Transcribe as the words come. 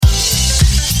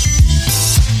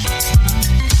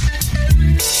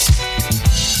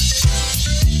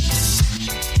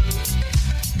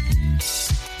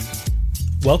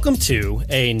Welcome to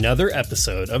another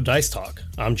episode of Dice Talk.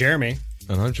 I'm Jeremy.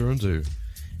 And I'm Gerundu.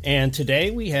 And today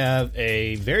we have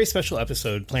a very special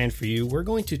episode planned for you. We're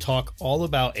going to talk all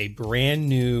about a brand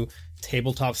new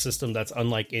tabletop system that's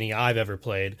unlike any I've ever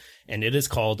played, and it is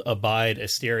called Abide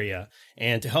Asteria.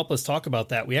 And to help us talk about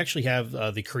that, we actually have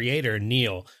the creator,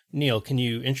 Neil. Neil, can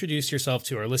you introduce yourself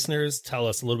to our listeners, tell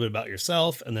us a little bit about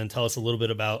yourself, and then tell us a little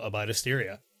bit about Abide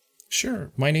Asteria?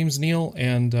 Sure. My name's Neil,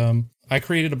 and I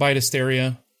created Abide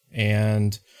Asteria,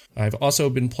 and I've also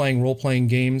been playing role-playing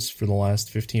games for the last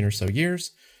 15 or so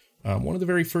years. One of the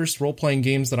very first role-playing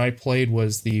games that I played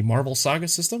was the Marvel Saga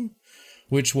system,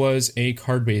 which was a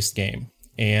card-based game,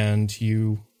 and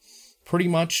you pretty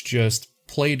much just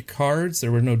played cards.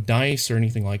 There were no dice or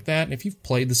anything like that, and if you've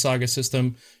played the Saga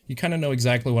system, you kind of know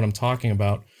exactly what I'm talking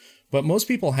about. But most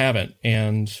people haven't,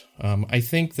 and I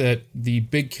think that the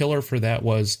big killer for that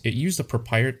was it used a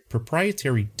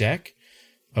proprietary deck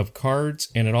of cards,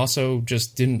 and it also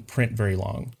just didn't print very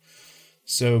long.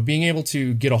 So being able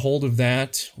to get a hold of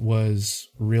that was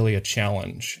really a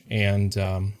challenge, and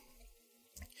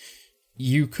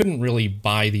you couldn't really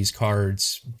buy these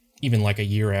cards even like a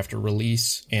year after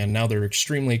release, and now they're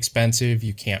extremely expensive.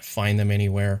 You can't find them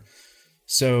anywhere.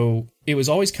 So it was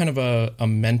always kind of a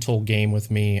mental game with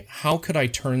me. How could I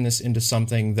turn this into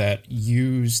something that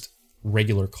used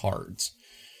regular cards?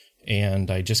 And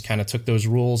I just kind of took those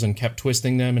rules and kept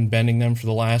twisting them and bending them for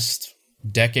the last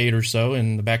decade or so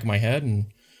in the back of my head. And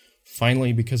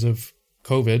finally, because of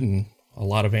COVID and a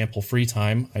lot of ample free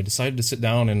time, I decided to sit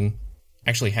down and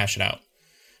actually hash it out.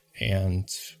 And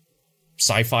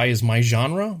sci-fi is my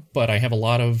genre, but I have a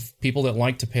lot of people that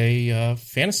like to play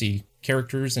fantasy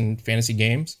characters and fantasy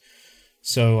games.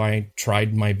 So I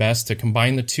tried my best to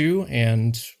combine the two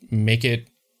and make it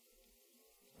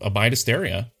Abide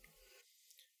Asteria.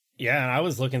 Yeah, and I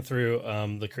was looking through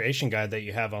the creation guide that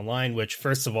you have online, which,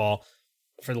 first of all,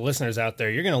 for the listeners out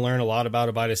there, you're going to learn a lot about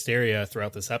Abide Asteria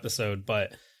throughout this episode,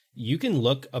 but you can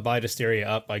look Abide Asteria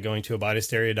up by going to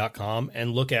abidesteria.com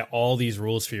and look at all these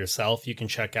rules for yourself. You can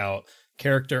check out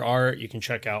character art. You can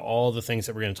check out all the things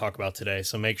that we're going to talk about today.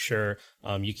 So make sure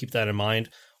you keep that in mind.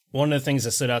 One of the things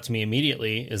that stood out to me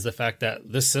immediately is the fact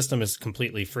that this system is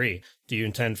completely free. Do you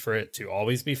intend for it to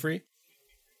always be free?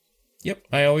 Yep,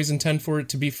 I always intend for it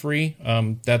to be free.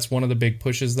 That's one of the big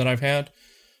pushes that I've had.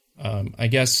 I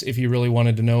guess if you really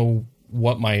wanted to know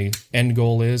what my end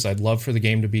goal is, I'd love for the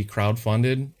game to be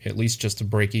crowdfunded, at least just to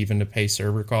break even to pay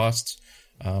server costs.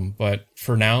 But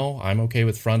for now, I'm okay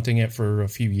with fronting it for a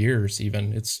few years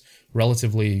even. It's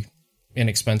relatively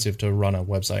inexpensive to run a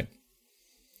website.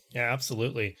 Yeah,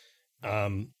 absolutely.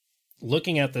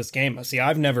 Looking at this game, see,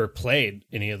 I've never played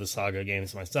any of the Saga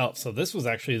games myself. So this was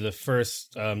actually the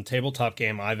first tabletop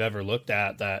game I've ever looked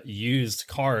at that used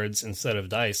cards instead of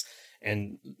dice.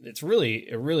 And it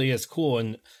really is cool.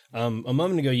 And a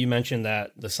moment ago, you mentioned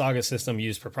that the Saga system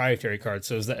used proprietary cards.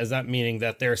 So is that meaning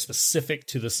that they're specific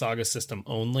to the Saga system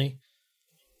only?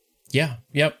 Yeah,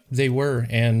 yep, they were.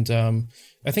 And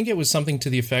I think it was something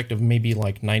to the effect of maybe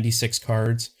like 96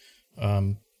 cards.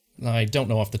 I don't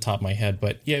know off the top of my head,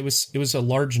 but yeah, it was a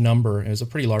large number. It was a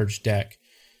pretty large deck.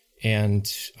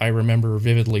 And I remember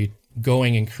vividly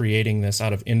going and creating this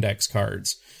out of index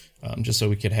cards. Just so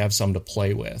we could have some to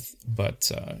play with. But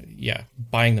yeah,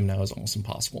 buying them now is almost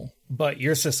impossible. But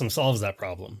your system solves that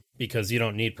problem because you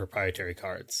don't need proprietary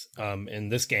cards. In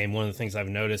this game, one of the things I've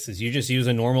noticed is you just use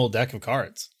a normal deck of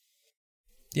cards.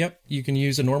 Yep, you can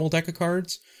use a normal deck of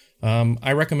cards.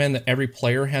 I recommend that every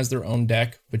player has their own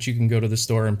deck, but you can go to the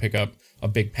store and pick up a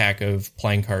big pack of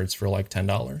playing cards for like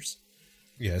 $10.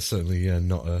 Yeah, it's certainly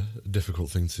not a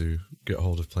difficult thing to get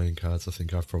hold of playing cards. I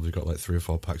think I've probably got like 3 or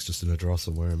 4 packs just in a drawer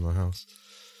somewhere in my house.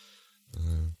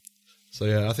 So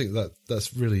yeah, I think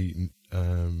that's really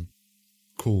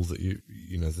cool that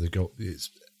you know they got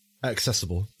it's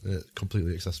accessible,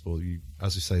 completely accessible.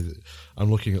 As you say, that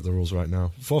I'm looking at the rules right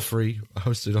now for free,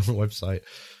 hosted on the website,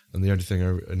 and the only thing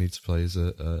I need to play is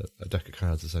a deck of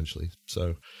cards essentially.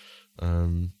 So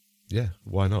yeah,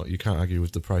 why not? You can't argue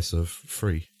with the price of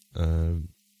free. I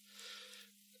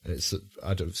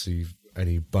don't see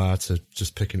any bar to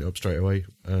just picking it up straight away.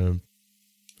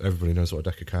 Everybody knows what a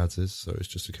deck of cards is, so it's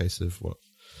just a case of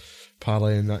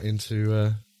parlaying that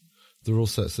into the rule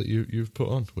sets that you've put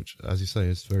on, which, as you say,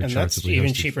 is very charitably. And that's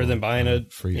even cheaper than buying a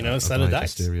free set of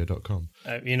dice. Asteria.com.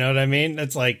 You know what I mean?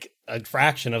 It's like a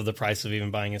fraction of the price of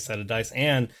even buying a set of dice.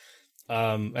 And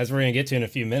as we're going to get to in a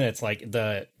few minutes, like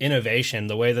the innovation,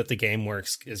 the way that the game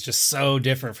works is just so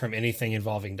different from anything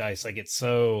involving dice. Like it's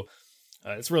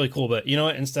really cool. But you know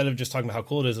what? Instead of just talking about how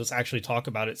cool it is, let's actually talk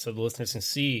about it so the listeners can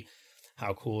see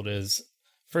how cool it is.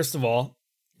 First of all,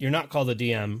 you're not called a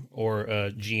DM or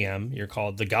a GM. You're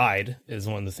called the guide is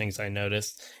one of the things I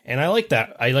noticed. And I like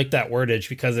that. I like that wordage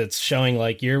because it's showing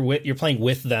like you're playing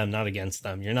with them, not against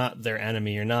them. You're not their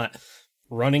enemy. You're not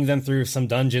running them through some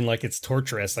dungeon like it's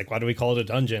torturous. Like, why do we call it a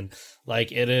dungeon?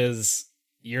 Like, it is,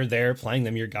 you're there playing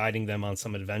them. You're guiding them on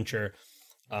some adventure.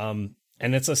 And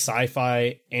it's a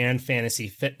sci-fi and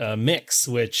fantasy mix,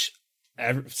 which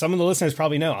some of the listeners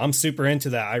probably know. I'm super into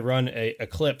that. I run a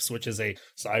Eclipse, which is a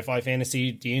sci-fi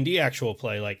fantasy D&D actual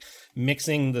play. Like,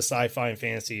 mixing the sci-fi and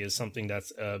fantasy is something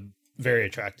that's very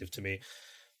attractive to me.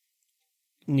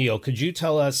 Neil, could you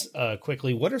tell us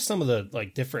quickly, what are some of the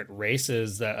like different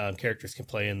races that characters can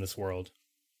play in this world?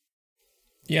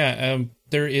 Yeah,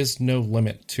 there is no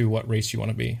limit to what race you want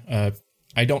to be.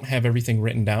 I don't have everything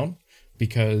written down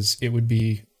because it would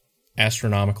be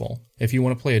astronomical. If you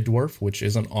want to play a dwarf, which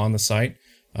isn't on the site,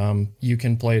 you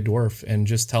can play a dwarf and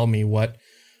just tell me what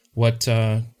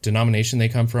denomination they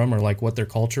come from or like what their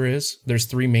culture is. There's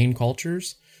 3 main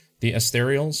cultures: the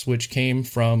Asterials, which came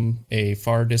from a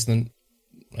far distant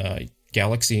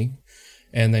galaxy,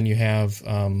 and then you have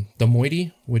the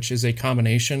Moiety, which is a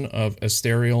combination of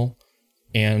Asterial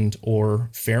and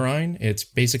or Ferine. It's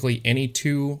basically any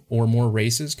 2 or more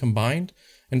races combined.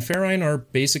 And Ferine are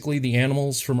basically the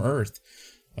animals from Earth,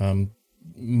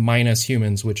 minus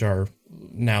humans, which are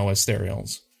now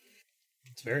Asterials.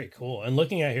 It's very cool. And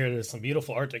looking at here, there's some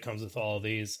beautiful art that comes with all of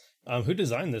these. Who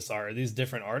designed this art? Are these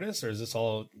different artists, or is this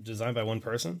all designed by one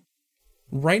person?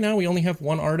 Right now, we only have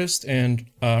one artist, and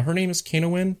her name is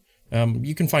Kanowin.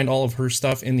 You can find all of her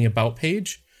stuff in the About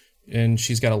page, and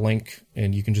she's got a link,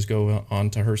 and you can just go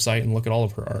onto her site and look at all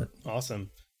of her art. Awesome.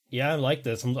 Yeah, I like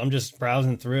this. I'm just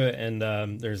browsing through it, and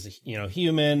there's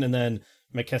human, and then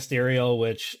Macasterial,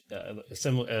 which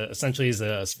essentially is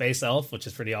a space elf, which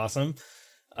is pretty awesome.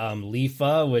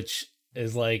 Lifa, which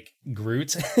is like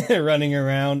Groot running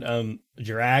around.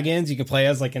 Dragons, you can play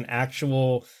as like an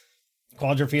actual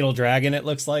quadrupedal dragon. It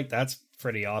looks like that's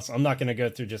pretty awesome. I'm not going to go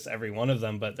through just every one of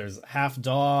them, but there's half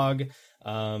dog.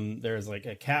 There's like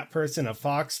a cat person, a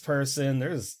fox person.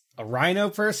 There's a rhino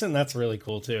person. That's really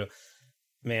cool too.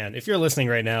 Man, if you're listening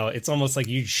right now, it's almost like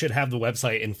you should have the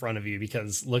website in front of you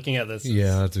because looking at this,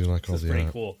 I do like all the pretty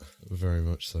art. Cool. Very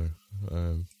much so.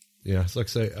 It's like I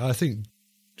say, I think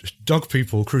dog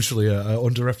people, crucially, are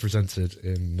underrepresented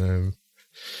in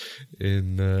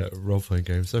role playing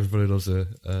games. Everybody loves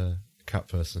a cat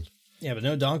person. Yeah, but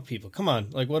no dog people. Come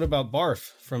on, like what about Barf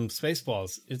from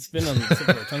Spaceballs? It's been on the tip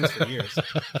of our tongues for years.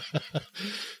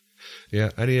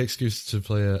 Yeah, any excuse to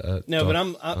play a no,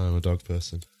 dog. But I'm a dog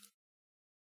person.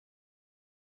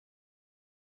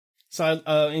 So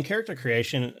in character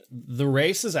creation, the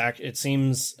race is it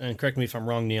seems, and correct me if I'm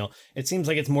wrong, Neil, it seems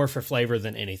like it's more for flavor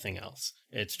than anything else.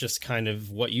 It's just kind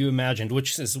of what you imagined,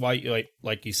 which is why,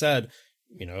 like you said,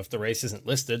 if the race isn't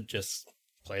listed, just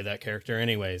play that character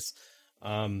anyways.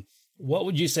 What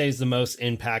would you say is the most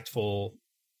impactful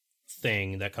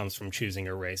thing that comes from choosing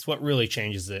a race? What really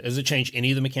changes it? Does it change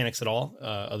any of the mechanics at all,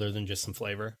 other than just some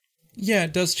flavor? Yeah,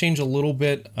 it does change a little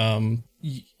bit.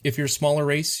 If you're a smaller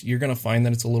race, you're going to find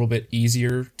that it's a little bit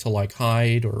easier to like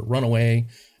hide or run away,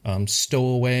 stow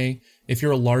away. If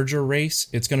you're a larger race,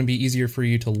 it's going to be easier for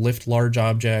you to lift large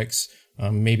objects,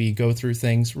 maybe go through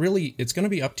things. Really, it's going to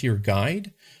be up to your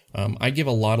guide. I give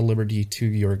a lot of liberty to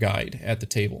your guide at the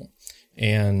table.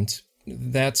 And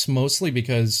that's mostly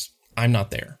because I'm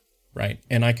not there, right?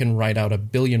 And I can write out a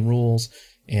billion rules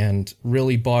and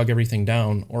really bog everything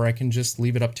down, or I can just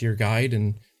leave it up to your guide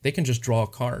and they can just draw a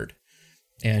card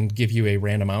and give you a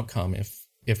random outcome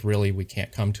if really we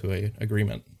can't come to an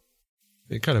agreement.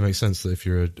 It kind of makes sense that if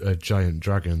you're a giant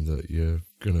dragon that you're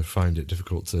going to find it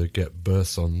difficult to get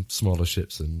bursts on smaller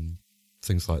ships and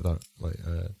things like that.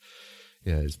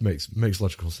 It makes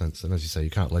logical sense. And as you say,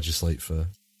 you can't legislate for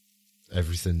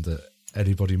everything that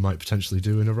anybody might potentially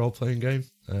do in a role-playing game.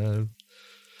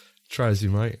 Try as you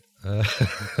might.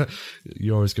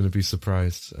 You're always going to be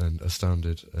surprised and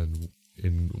astounded and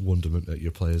in wonderment at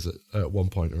your players at one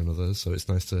point or another. So it's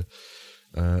nice to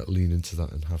lean into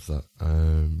that and have that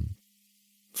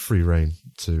free reign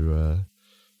to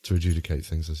adjudicate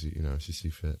things as you see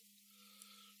fit.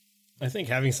 I think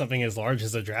having something as large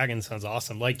as a dragon sounds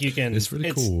awesome. Like it's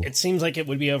really cool. It seems like it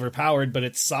would be overpowered, but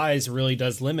its size really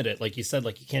does limit it. Like you said,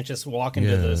 like you can't just walk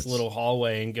into this little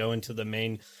hallway and go into the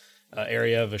main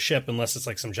area of a ship unless it's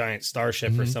like some giant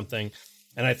starship or something.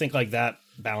 And I think like that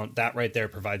balance, that right there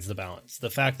provides the balance. The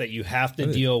fact that you have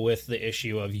to deal with the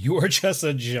issue of you're just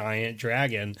a giant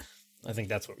dragon, I think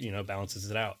that's what, balances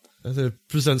it out. And it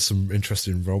presents some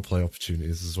interesting roleplay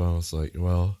opportunities as well. It's like,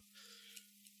 well,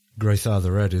 Greythar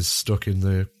the Red is stuck in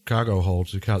the cargo hold.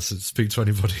 He can't speak to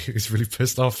anybody. He's really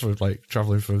pissed off for like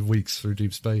traveling for weeks through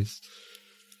deep space.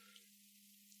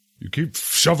 You keep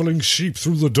shoveling sheep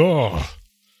through the door.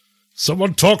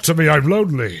 Someone talk to me, I'm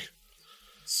lonely.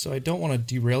 So I don't want to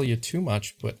derail you too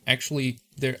much, but actually,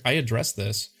 I addressed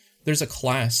this. There's a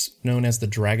class known as the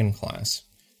Dragon class.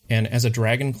 And as a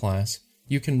Dragon class,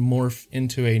 you can morph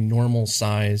into a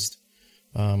normal-sized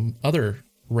other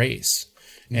race.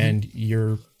 Mm-hmm. And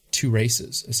you're two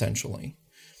races, essentially.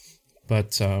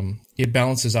 But it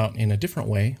balances out in a different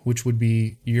way, which would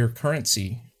be your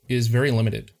currency is very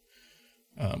limited.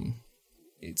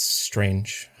 It's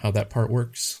strange how that part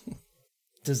works.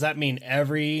 Does that mean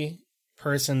every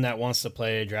person that wants to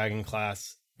play a dragon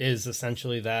class is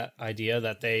essentially that idea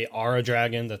that they are a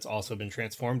dragon that's also been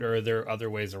transformed, or are there other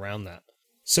ways around that?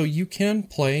 So you can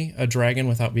play a dragon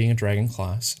without being a dragon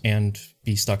class and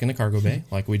be stuck in the cargo bay,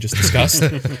 like we just discussed.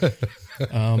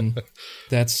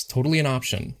 That's totally an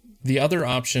option. The other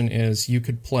option is you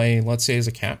could play, let's say, as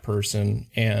a cat person,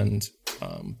 and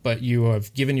but you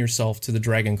have given yourself to the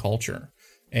dragon culture,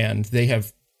 and they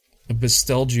have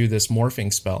bestowed you this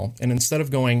morphing spell. And instead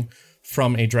of going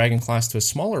from a dragon class to a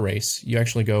smaller race, you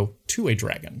actually go to a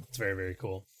dragon. It's very, very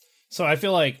cool. So I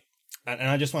feel like, and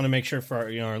I just want to make sure for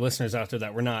our listeners out there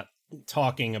that we're not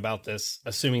talking about this,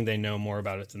 assuming they know more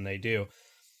about it than they do.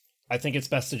 I think it's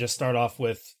best to just start off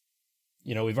with,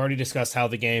 we've already discussed how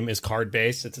the game is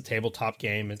card-based. It's a tabletop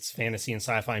game. It's fantasy and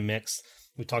sci-fi mixed.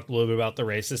 We talked a little bit about the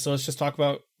races. So let's just talk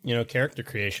about, character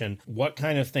creation. What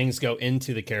kind of things go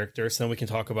into the character? So then we can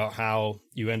talk about how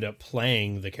you end up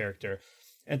playing the character.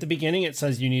 At the beginning, it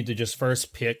says you need to just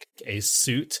first pick a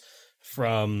suit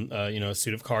from, a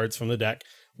suit of cards from the deck.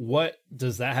 What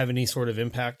does that have any sort of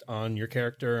impact on your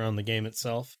character, on the game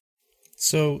itself?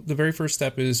 So the very first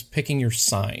step is picking your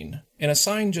sign. And a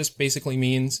sign just basically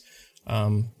means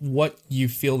what you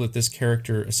feel that this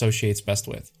character associates best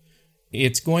with.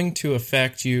 It's going to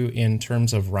affect you in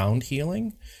terms of round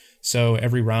healing. So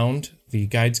every round, the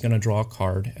guide's going to draw a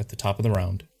card at the top of the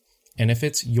round. And if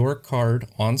it's your card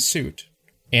on suit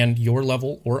and your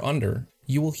level or under,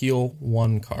 you will heal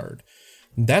one card.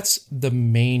 That's the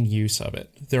main use of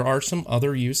it. There are some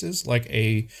other uses, like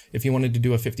if you wanted to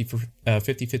do a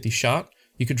 50-50 shot,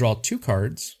 you could draw two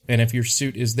cards. And if your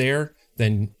suit is there,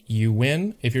 then you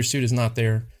win. If your suit is not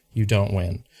there, you don't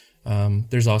win.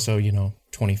 There's also,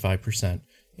 25%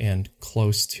 and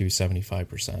close to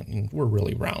 75%. And we're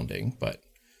really rounding, but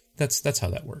that's how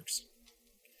that works.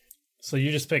 So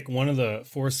you just pick one of the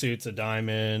four suits, a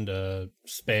diamond, a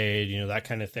spade, that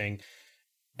kind of thing.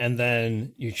 And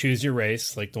then you choose your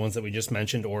race, like the ones that we just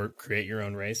mentioned, or create your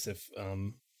own race if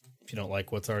you don't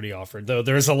like what's already offered. Though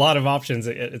there's a lot of options.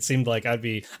 It seemed like I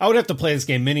would have to play this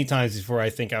game many times before I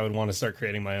think I would want to start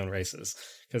creating my own races,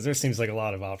 because there seems like a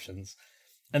lot of options.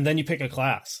 And then you pick a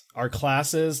class. Are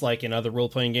classes, like in other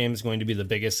role-playing games, going to be the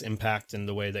biggest impact in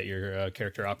the way that your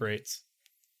character operates?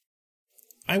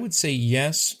 I would say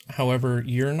yes. However,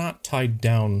 you're not tied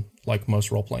down like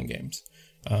most role-playing games.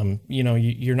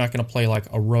 You're not going to play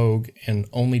like a rogue and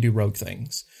only do rogue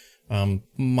things.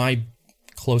 My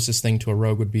closest thing to a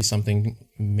rogue would be something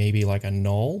maybe like a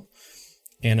null.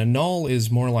 And a null is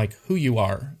more like who you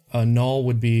are. A null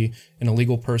would be an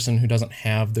illegal person who doesn't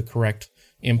have the correct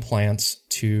implants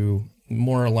to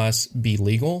more or less be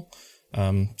legal.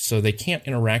 So they can't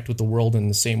interact with the world in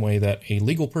the same way that a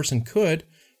legal person could,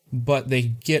 but they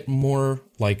get more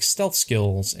like stealth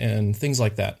skills and things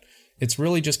like that. It's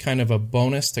really just kind of a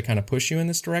bonus to kind of push you in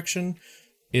this direction.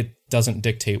 It doesn't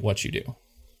dictate what you do.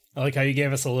 I like how you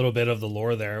gave us a little bit of the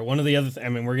lore there. One of the other,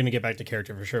 we're going to get back to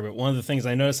character for sure, but one of the things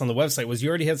I noticed on the website was you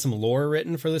already had some lore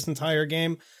written for this entire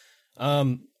game.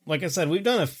 Like I said, we've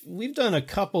done a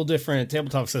couple different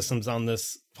tabletop systems on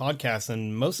this podcast,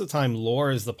 and most of the time lore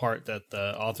is the part that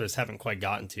the authors haven't quite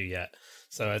gotten to yet.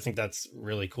 So I think that's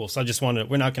really cool. So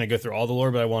we're not going to go through all the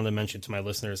lore, but I wanted to mention to my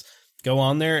listeners, go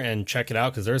on there and check it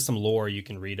out, because there's some lore you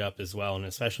can read up as well. And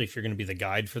especially if you're going to be the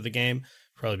guide for the game,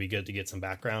 probably be good to get some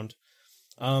background.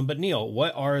 But Neil,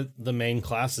 what are the main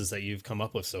classes that you've come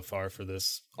up with so far for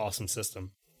this awesome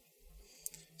system?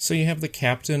 So you have the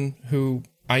captain, who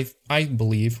I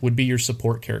believe would be your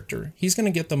support character. He's going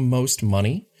to get the most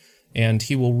money, and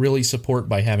he will really support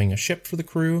by having a ship for the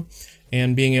crew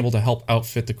and being able to help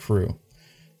outfit the crew.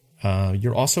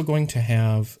 You're also going to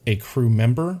have a crew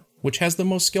member, which has the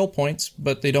most skill points,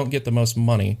 but they don't get the most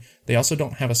money. They also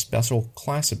don't have a special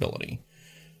class ability.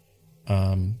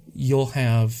 You'll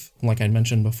have, like I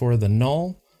mentioned before, the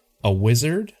null, a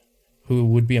wizard, who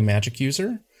would be a magic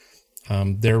user.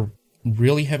 They're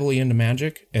really heavily into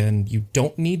magic, and you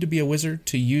don't need to be a wizard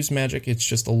to use magic. It's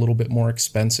just a little bit more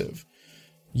expensive.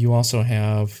 You also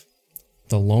have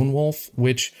the lone wolf,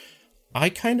 which I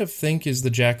kind of think is the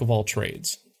jack of all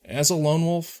trades. As a lone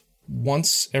wolf,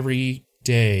 once every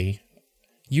day,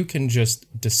 you can just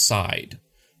decide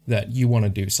that you want to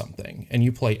do something, and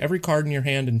you play every card in your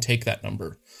hand and take that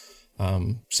number.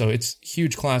 So it's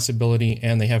huge class ability,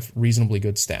 and they have reasonably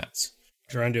good stats.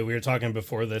 Gerondio, we were talking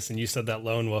before this, and you said that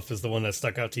lone wolf is the one that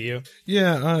stuck out to you.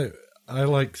 Yeah, I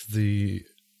like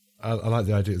I like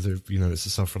the idea that, you know, it's a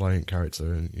self-reliant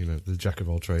character, and, you know, the jack of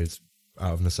all trades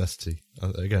out of necessity.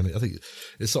 Again, I think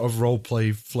it's sort of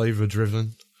role-play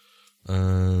flavor-driven,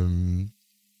 with,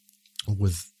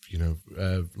 you know,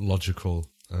 logical,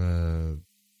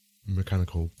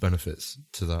 mechanical benefits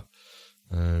to that.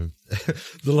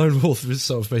 The lone wolf is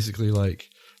sort of basically like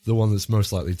the one that's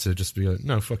most likely to just be like,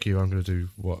 no, fuck you, I'm going to do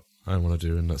what I want to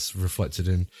do, and that's reflected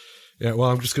in, yeah, well,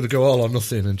 I'm just going to go all or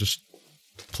nothing and just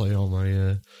play all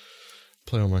my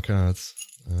cards.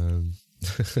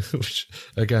 Which,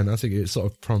 again, I think it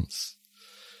sort of prompts,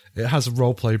 it has a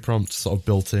roleplay prompt sort of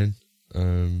built in,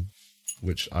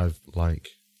 which I like.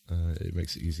 It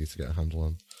makes it easier to get a handle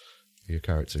on your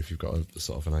character if you've got a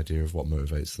sort of an idea of what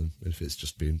motivates them. If it's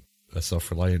just being a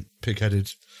self-reliant,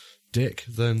 pig-headed dick,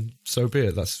 then so be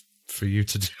it. That's for you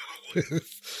to deal with.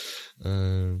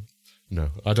 No,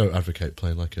 I don't advocate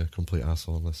playing like a complete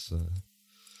asshole unless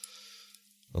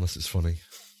it's funny.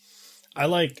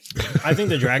 I think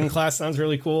the dragon class sounds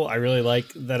really cool. I really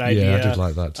like that idea. Yeah, I did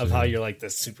like that too. Of how you're like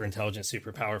this super intelligent,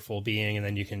 super powerful being, and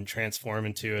then you can transform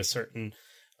into a certain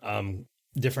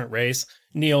different race.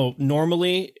 Neil,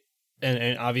 normally,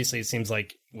 and obviously it seems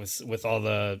like with all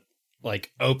the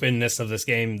like openness of this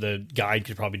game, the guide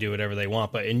could probably do whatever they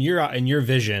want. But in your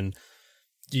vision,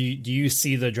 do you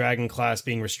see the dragon class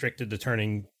being restricted to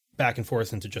turning back and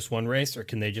forth into just one race, or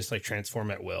can they just like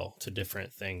transform at will to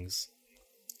different things?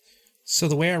 So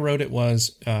the way I wrote it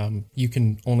was you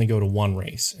can only go to one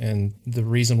race, and the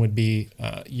reason would be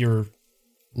you're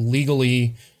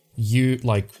legally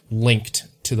linked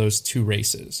to those two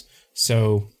races.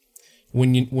 So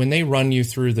when they run you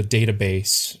through the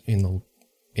database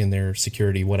in their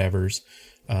security whatevers,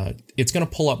 it's going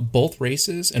to pull up both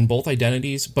races and both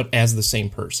identities, but as the same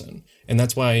person. And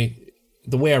that's why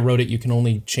the way I wrote it, you can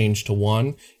only change to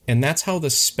one, and that's how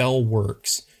the spell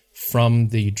works from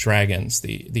the dragons,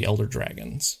 the elder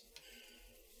dragons.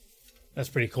 That's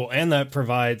pretty cool. And that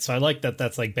provides, so I like that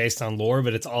that's like based on lore,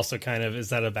 but it's also kind of, is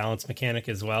that a balance mechanic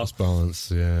as well? It's balance,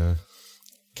 yeah.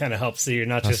 Kind of helps so you're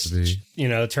not just, you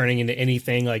know, turning into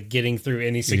anything, like getting through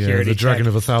any security. Yeah, the dragon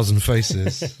of 1,000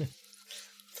 faces.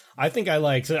 I think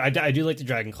so I do like the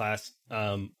dragon class.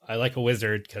 I like a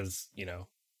wizard because, you know,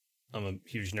 I'm a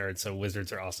huge nerd, so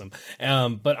wizards are awesome.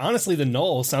 But honestly, the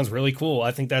Null sounds really cool.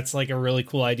 I think that's like a really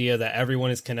cool idea that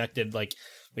everyone is connected. Like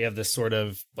we have this sort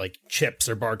of like chips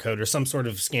or barcode or some sort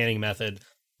of scanning method,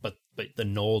 but the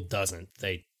Null doesn't.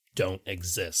 They don't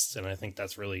exist. And I think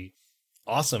that's really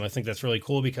awesome. I think that's really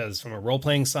cool because from a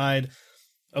role-playing side,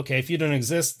 okay, if you don't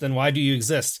exist, then why do you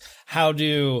exist? How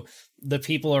do the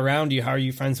people around you, how are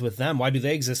you friends with them? Why do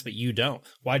they exist, but you don't?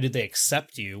 Why did they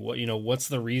accept you? What's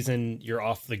the reason you're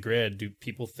off the grid? Do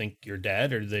people think you're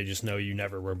dead, or do they just know you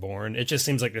never were born? It just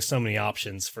seems like there's so many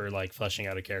options for like fleshing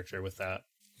out a character with that.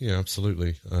 Yeah,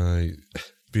 absolutely.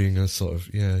 Being a sort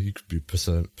of, you could be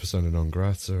persona non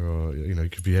grata, or, you know, you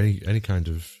could be any kind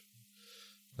of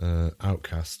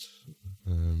outcast.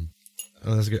 And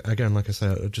again, like I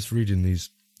say, just reading the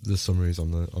summaries on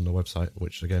the website,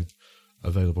 which again,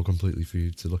 available completely for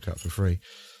you to look at for free.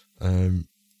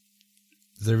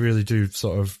 They really do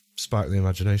sort of spark the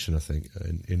imagination, I think,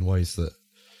 in ways that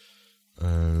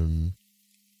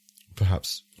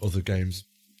perhaps other games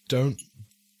don't,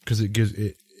 because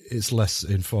it's less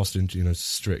enforced into, you know,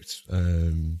 strict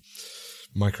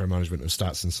micromanagement of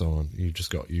stats and so on.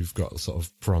 You've got sort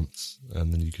of prompts,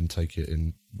 and then you can take it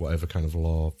in whatever kind of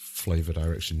lore flavor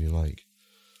direction you like,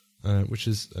 which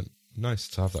is nice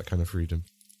to have that kind of freedom.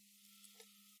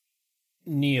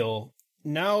 Neil,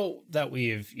 now that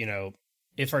we've, you know,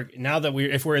 if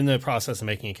we're in the process of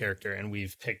making a character and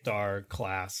we've picked our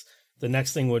class, the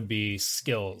next thing would be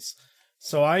skills.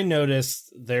 So I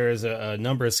noticed there is a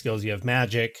number of skills. You have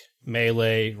magic,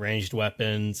 melee, ranged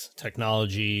weapons,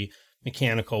 technology,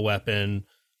 mechanical weapon,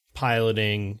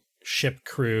 piloting, ship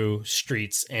crew,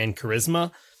 streets, and charisma.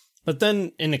 But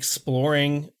then in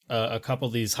exploring a couple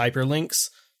of these hyperlinks,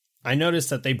 I noticed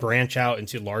that they branch out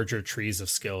into larger trees of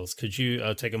skills. Could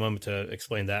you take a moment to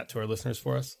explain that to our listeners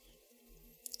for us?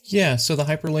 Yeah, so the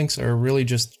hyperlinks are really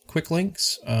just quick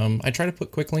links. I try to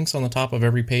put quick links on the top of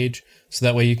every page, so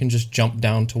that way you can just jump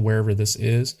down to wherever this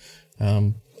is.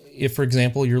 if, for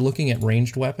example, you're looking at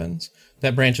ranged weapons,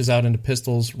 that branches out into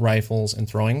pistols, rifles, and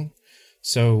throwing.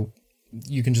 So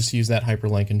you can just use that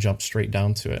hyperlink and jump straight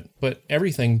down to it. But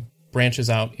everything branches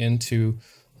out into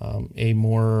a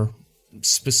more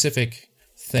specific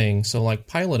thing. So like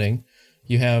piloting,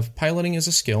 you have piloting as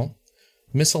a skill,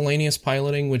 miscellaneous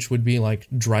piloting, which would be like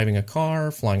driving a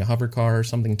car, flying a hover car,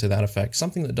 something to that effect,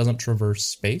 something that doesn't traverse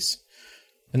space.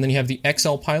 And then you have the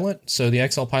XL pilot. So the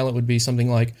XL pilot would be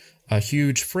something like a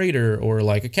huge freighter or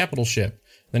like a capital ship.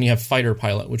 Then you have fighter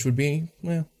pilot, which would be,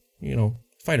 well, you know,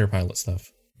 fighter pilot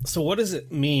stuff. So what does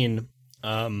it mean?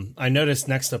 I noticed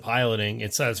next to piloting,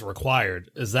 it says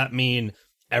required. Does that mean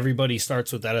everybody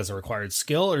starts with that as a required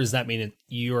skill, or does that mean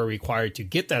you are required to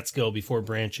get that skill before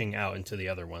branching out into the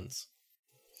other ones?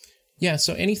 Yeah,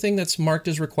 so anything that's marked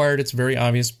as required, it's very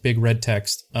obvious, big red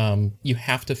text. You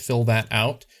have to fill that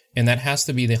out, and that has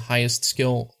to be the highest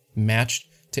skill matched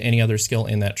to any other skill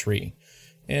in that tree.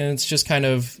 And it's just kind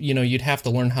of, you know, you'd have to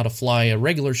learn how to fly a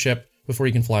regular ship before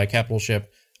you can fly a capital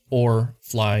ship, or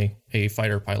fly a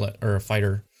fighter pilot or a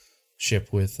fighter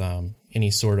ship with any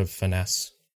sort of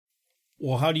finesse.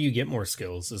 Well, how do you get more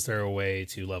skills? Is there a way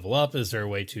to level up? Is there a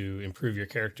way to improve your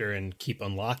character and keep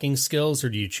unlocking skills, or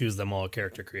do you choose them all at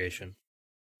character creation?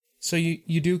 So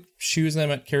you do choose them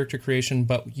at character creation,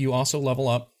 but you also level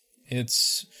up.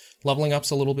 Leveling up's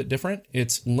a little bit different.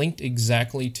 It's linked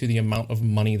exactly to the amount of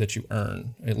money that you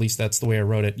earn. At least that's the way I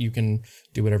wrote it. You can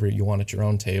do whatever you want at your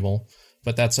own table,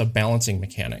 but that's a balancing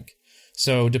mechanic.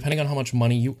 So depending on how much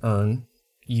money you earn,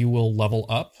 you will level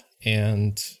up,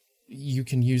 and you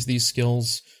can use these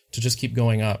skills to just keep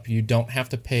going up. You don't have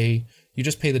to pay. You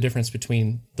just pay the difference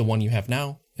between the one you have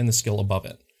now and the skill above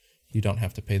it. You don't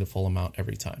have to pay the full amount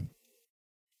every time.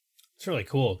 It's really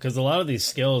cool because a lot of these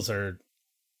skills are,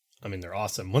 I mean, they're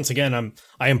awesome. Once again,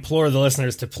 I implore the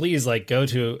listeners to please go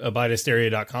to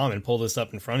abideasteria.com and pull this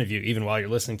up in front of you, even while you're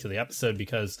listening to the episode,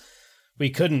 because we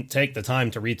couldn't take the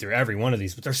time to read through every one of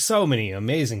these, but there's so many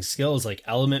amazing skills. Like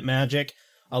element magic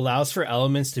allows for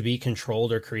elements to be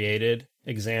controlled or created.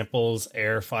 Examples: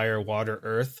 air, fire, water,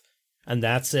 earth. And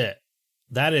that's it.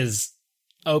 That is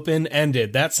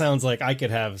open-ended. That sounds like I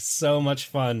could have so much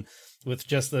fun with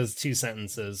just those two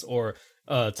sentences. Or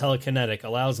telekinetic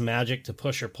allows magic to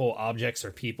push or pull objects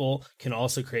or people, can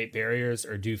also create barriers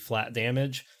or do flat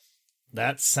damage.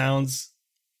 That sounds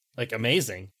like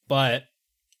amazing, but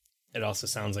it also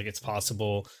sounds like it's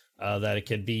possible that it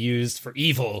could be used for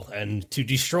evil and to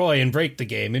destroy and break the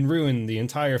game and ruin the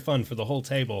entire fun for the whole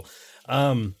table.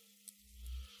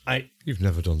 You've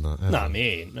never done that, have you? Not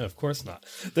me. No, of course not.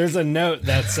 There's a note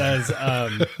that says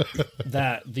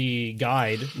that the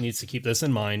guide needs to keep this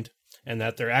in mind, and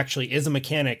that there actually is a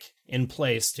mechanic in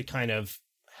place to kind of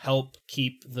help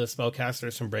keep the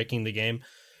spellcasters from breaking the game.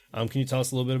 Can you tell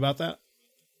us a little bit about that?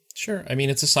 Sure. I mean,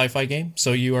 it's a sci-fi game,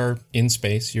 so you are in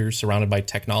space. You're surrounded by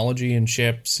technology and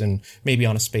ships and maybe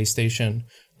on a space station.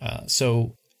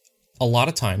 So a lot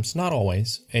of times, not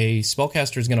always, a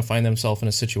spellcaster is going to find themselves in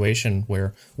a situation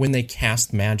where when they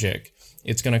cast magic,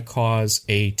 it's going to cause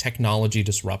a technology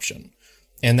disruption.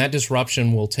 And that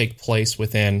disruption will take place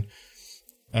within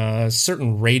a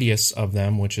certain radius of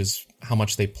them, which is how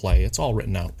much they play. It's all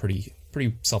written out pretty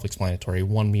self-explanatory,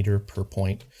 1 meter per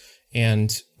point.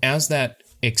 And as that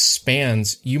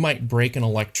expands, you might break an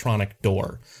electronic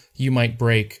door. You might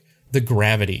break the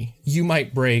gravity. You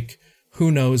might break who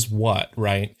knows what,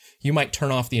 right? You might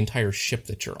turn off the entire ship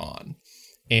that you're on.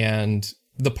 And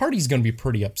the party's going to be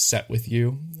pretty upset with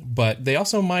you, but they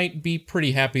also might be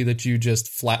pretty happy that you just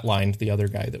flatlined the other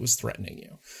guy that was threatening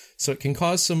you. So it can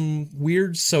cause some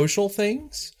weird social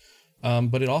things,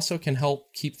 but it also can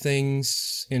help keep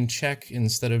things in check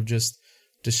instead of just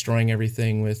destroying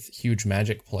everything with huge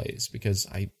magic plays, because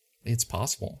it's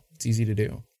possible. It's easy to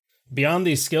do. Beyond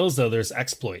these skills, though, there's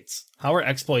exploits. How are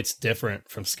exploits different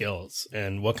from skills?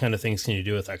 And what kind of things can you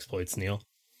do with exploits, Neil?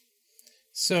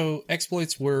 So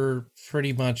exploits were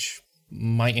pretty much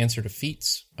my answer to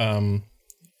feats. I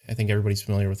think everybody's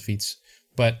familiar with feats,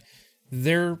 but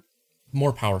they're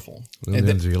more powerful. On the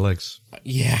ends of your legs.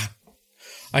 Yeah.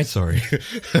 Sorry.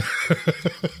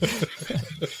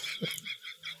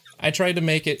 I tried to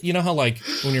make it, you know how like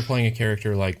when you're playing a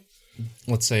character like,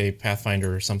 let's say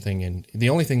Pathfinder or something, and the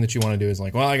only thing that you want to do is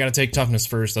like, well, I got to take toughness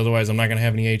first, otherwise I'm not going to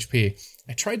have any HP.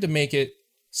 I tried to make it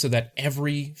so that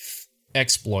every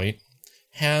exploit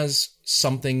has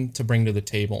something to bring to the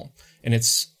table, and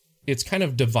it's kind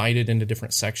of divided into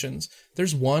different sections.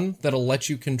 There's one that'll let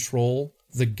you control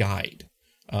the guide.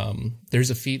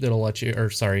 There's a feat that'll let you,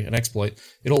 an exploit,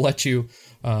 it'll let you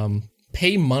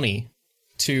pay money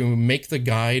to make the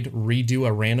guide redo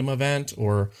a random event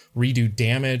or redo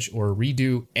damage or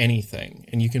redo anything.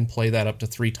 And you can play that up to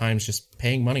 3 times just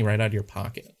paying money right out of your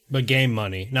pocket. But game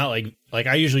money, not like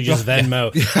I usually just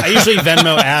Venmo. I usually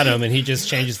Venmo Adam and he just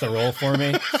changes the roll for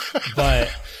me. But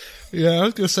yeah, I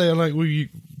was going to say, like, we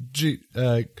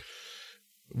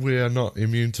are not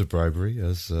immune to bribery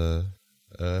as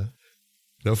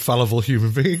fallible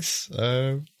human beings.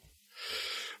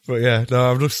 But yeah,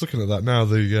 no, I'm just looking at that now.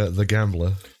 The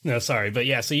gambler. No, sorry, but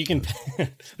yeah. So you can.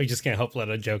 We just can't help let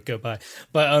a joke go by.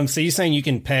 But so you're saying you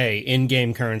can pay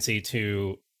in-game currency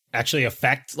to actually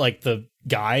affect like the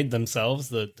guide themselves,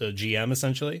 the GM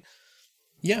essentially.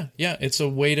 Yeah. It's a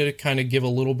way to kind of give a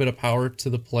little bit of power to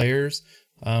the players.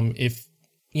 If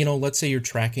let's say you're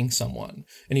tracking someone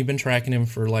and you've been tracking him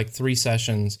for like 3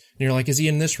 sessions, and you're like, "Is he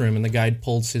in this room?" And the guide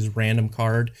pulls his random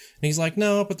card, and he's like,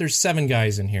 "No, but there's 7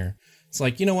 guys in here." It's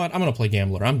like, you know what? I'm going to play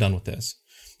gambler. I'm done with this.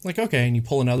 Like, okay. And you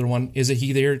pull another one. Is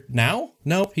he there now?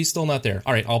 Nope. He's still not there.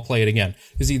 All right. I'll play it again.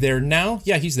 Is he there now?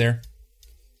 Yeah, he's there.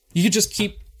 You could just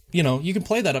keep, you can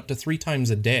play that up to 3 times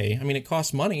a day. I mean, it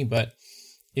costs money, but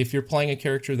if you're playing a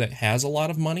character that has a lot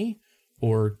of money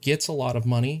or gets a lot of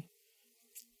money,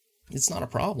 it's not a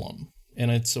problem.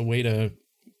 And it's a way to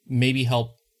maybe help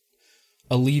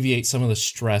alleviate some of the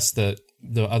stress that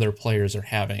the other players are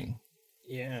having.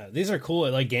 Yeah, these are cool.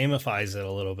 It like gamifies it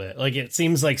a little bit. Like it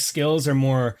seems like skills are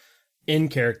more in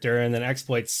character, and then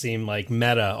exploits seem like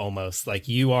meta almost. Like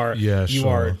you are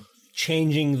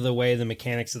changing the way the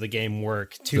mechanics of the game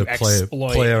work to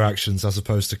exploit player actions as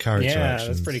opposed to character actions. Yeah,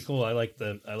 that's pretty cool. I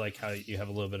like how you have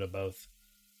a little bit of both.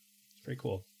 It's pretty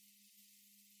cool.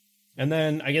 And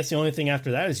then I guess the only thing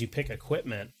after that is you pick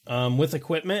equipment. With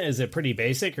equipment, is it pretty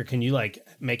basic, or can you like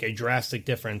make a drastic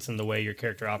difference in the way your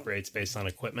character operates based on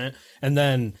equipment? And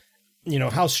then,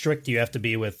 how strict do you have to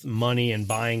be with money and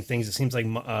buying things? It seems like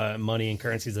money and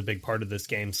currency is a big part of this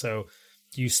game. So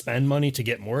do you spend money to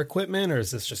get more equipment, or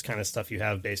is this just kind of stuff you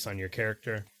have based on your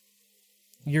character?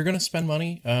 You're going to spend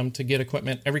money to get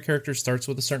equipment. Every character starts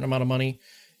with a certain amount of money,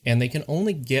 and they can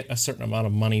only get a certain amount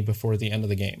of money before the end of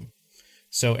the game.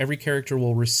 So every character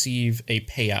will receive a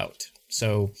payout.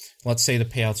 So let's say the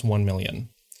payout's 1 million.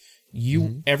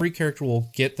 Every character will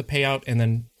get the payout and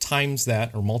then times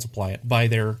that or multiply it by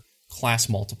their class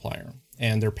multiplier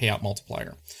and their payout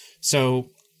multiplier. So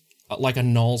like a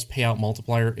null's payout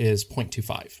multiplier is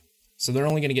 0.25. So they're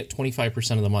only going to get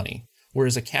 25% of the money,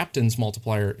 whereas a captain's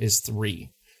multiplier is 3.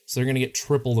 So they're going to get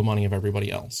triple the money of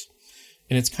everybody else.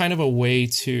 And it's kind of a way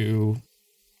to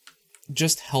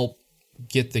just help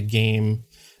get the game.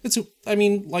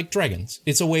 Like dragons.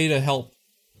 It's a way to help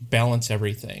balance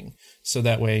everything. So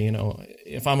that way,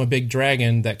 if I'm a big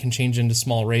dragon that can change into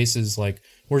small races, like,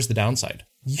 where's the downside?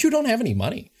 You don't have any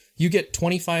money. You get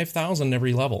 25,000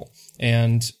 every level.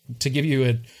 And to give you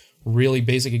a really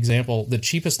basic example, the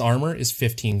cheapest armor is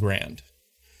 15 grand.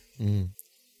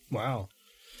 Wow.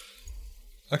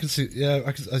 I can see,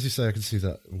 as you say, I can see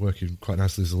that working quite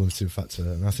nicely as a limiting factor.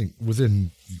 And I think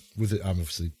within it, I'm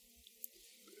obviously,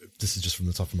 this is just from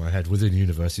the top of my head, within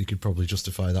universe, you could probably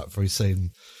justify that by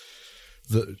saying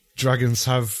that dragons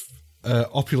have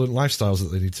opulent lifestyles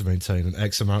that they need to maintain, and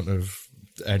X amount of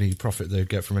any profit they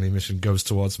get from any mission goes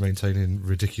towards maintaining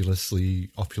ridiculously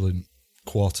opulent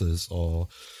quarters, or,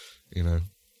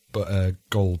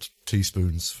 gold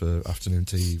teaspoons for afternoon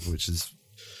tea, which is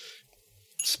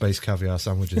space caviar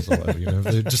sandwiches or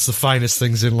whatever, they're just the finest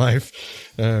things in life.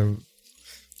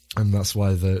 And that's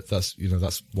why that's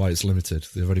why it's limited.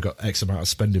 They've already got X amount of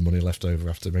spending money left over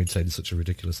after maintaining such a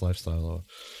ridiculous lifestyle or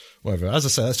whatever. As I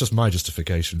say, that's just my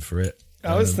justification for it.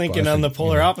 I was thinking on the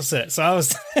polar opposite. So I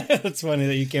was, it's funny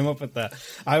that you came up with that.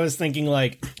 I was thinking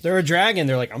like, they're a dragon.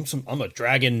 They're like, I'm a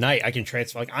dragon knight. I can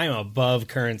transfer. Like, I'm above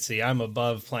currency. I'm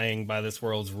above playing by this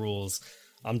world's rules.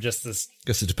 I'm just this.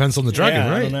 Guess it depends on the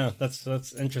dragon, right? I don't know.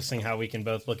 That's interesting how we can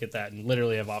both look at that and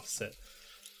literally have opposite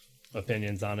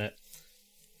opinions on it.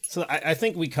 So I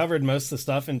think we covered most of the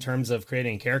stuff in terms of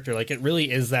creating a character. Like, it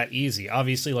really is that easy.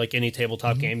 Obviously, like any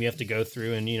tabletop game, you have to go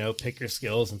through and, pick your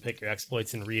skills and pick your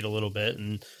exploits and read a little bit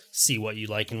and see what you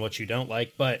like and what you don't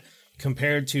like. But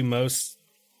compared to most,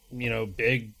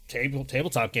 big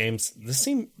tabletop games, this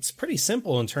seems pretty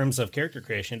simple in terms of character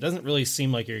creation. It doesn't really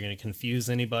seem like you're going to confuse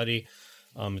anybody.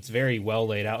 It's very well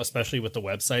laid out, especially with the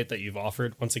website that you've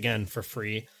offered, once again, for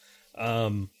free.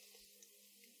 But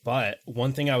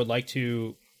one thing I would like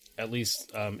to at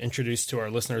least introduce to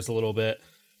our listeners a little bit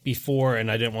before,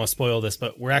 and I didn't want to spoil this,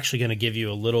 but we're actually going to give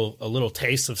you a little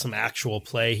taste of some actual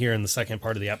play here in the second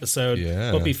part of the episode.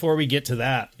 Yeah. But before we get to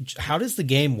that, how does the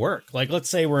game work? Like, let's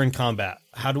say we're in combat.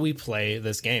 How do we play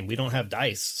this game? We don't have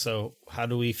dice, so how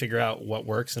do we figure out what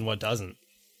works and what doesn't?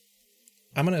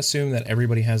 I'm going to assume that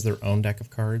everybody has their own deck of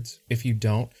cards. If you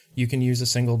don't, you can use a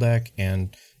single deck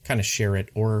and kind of share it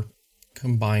or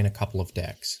combine a couple of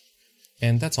decks.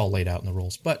 And that's all laid out in the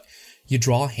rules. But you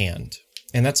draw a hand,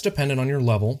 and that's dependent on your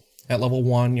level. At level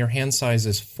 1, your hand size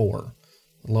is 4.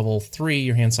 Level 3,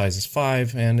 your hand size is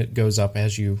 5, and it goes up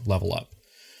as you level up.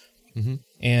 Mm-hmm.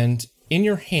 And in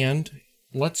your hand,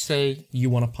 let's say you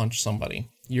want to punch somebody.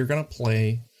 You're going to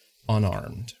play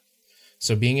unarmed.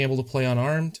 So being able to play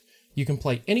unarmed, you can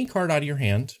play any card out of your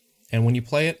hand, and when you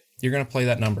play it, you're going to play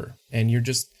that number. And you're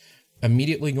just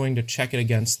immediately going to check it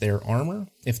against their armor.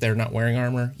 If they're not wearing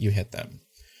armor, you hit them.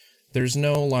 There's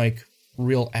no like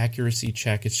real accuracy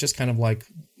check. It's just kind of like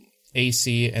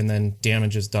AC, and then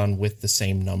damage is done with the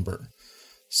same number.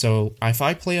 So if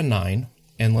I play a 9,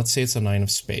 and let's say it's a 9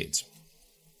 of spades,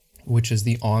 which is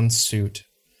the on suit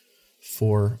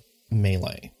for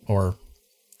melee, or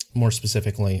more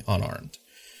specifically, unarmed.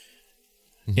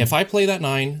 Mm-hmm. If I play that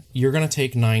 9, you're going to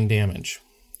take 9 damage,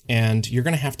 and you're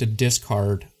going to have to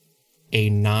discard a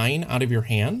 9 out of your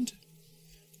hand,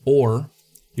 or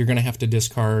you're going to have to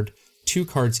discard 2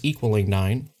 cards equaling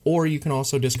 9, or you can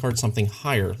also discard something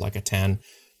higher, like a 10,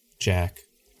 jack,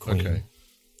 queen. Okay.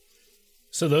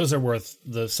 So those are worth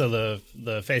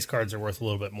the face cards are worth a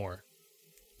little bit more.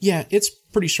 Yeah, it's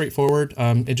pretty straightforward.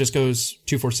 It just goes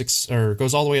 2, 4, 6, or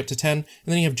goes all the way up to 10, and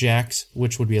then you have jacks,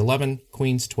 which would be 11,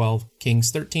 queens 12, kings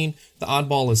 13. The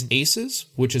oddball is aces,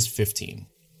 which is 15.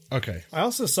 Okay. I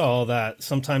also saw that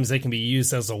sometimes they can be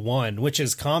used as a 1, which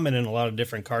is common in a lot of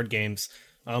different card games.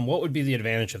 What would be the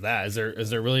advantage of that? Is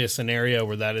there really a scenario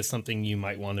where that is something you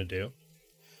might want to do?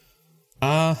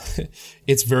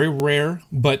 It's very rare,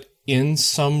 but in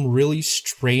some really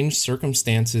strange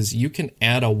circumstances, you can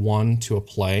add a 1 to a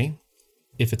play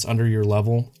if it's under your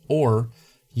level, or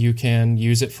you can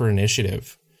use it for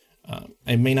initiative.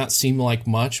 It may not seem like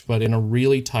much, but in a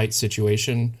really tight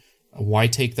situation, why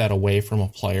take that away from a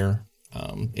player?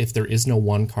 If there is no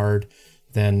 1 card,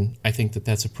 then I think that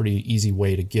that's a pretty easy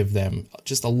way to give them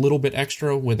just a little bit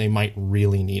extra when they might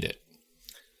really need it.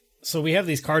 So we have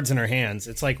these cards in our hands.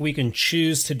 It's like we can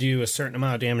choose to do a certain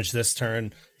amount of damage this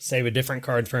turn, save a different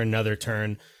card for another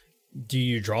turn. Do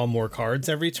you draw more cards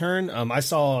every turn? I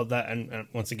saw that, and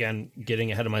once again,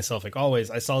 getting ahead of myself like always,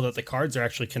 I saw that the cards are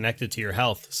actually connected to your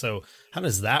health. So how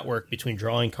does that work between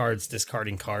drawing cards,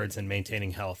 discarding cards, and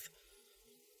maintaining health?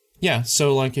 Yeah,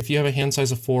 so like if you have a hand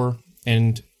size of 4,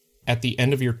 and at the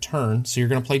end of your turn, so you're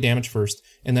going to play damage first,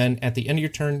 and then at the end of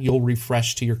your turn, you'll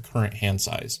refresh to your current hand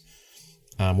size,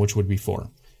 which would be 4.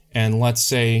 And let's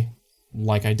say,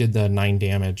 like I did the 9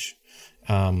 damage,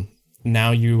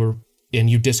 now you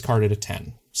discarded a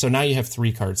 10. So now you have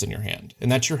 3 cards in your hand,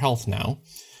 and that's your health now.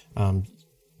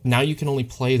 Now you can only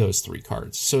play those 3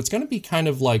 cards. So it's going to be kind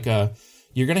of like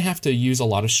you're going to have to use a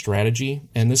lot of strategy,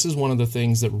 and this is one of the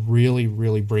things that really,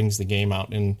 really brings the game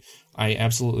out, and I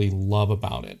absolutely love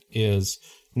about it, is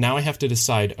now I have to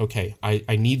decide, okay,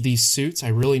 I need these suits, I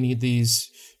really need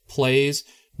these plays,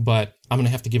 but I'm going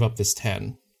to have to give up this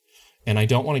 10. And I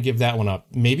don't want to give that one up.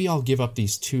 Maybe I'll give up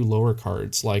these 2 lower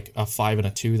cards, like a 5 and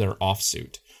a 2 that are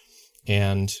offsuit.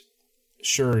 And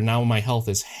sure, now my health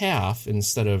is half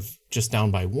instead of just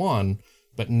down by 1,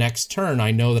 but next turn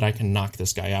I know that I can knock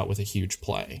this guy out with a huge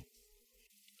play.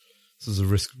 So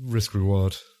there's a risk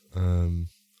reward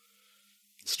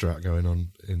strat going on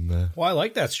in there. Well, I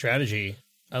like that strategy.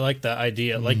 I like the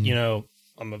idea. Like,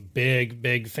 I'm a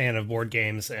big fan of board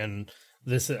games, and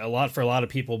this for a lot of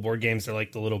people, board games are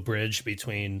like the little bridge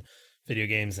between video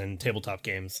games and tabletop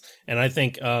games. And I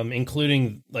think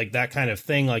including like that kind of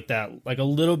thing, like that, like a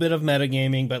little bit of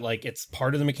metagaming, but like it's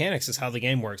part of the mechanics, is how the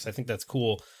game works. I think that's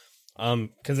cool.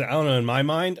 Because I don't know, in my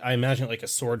mind, I imagine it like a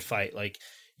sword fight. Like,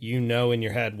 in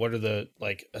your head, what are the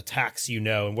like attacks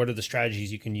and what are the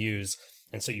strategies you can use.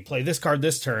 And so you play this card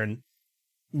this turn,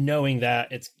 knowing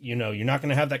that it's, you're not going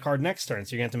to have that card next turn.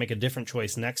 So you're going to have to make a different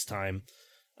choice next time.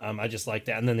 I just like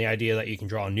that. And then the idea that you can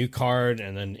draw a new card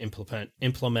and then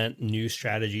implement new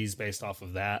strategies based off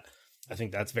of that. I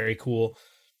think that's very cool.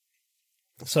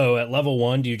 So at level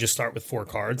 1, do you just start with 4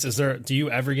 cards? Do you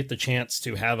ever get the chance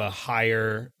to have a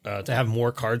higher, to have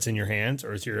more cards in your hand,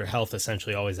 or is your health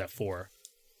essentially always at 4?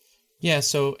 Yeah,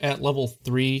 so at level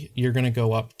 3, you're going to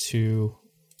go up to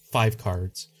 5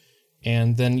 cards.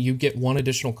 And then you get 1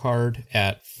 additional card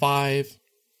at 5.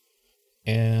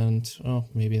 And,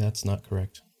 maybe that's not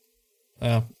correct.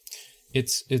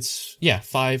 It's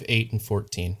 5, 8, and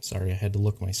 14. Sorry, I had to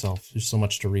look myself. There's so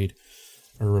much to read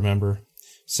or remember.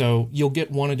 So you'll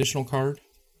get 1 additional card,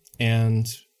 and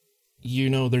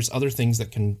there's other things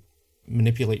that can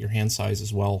manipulate your hand size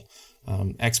as well.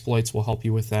 Exploits will help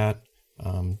you with that.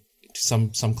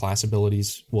 Some class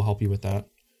abilities will help you with that.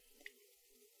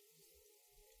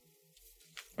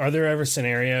 Are there ever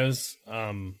scenarios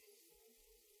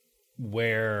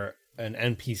where an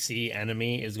NPC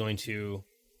enemy is going to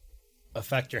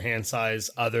affect your hand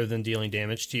size other than dealing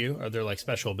damage to you? Are there like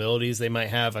special abilities they might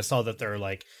have? I saw that there are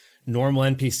like normal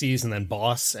NPCs and then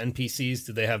boss NPCs.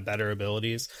 Do they have better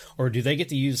abilities, or do they get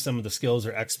to use some of the skills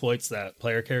or exploits that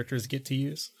player characters get to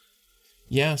use?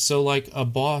 Yeah, so like a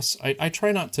boss, I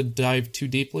try not to dive too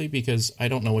deeply because I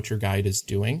don't know what your guide is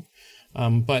doing.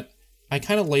 But I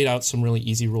kind of laid out some really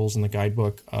easy rules in the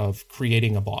guidebook of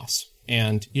creating a boss.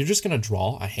 And you're just going to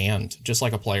draw a hand, just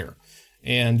like a player.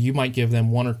 And you might give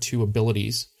them one or two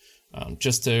abilities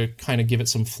just to kind of give it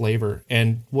some flavor.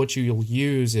 And what you'll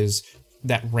use is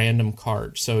that random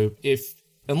card. So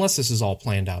unless this is all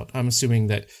planned out, I'm assuming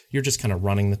that you're just kind of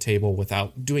running the table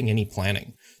without doing any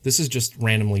planning. This is just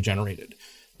randomly generated.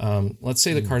 Let's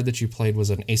say the card that you played was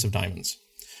an Ace of Diamonds.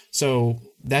 So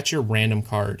that's your random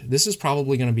card. This is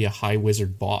probably going to be a high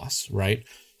wizard boss, right?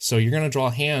 So you're going to draw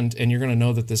a hand and you're going to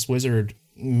know that this wizard,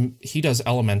 he does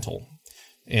elemental.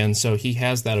 And so he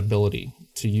has that ability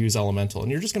to use elemental. And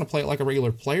you're just going to play it like a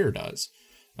regular player does.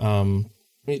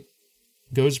 It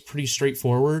goes pretty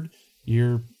straightforward.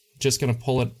 You're just going to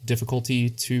pull it difficulty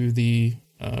to the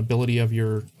ability of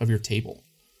your table.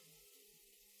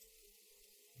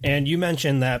 And you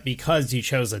mentioned that because you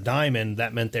chose a diamond,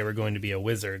 that meant they were going to be a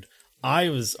wizard. I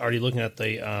was already looking at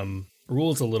the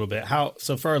rules a little bit.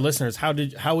 So for our listeners,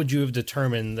 how would you have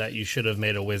determined that you should have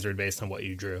made a wizard based on what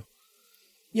you drew?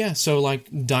 Yeah, so like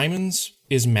diamonds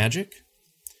is magic,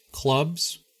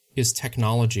 clubs is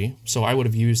technology. So I would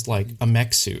have used like a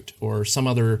mech suit or some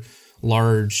other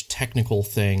large technical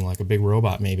thing, like a big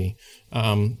robot maybe.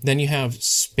 Then you have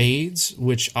spades,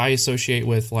 which I associate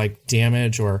with like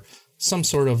damage or some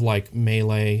sort of like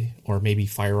melee or maybe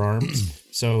firearms.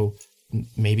 So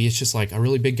maybe it's just like a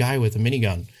really big guy with a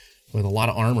minigun with a lot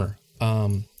of armor.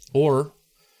 Or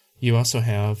you also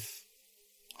have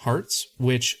hearts,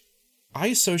 which I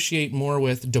associate more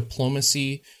with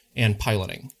diplomacy and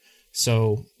piloting.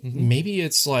 So maybe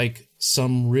it's like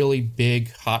some really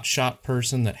big hotshot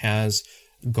person that has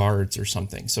guards or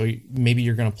something. So maybe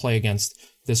you're going to play against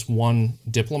this one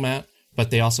diplomat, but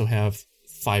they also have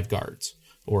 5 guards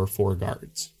or 4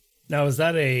 guards. Now, is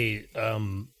that a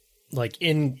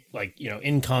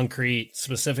in concrete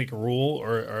specific rule,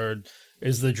 or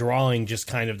is the drawing just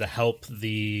kind of to help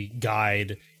the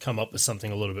guide come up with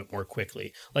something a little bit more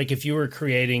quickly? Like if you were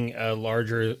creating a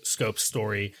larger scope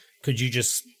story, could you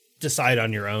just decide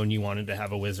on your own you wanted to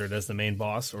have a wizard as the main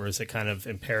boss, or is it kind of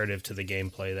imperative to the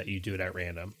gameplay that you do it at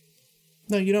random?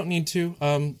 No, you don't need to.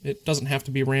 It doesn't have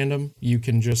to be random. You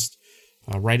can just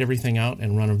write everything out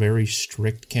and run a very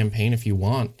strict campaign if you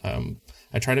want.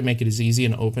 I try to make it as easy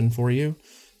and open for you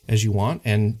as you want,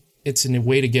 and it's in a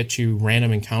way to get you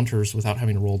random encounters without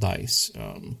having to roll dice.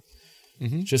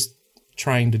 Just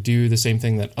trying to do the same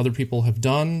thing that other people have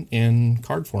done in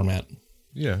card format.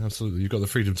 Yeah, absolutely. You've got the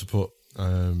freedom to put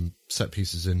set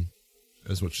pieces in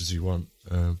as much as you want,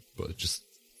 but just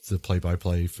the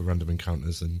play-by-play for random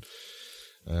encounters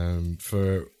and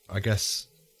for, I guess,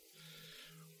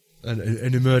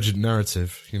 an emergent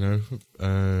narrative,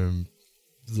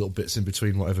 little bits in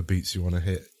between whatever beats you want to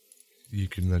hit. You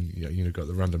can then, got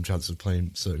the random chance of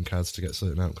playing certain cards to get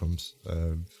certain outcomes.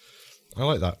 I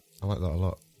like that. I like that a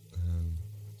lot.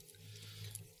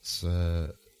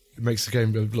 It makes the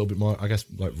game a little bit more, I guess,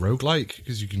 like roguelike,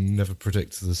 because you can never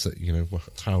predict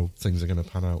how things are going to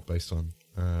pan out based on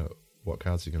what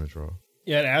cards you're going to draw.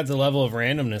 Yeah, it adds a level of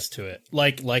randomness to it,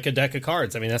 like a deck of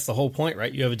cards. I mean, that's the whole point,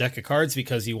 right? You have a deck of cards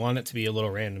because you want it to be a little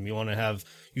random. You want to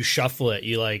you shuffle it.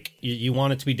 You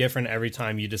want it to be different every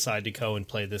time you decide to go and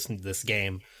play this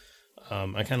game.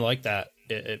 I kind of like that.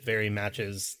 It very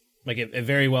matches, like it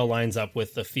very well lines up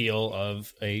with the feel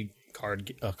of a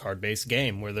card-based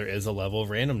game where there is a level of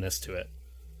randomness to it.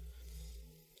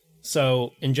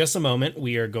 So in just a moment,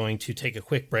 we are going to take a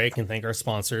quick break and thank our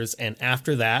sponsors. And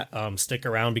after that, stick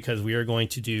around because we are going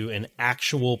to do an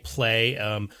actual play,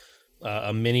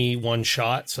 a mini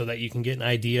one-shot so that you can get an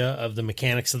idea of the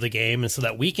mechanics of the game and so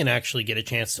that we can actually get a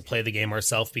chance to play the game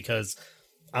ourselves, because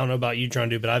I don't know about you, John,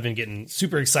 but I've been getting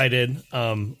super excited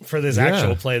for this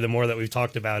actual play the more that we've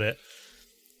talked about it.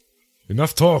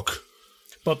 Enough talk.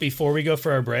 But before we go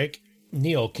for our break,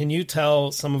 Neil, can you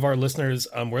tell some of our listeners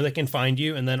where they can find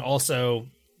you? And then also,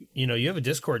 you have a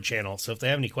Discord channel, so if they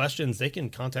have any questions, they can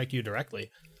contact you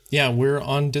directly. Yeah, we're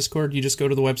on Discord. You just go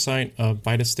to the website,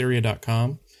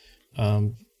 Asteria.com.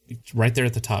 Right there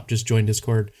at the top, just join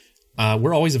Discord.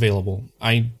 We're always available.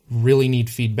 I really need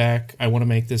feedback. I want to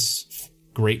make this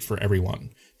great for everyone.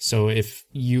 So if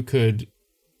you could,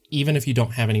 even if you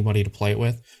don't have anybody to play it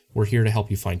with, we're here to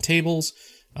help you find tables.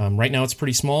 Right now it's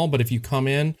pretty small, but if you come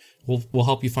in, we'll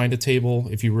help you find a table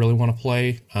if you really want to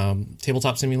play.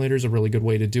 Tabletop Simulator is a really good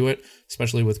way to do it,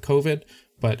 especially with COVID.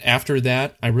 But after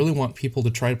that, I really want people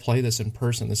to try to play this in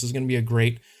person. This is going to be a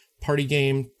great party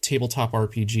game, tabletop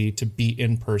RPG to be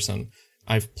in person.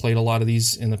 I've played a lot of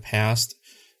these in the past,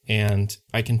 and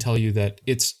I can tell you that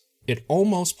it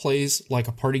almost plays like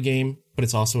a party game, but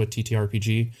it's also a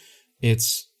TTRPG.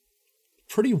 It's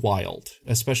pretty wild,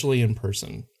 especially in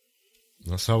person.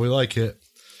 That's how we like it.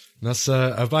 And that's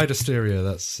Abide Asteria.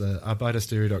 That's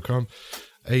abideasteria.com.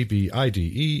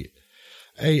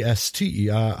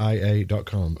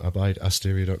 ABIDEASTERIA.com.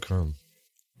 Abideasteria.com.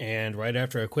 And right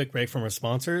after a quick break from our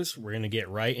sponsors, we're going to get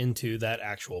right into that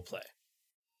actual play.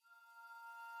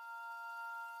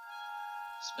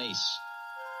 Space.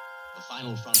 The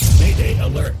final frontier. Mayday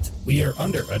alert. We are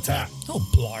under attack. Oh,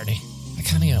 blarney. I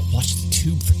kinda gotta watch the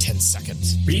tube for 10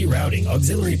 seconds. Rerouting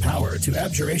auxiliary power to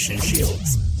abjuration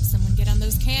shields. Someone get on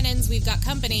those cannons. We've got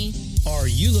company. Are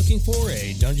you looking for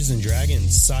a Dungeons &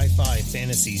 Dragons sci-fi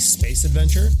fantasy space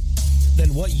adventure?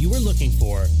 Then what you are looking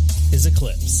for is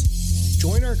Eclipse.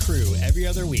 Join our crew every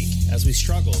other week as we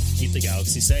struggle to keep the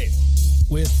galaxy safe.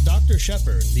 With Dr.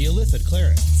 Shepard, the Illithid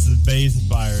cleric. Space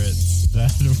pirates.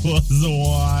 That was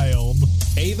wild.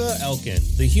 Ava Elkin,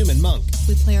 the human monk. If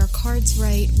we play our cards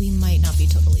right, we might not be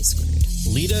totally screwed.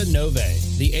 Lita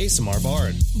Nove, the ASMR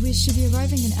bard. We should be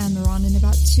arriving in Amaron in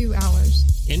about 2 hours.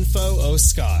 Info O.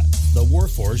 Scott, the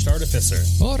Warforged artificer.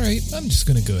 Alright, I'm just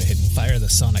gonna go ahead and fire the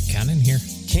sonic cannon here.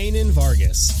 Kanan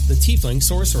Vargas, the tiefling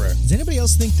sorcerer. Does anybody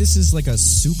else think this is like a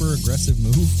super aggressive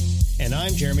move? And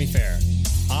I'm Jeremy Fair.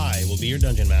 I will be your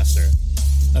dungeon master.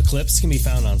 Eclipse can be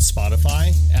found on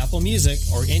Spotify, Apple Music,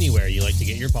 or anywhere you like to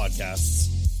get your podcasts.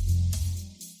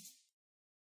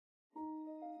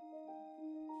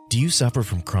 Do you suffer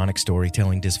from chronic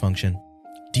storytelling dysfunction?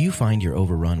 Do you find you're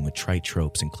overrun with trite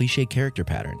tropes and cliche character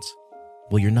patterns?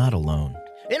 Well, you're not alone.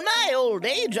 In my old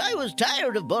age, I was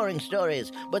tired of boring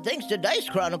stories, but thanks to Dice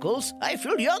Chronicles, I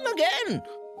feel young again.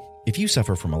 If you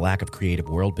suffer from a lack of creative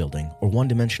world building or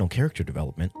one-dimensional character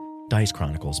development, Dice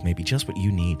Chronicles may be just what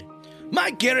you need.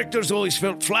 My characters always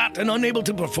felt flat and unable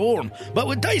to perform, but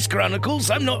with Dice Chronicles,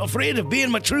 I'm not afraid of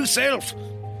being my true self.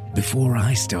 Before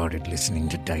I started listening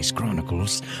to Dice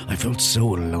Chronicles, I felt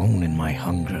so alone in my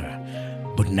hunger.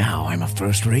 But now I'm a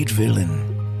first-rate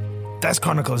villain. Dice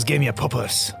Chronicles gave me a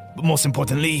purpose, but most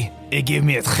importantly, it gave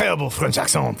me a terrible French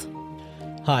accent.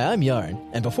 Hi, I'm Yarn,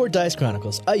 and before Dice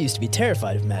Chronicles, I used to be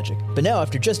terrified of magic. But now,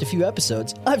 after just a few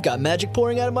episodes, I've got magic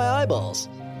pouring out of my eyeballs.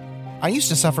 I used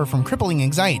to suffer from crippling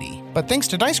anxiety, but thanks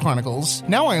to Dice Chronicles,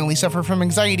 now I only suffer from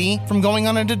anxiety from going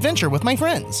on an adventure with my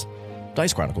friends.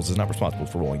 Dice Chronicles is not responsible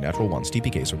for rolling natural ones,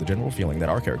 TPKs, or the general feeling that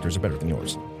our characters are better than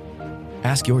yours.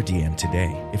 Ask your DM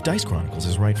today if Dice Chronicles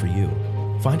is right for you.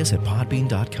 Find us at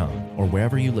podbean.com or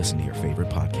wherever you listen to your favorite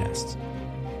podcasts.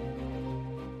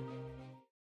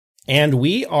 And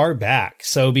we are back.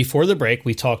 So before the break,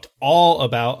 we talked all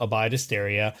about Abide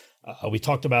Asteria. We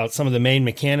talked about some of the main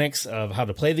mechanics of how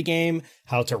to play the game,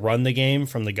 how to run the game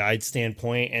from the guide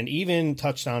standpoint, and even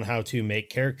touched on how to make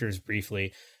characters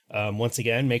briefly. Once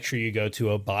again, make sure you go to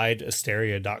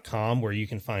abideasteria.com where you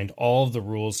can find all of the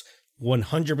rules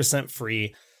 100%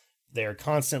 free. They're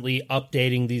constantly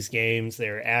updating these games.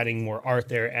 They're adding more art.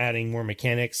 They're adding more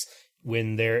mechanics.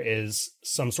 When there is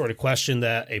some sort of question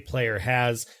that a player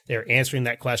has, they're answering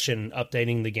that question and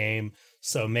updating the game.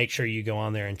 So make sure you go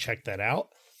on there and check that out.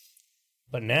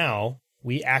 But now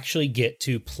we actually get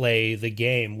to play the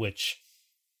game, which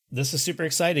this is super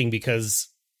exciting because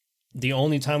the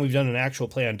only time we've done an actual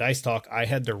play on Dice Talk, I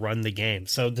had to run the game.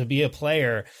 So to be a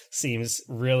player seems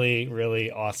really, really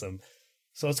awesome.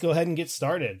 So let's go ahead and get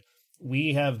started.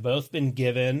 We have both been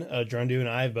given, Drundu and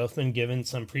I have both been given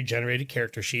some pre-generated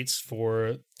character sheets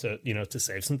to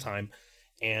save some time.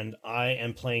 And I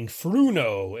am playing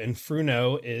Fruno, and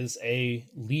Fruno is a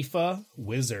Lifa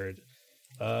wizard.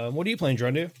 What are you playing,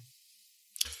 Drundu?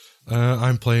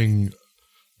 I'm playing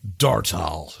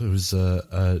Dartal, who's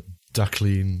a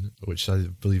duckling, which I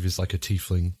believe is like a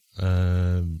tiefling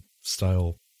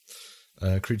style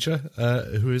creature,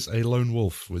 who is a lone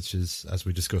wolf, which is, as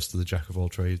we discussed, the jack of all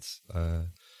trades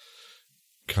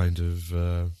kind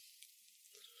of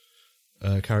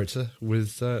character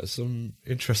with some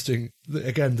interesting,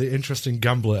 again, the interesting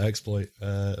gambler exploit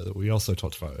that we also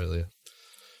talked about earlier.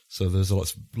 So there's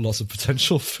lots of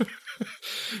potential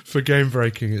for game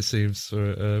breaking, it seems,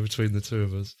 between the two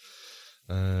of us.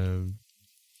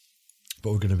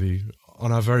 But we're going to be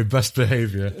on our very best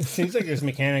behavior. It seems like there's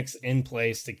mechanics in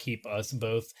place to keep us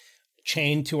both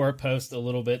chained to our post a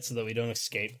little bit so that we don't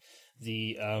escape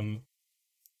the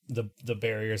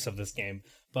barriers of this game.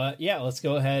 But yeah, let's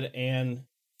go ahead and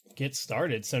get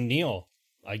started. So Neil,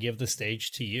 I give the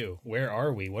stage to you. Where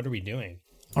are we? What are we doing?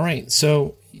 All right,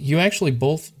 so you actually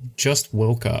both just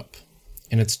woke up,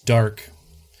 and it's dark.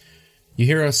 You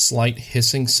hear a slight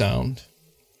hissing sound,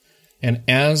 and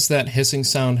as that hissing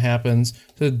sound happens,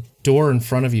 the door in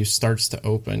front of you starts to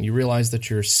open. You realize that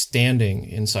you're standing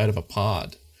inside of a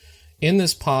pod. In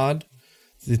this pod,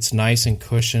 it's nice and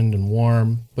cushioned and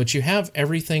warm, but you have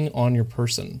everything on your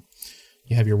person.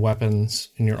 You have your weapons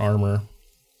and your armor.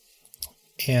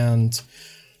 And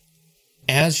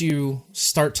as you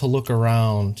start to look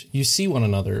around, you see one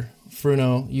another.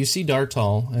 Fruno, you see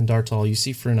Dartal, and Dartal, you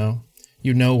see Fruno.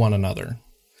 You know one another.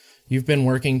 You've been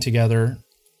working together,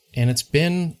 and it's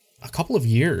been a couple of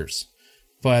years,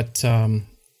 but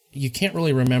you can't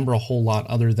really remember a whole lot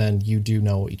other than you do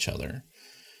know each other.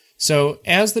 So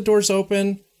as the doors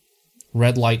open,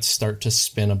 red lights start to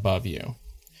spin above you.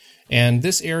 And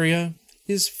this area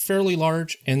is fairly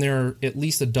large, and there are at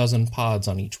least a dozen pods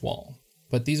on each wall.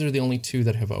 But these are the only two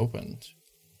that have opened.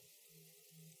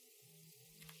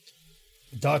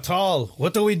 Dartal,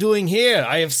 what are we doing here?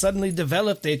 I have suddenly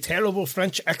developed a terrible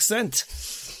French accent.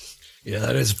 Yeah,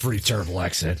 that is a pretty terrible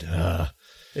accent.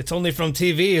 It's only from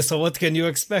TV, so what can you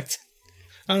expect?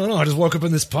 I don't know, I just woke up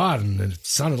in this pod, and it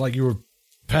sounded like you were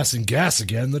passing gas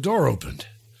again. The door opened.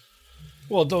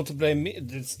 Well, don't blame me.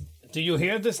 Do you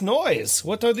hear this noise?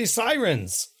 What are these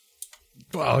sirens?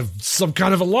 Well, some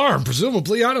kind of alarm,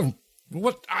 presumably. I don't...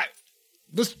 What?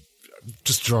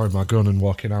 Just drawing my gun and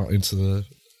walking out into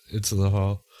the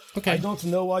hall. Okay. I don't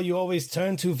know why you always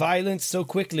turn to violence so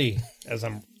quickly, as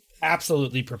I'm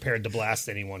absolutely prepared to blast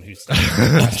anyone who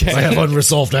starts. Okay. I have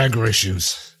unresolved anger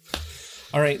issues.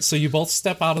 All right, so you both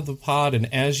step out of the pod,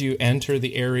 and as you enter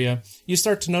the area, you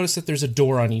start to notice that there's a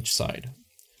door on each side.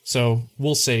 So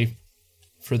we'll say,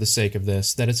 for the sake of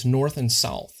this, that it's north and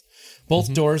south.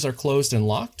 Both doors are closed and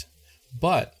locked,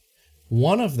 but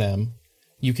one of them,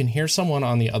 you can hear someone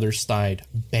on the other side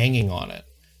banging on it.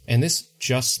 And this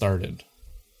just started.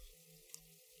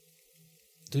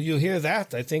 Do you hear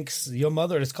that? I think your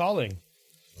mother is calling.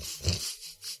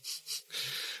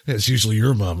 It's usually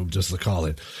your mom who does the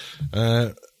calling.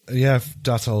 Yeah,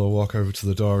 Dartal will walk over to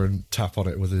the door and tap on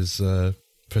it with his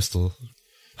pistol.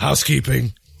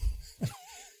 Housekeeping.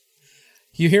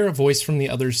 You hear a voice from the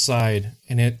other side,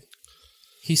 and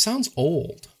he sounds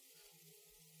old.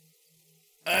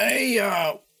 Hey,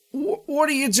 what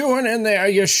are you doing in there?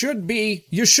 You should be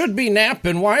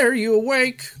napping. Why are you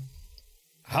awake?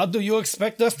 How do you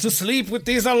expect us to sleep with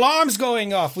these alarms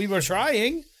going off? We were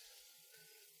trying.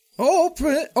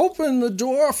 Open the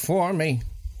door for me.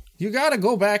 You gotta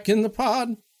go back in the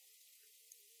pod.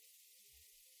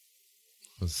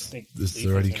 Is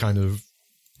there any kind of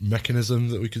mechanism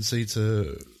that we can see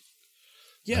to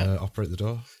operate the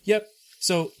door? Yep.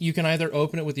 So you can either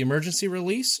open it with the emergency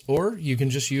release, or you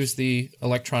can just use the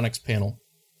electronics panel,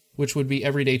 which would be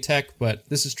everyday tech, but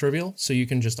this is trivial, so you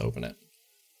can just open it.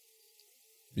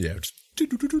 Yeah.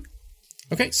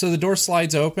 Okay, so the door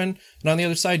slides open, and on the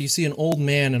other side you see an old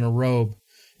man in a robe,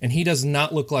 and he does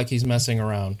not look like he's messing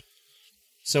around.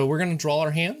 So we're going to draw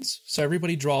our hands. So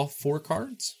everybody draw 4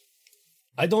 cards.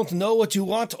 I don't know what you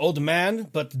want, old man,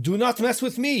 but do not mess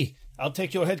with me. I'll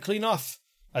take your head clean off.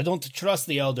 I don't trust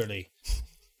the elderly.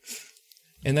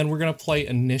 And then we're going to play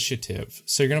initiative.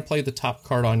 So you're going to play the top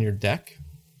card on your deck.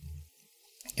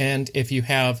 And if you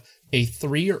have a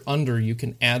 3 or under, you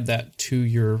can add that to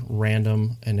your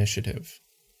random initiative.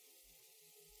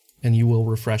 And you will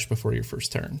refresh before your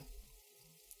first turn.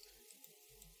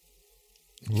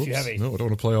 Whoops. No, I don't want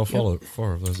to play all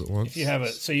 4 of those at once. If you have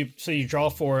so you draw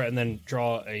 4 and then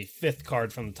draw a 5th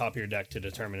card from the top of your deck to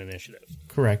determine initiative.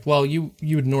 Correct. Well, you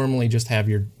would normally just have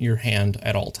your hand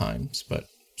at all times, but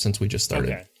since we just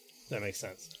started. Okay, that makes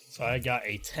sense. So I got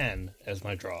a 10 as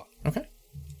my draw. Okay.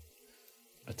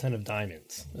 A 10 of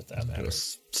diamonds, if that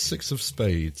matters. 6 of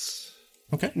spades.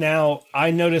 Okay. Now, I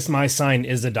notice my sign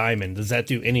is a diamond. Does that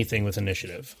do anything with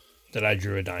initiative? That I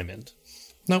drew a diamond?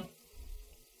 Nope.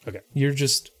 Okay.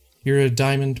 You're a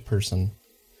diamond person.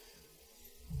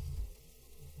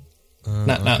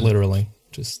 Not literally.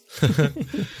 Just.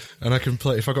 And I can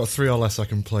play, if I got 3 or less, I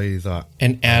can play that.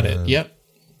 And add it. Yep.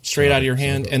 Straight out of your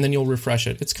hand, and then you'll refresh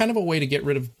it. It's kind of a way to get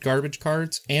rid of garbage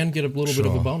cards and get a little bit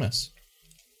of a bonus.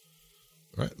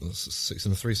 Right, that's a 6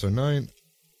 and a 3, so 9.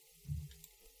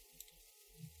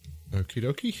 Okie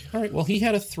dokie. All right, well, he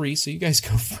had a 3, so you guys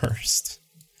go first.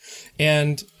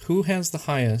 And who has the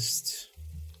highest?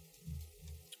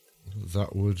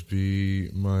 That would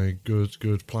be my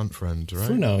good plant friend, right?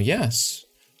 Fruno, yes.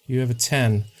 You have a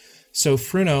 10. So,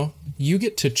 Fruno, you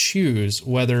get to choose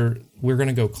whether we're going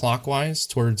to go clockwise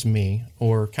towards me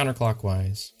or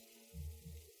counterclockwise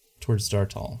towards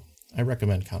Dartal. I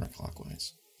recommend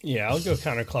counterclockwise. Yeah, I'll go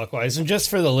counterclockwise. And just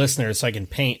for the listeners, so I can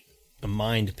paint a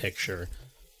mind picture,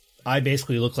 I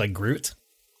basically look like Groot,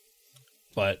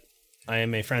 but I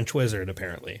am a French wizard,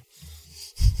 apparently.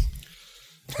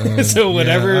 So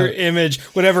whatever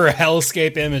whatever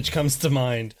hellscape image comes to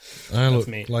mind, I look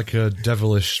like a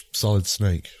devilish solid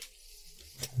snake.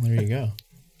 There you go.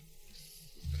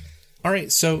 All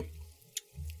right, so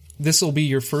this will be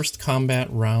your first combat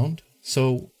round.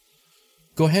 So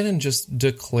go ahead and just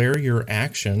declare your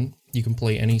action. You can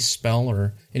play any spell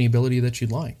or any ability that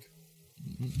you'd like.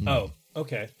 Oh,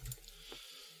 okay.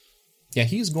 Yeah,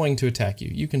 he's going to attack you.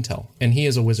 You can tell. And he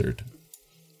is a wizard.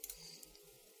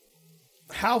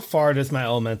 How far does my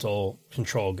elemental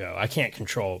control go? I can't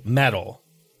control metal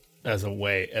as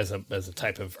a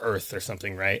type of earth or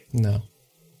something, right? No.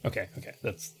 Okay.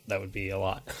 That would be a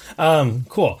lot.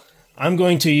 Cool. I'm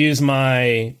going to use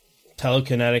my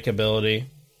telekinetic ability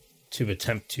to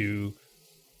attempt to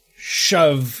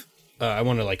shove. I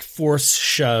want to force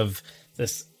shove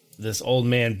this old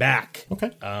man back.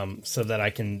 Okay. So that I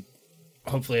can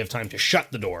hopefully have time to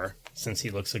shut the door since he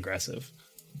looks aggressive.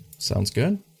 Sounds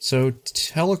good. So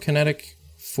telekinetic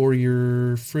for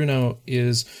your Fruno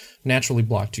is naturally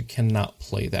blocked. You cannot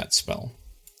play that spell.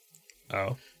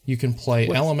 Oh. You can play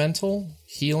elemental,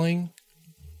 healing,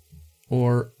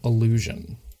 or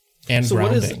illusion. And so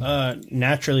grounding. What does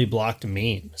naturally blocked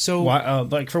mean? So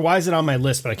why is it on my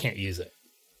list but I can't use it?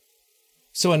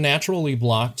 So a naturally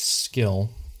blocked skill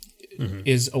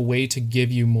is a way to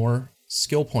give you more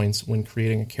skill points when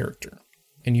creating a character.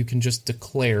 And you can just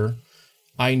declare,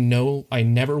 I know I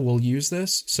never will use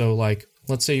this. So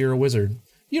let's say you're a wizard.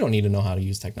 You don't need to know how to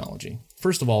use technology.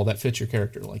 First of all, that fits your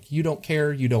character. You don't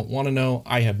care. You don't want to know.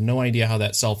 I have no idea how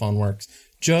that cell phone works.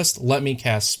 Just let me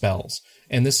cast spells.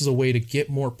 And this is a way to get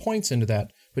more points into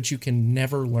that, but you can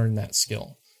never learn that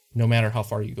skill, no matter how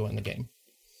far you go in the game.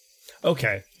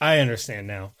 Okay, I understand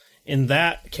now. In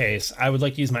that case, I would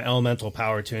like to use my elemental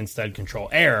power to instead control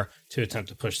air to attempt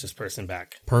to push this person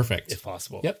back. Perfect. If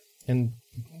possible. Yep. And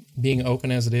being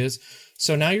open as it is.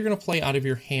 So now you're going to play out of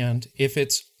your hand. If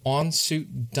it's on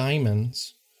suit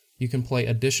diamonds, you can play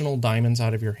additional diamonds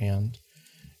out of your hand.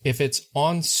 If it's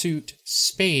on suit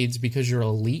spades, because you're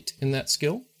elite in that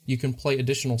skill, you can play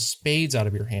additional spades out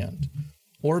of your hand.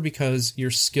 Or because you're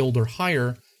skilled or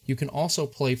higher, you can also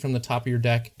play from the top of your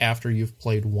deck after you've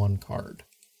played one card.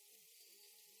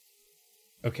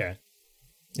 Okay.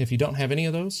 If you don't have any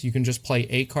of those, you can just play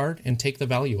a card and take the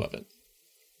value of it.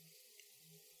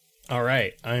 All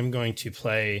right. I'm going to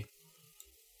play...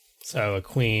 So a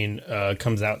queen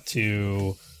comes out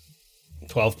to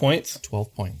 12 points?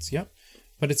 12 points, yep.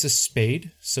 But it's a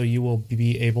spade, so you will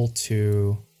be able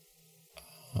to...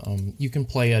 you can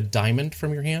play a diamond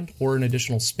from your hand or an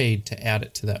additional spade to add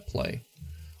it to that play.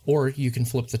 Or you can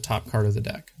flip the top card of the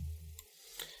deck.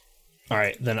 All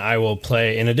right, then I will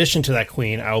play, in addition to that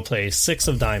queen, I will play 6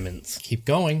 of diamonds. Keep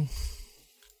going.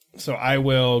 So I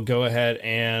will go ahead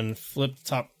and flip the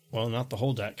top, well, not the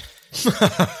whole deck.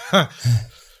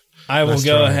 I will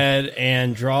go ahead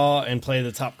and draw and play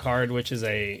the top card, which is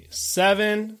a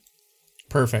 7.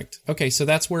 Perfect. Okay, so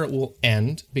that's where it will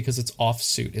end because it's off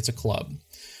suit. It's a club.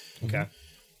 Okay.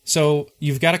 So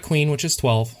you've got a queen, which is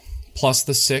 12, plus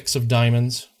the 6 of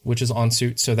diamonds, which is on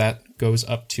suit, so that goes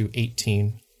up to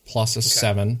 18. Plus a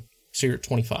 7, so you're at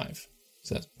 25. Does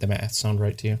that the math sound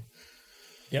right to you?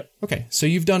 Yep. Okay, so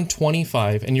you've done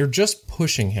 25, and you're just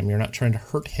pushing him. You're not trying to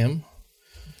hurt him.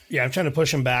 Yeah, I'm trying to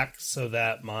push him back so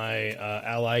that my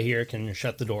ally here can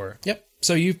shut the door. Yep.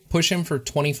 So you push him for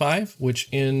 25, which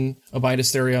in Abide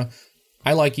Asteria,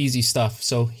 I like easy stuff.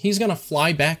 So he's going to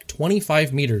fly back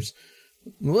 25 meters.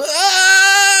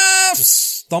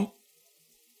 Stump.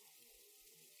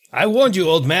 I warned you,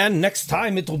 old man. Next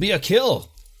time it will be a kill.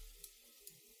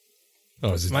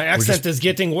 Oh, my accent is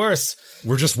getting worse.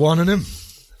 We're just wanting him.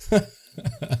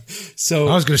 So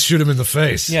I was going to shoot him in the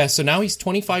face. Yeah, so now he's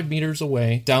 25 meters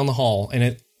away down the hall, and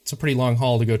it's a pretty long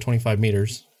hall to go 25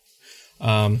 meters.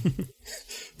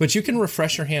 But you can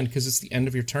refresh your hand because it's the end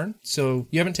of your turn. So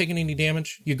you haven't taken any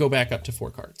damage. You go back up to 4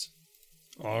 cards.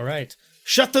 All right.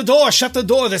 Shut the door. Shut the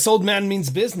door. This old man means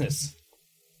business.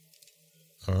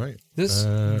 All right. This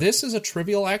is a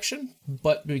trivial action,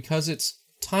 but because it's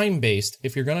time-based,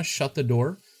 if you're going to shut the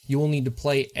door, you will need to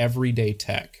play everyday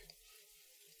tech.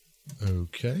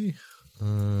 Okay.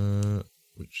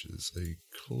 Which is a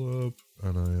club,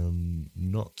 and I am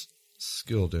not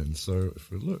skilled in. So if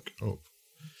we look up,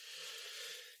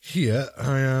 Here,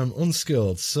 I am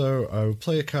unskilled, so I will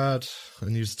play a card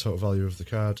and use the total value of the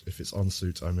card. If it's on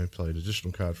suit, I may play an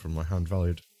additional card from my hand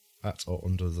valued at or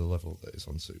under the level that is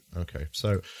on suit. Okay,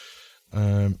 so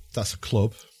that's a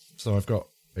club. So I've got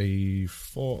a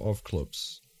 4 of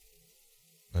clubs.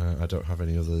 I don't have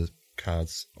any other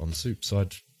cards on suit, so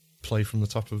I'd play from the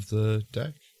top of the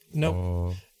deck?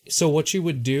 No. So what you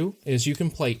would do is you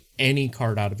can play any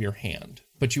card out of your hand,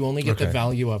 but you only get the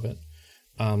value of it.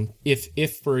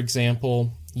 If, for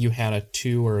example, you had a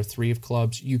 2 or a 3 of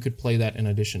clubs, you could play that in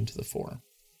addition to the 4.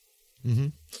 Mm-hmm.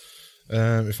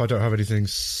 If I don't have anything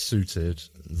suited,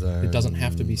 then... It doesn't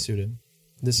have to be suited.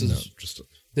 This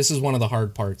is one of the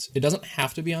hard parts. It doesn't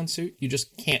have to be on suit. You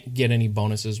just can't get any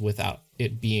bonuses without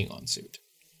it being on suit.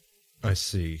 I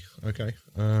see. Okay.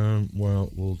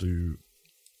 Well, we'll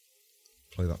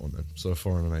play that one then. So a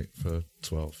 4 and an 8 for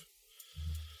 12.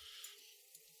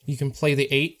 You can play the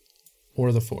 8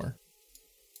 or the 4.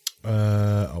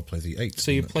 I'll play the 8. So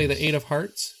you play the 8 of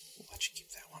hearts. We'll let you keep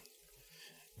that one.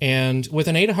 And with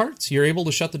an 8 of hearts, you're able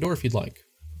to shut the door if you'd like.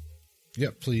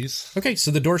 Yep, please. Okay, so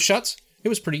the door shuts. It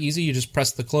was pretty easy. You just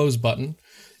press the close button.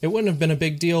 It wouldn't have been a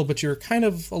big deal, but you're kind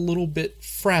of a little bit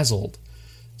frazzled.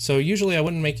 So usually I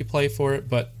wouldn't make you play for it,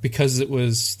 but because it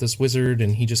was this wizard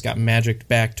and he just got magicked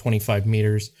back 25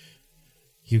 meters,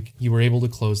 you were able to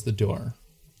close the door.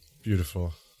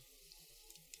 Beautiful.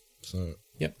 So...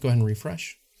 Yep, go ahead and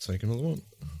refresh. Take another one.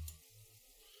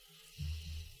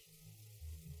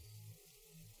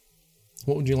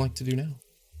 What would you like to do now?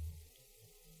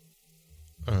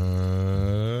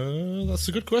 That's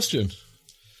a good question.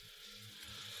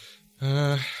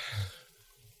 What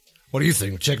do you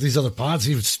think? Check these other pods?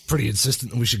 He was pretty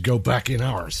insistent that we should go back in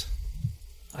ours.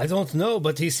 I don't know,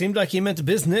 but he seemed like he meant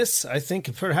business. I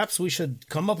think perhaps we should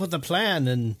come up with a plan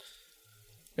and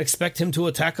expect him to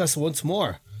attack us once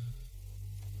more.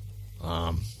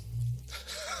 Let's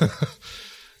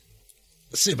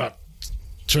see about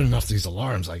turning off these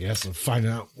alarms, I guess, and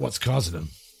finding out what's causing them.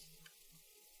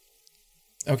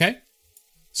 Okay.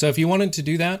 So if you wanted to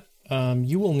do that,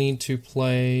 you will need to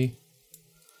play...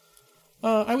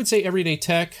 I would say Everyday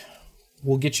Tech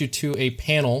will get you to a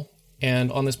panel,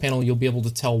 and on this panel you'll be able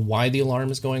to tell why the alarm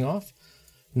is going off.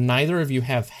 Neither of you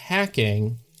have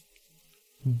hacking,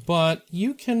 but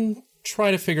you can try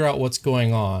to figure out what's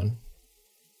going on.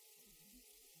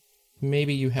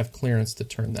 Maybe you have clearance to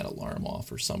turn that alarm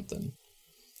off or something.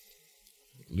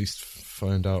 At least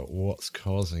find out what's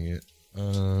causing it.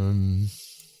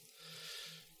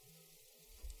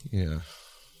 Yeah.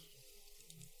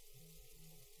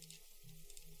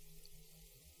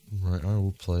 Right, I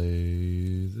will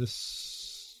play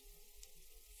this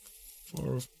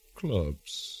 4 of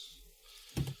clubs.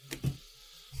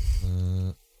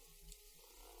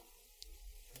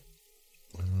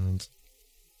 And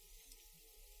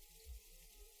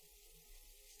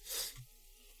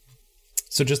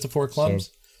so just the 4 clubs?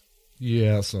 So,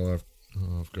 yeah, so I've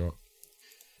got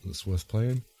that's worth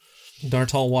playing.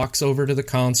 Dartal walks over to the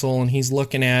console and he's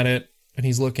looking at it, and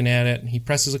he's looking at it, and he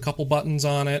presses a couple buttons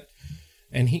on it,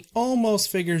 and he almost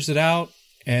figures it out,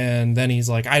 and then he's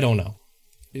like, I don't know.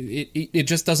 It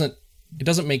just doesn't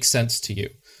make sense to you.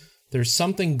 There's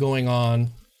something going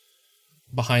on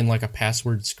behind like a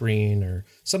password screen or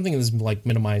something that's like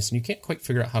minimized, and you can't quite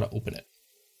figure out how to open it.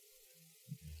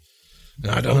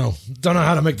 I don't know. Don't know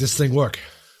how to make this thing work.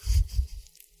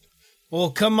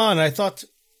 Well, come on. I thought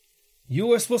you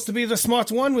were supposed to be the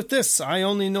smart one with this. I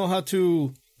only know how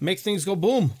to make things go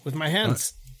boom with my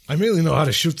hands. I mainly know how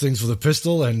to shoot things with a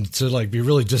pistol and to like be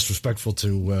really disrespectful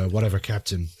to whatever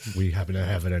captain we happen to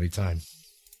have at any time.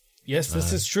 Yes,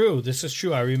 this is true. This is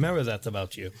true. I remember that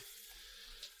about you.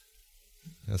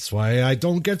 That's why I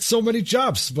don't get so many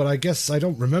jobs, but I guess I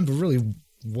don't remember really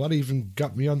what even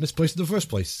got me on this place in the first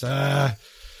place.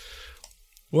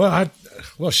 Well,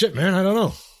 shit, man, I don't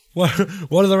know.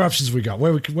 What other options we got?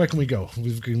 Where can we go?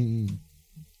 We've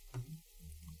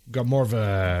got more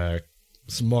of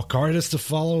some more corridors to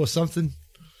follow or something.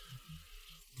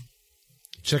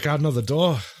 Check out another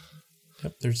door.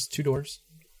 Yep, there's 2 doors.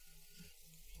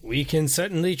 We can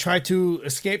certainly try to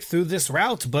escape through this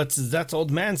route, but that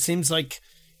old man seems like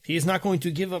he's not going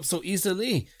to give up so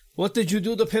easily. What did you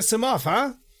do to piss him off,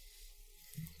 huh?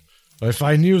 If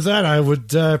I knew that, I would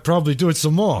probably do it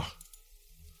some more.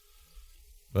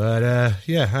 But,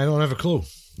 yeah, I don't have a clue.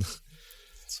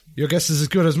 Your guess is as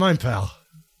good as mine, pal.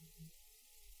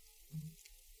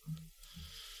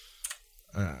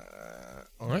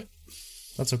 All right.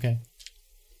 That's okay.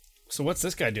 So what's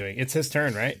this guy doing? It's his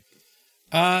turn, right?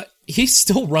 He's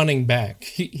still running back.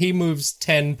 He moves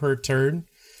 10 per turn.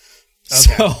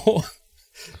 Okay. So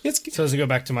So does it go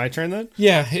back to my turn then?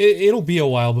 Yeah, it'll be a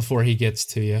while before he gets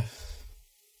to you.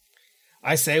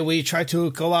 I say we try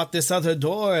to go out this other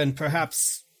door, and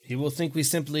perhaps he will think we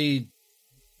simply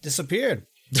disappeared.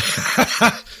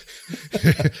 The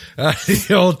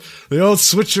old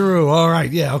switcheroo. All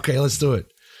right, yeah, okay, let's do it.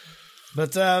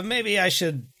 But maybe I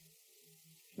should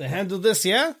handle this,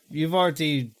 yeah? You've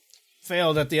already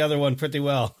failed at the other one pretty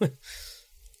well.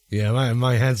 Yeah,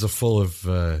 my hands are full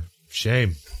of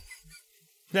shame.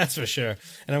 That's for sure.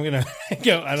 And I'm going to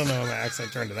go, I don't know if my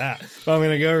accent turned to that, but I'm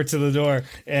going to go over to the door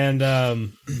and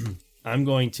I'm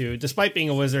going to, despite being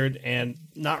a wizard and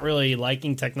not really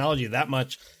liking technology that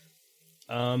much,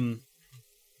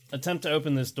 attempt to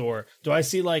open this door. Do I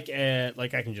see like I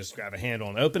can just grab a handle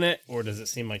and open it, or does it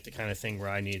seem like the kind of thing where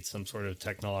I need some sort of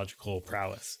technological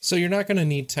prowess? So you're not going to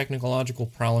need technological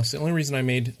prowess. The only reason I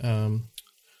made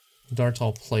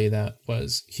Dartal play that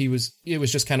was it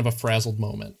was just kind of a frazzled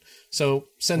moment. So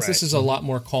since this is a lot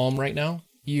more calm right now,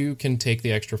 you can take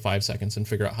the extra 5 seconds and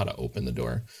figure out how to open the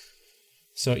door.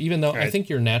 So even though I think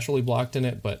you're naturally blocked in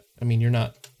it, but I mean, you're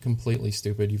not completely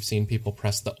stupid. You've seen people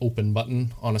press the open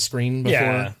button on a screen before.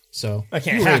 Yeah. So I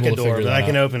can't hack a door, but I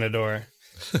can open a door.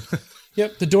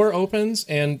 Yep. The door opens,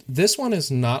 and this one is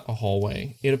not a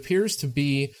hallway. It appears to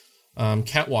be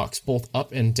catwalks both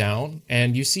up and down,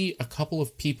 and you see a couple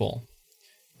of people,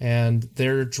 and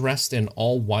they're dressed in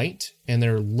all white, and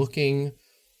they're looking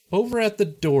over at the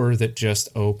door that just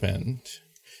opened.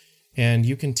 And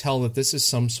you can tell that this is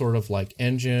some sort of like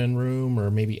engine room or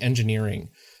maybe engineering,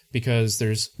 because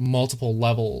there's multiple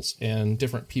levels and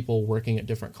different people working at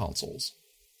different consoles.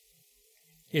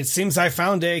 It seems I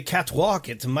found a catwalk.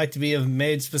 It might be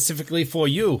made specifically for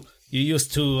you. You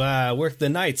used to work the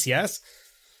nights, yes?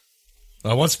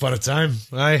 Once upon a time,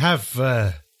 I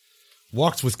have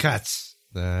walked with cats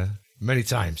many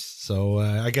times. So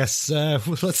I guess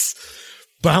let's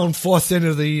bound forth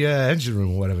into the engine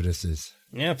room, whatever this is.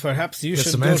 Yeah, perhaps you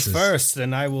should go first,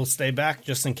 and I will stay back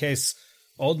just in case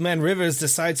Old Man Rivers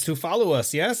decides to follow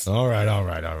us, yes? All right.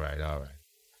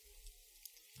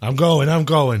 I'm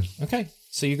going. Okay,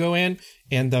 so you go in,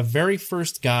 and the very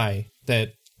first guy that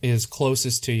is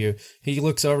closest to you, he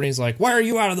looks over and he's like, "Why are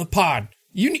you out of the pod?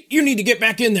 You need to get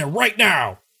back in there right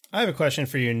now." I have a question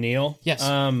for you, Neil. Yes.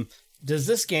 Does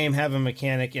this game have a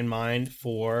mechanic in mind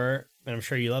for... and I'm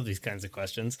sure you love these kinds of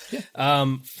questions,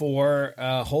 for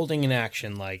holding an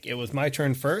action? Like, it was my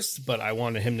turn first, but I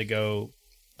wanted him to go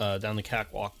down the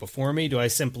catwalk before me. Do I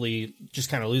simply just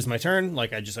kind of lose my turn?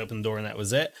 Like, I just opened the door and that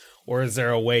was it? Or is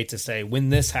there a way to say, when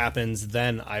this happens,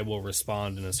 then I will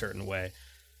respond in a certain way?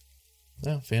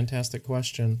 Oh, fantastic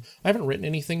question. I haven't written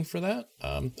anything for that.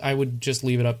 I would just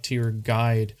leave it up to your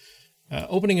guide.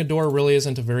 Opening a door really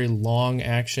isn't a very long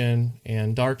action,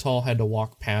 and Dartal had to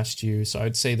walk past you, so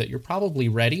I'd say that you're probably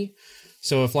ready.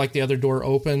 So if, like, the other door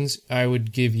opens, I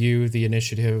would give you the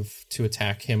initiative to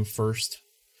attack him first,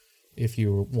 if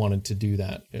you wanted to do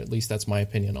that. At least that's my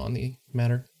opinion on the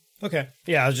matter. Okay.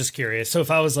 Yeah, I was just curious. So if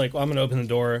I was like, well, I'm going to open the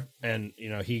door, and, you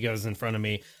know, he goes in front of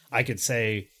me, I could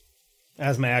say,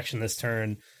 as my action this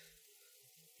turn,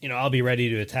 you know, I'll be ready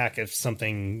to attack if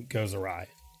something goes awry.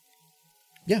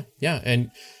 Yeah,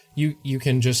 and you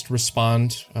can just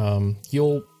respond.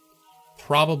 You'll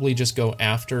probably just go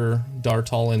after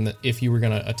Dartal if you were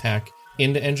going to attack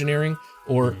into engineering,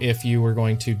 or if you were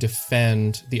going to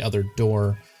defend the other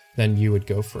door, then you would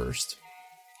go first.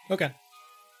 Okay.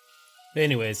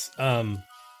 Anyways,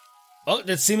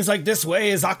 it seems like this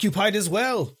way is occupied as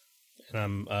well.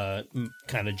 And I'm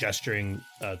kind of gesturing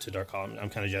to Dartal. I'm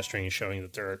kind of gesturing and showing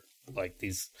that there are like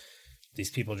these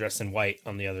people dressed in white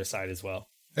on the other side as well.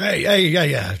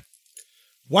 Hey,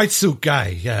 white suit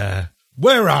guy,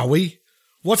 where are we?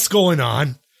 What's going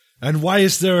on? And why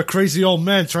is there a crazy old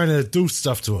man trying to do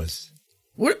stuff to us?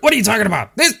 What are you talking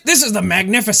about? This is the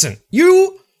Magnificent.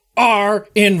 You are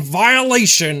in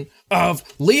violation of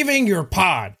leaving your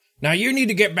pod. Now you need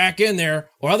to get back in there,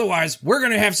 or otherwise we're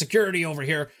going to have security over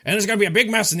here, and there's going to be a big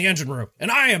mess in the engine room.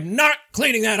 And I am not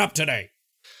cleaning that up today.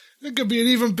 It could be an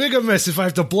even bigger mess if I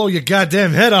have to blow your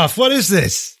goddamn head off. What is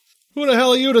this? Who the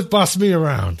hell are you to boss me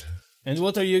around? And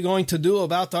what are you going to do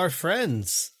about our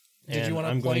friends? Did you want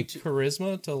to play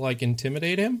charisma to, like,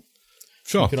 intimidate him?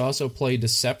 Sure. You could also play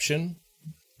deception.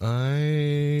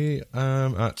 I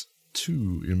am at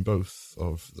 2 in both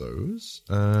of those,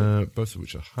 both of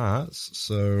which are hearts,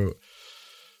 so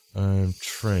I'm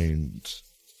trained.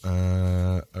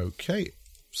 Okay,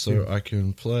 so I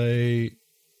can play...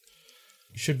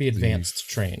 You should be advanced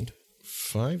trained.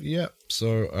 5, yep.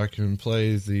 So I can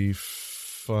play the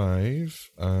 5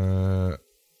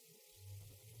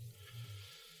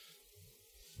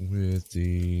 with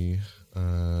the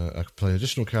I can play an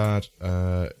additional card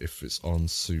if it's on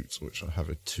suit, which I have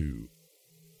a 2.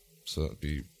 So that'd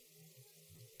be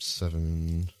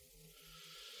 7.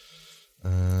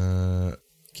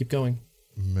 Keep going.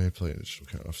 May play an additional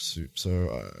card off suit.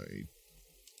 So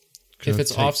if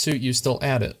it's off suit, you still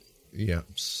add it. Yeah.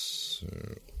 So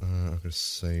I'm going to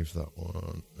save that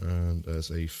one. And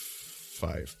there's a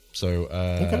 5. So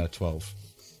okay. 12.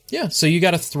 Yeah. So you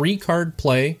got a 3-card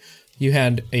play. You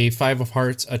had a 5 of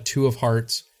hearts, a 2 of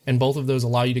hearts, and both of those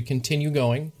allow you to continue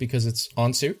going because it's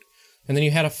on suit. And then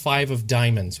you had a 5 of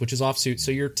diamonds, which is off suit.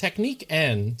 So your technique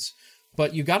ends,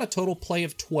 but you got a total play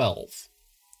of 12.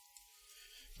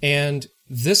 And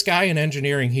this guy in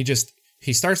engineering,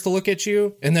 he starts to look at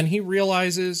you, and then he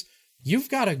realizes you've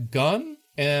got a gun,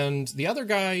 and the other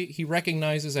guy he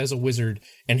recognizes as a wizard,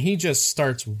 and he just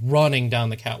starts running down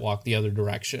the catwalk the other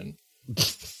direction.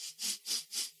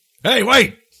 Hey,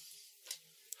 wait!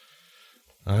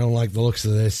 I don't like the looks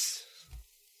of this.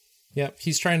 Yep,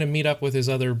 he's trying to meet up with his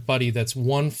other buddy that's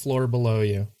 1 floor below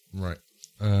you. Right.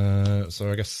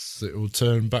 So I guess it will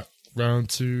turn back round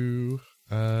to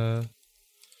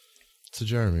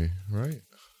Jeremy, right?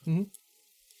 Mm-hmm.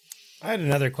 I had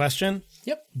another question.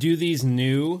 Yep. Do these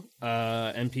new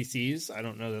NPCs, I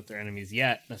don't know that they're enemies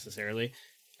yet necessarily,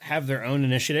 have their own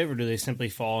initiative, or do they simply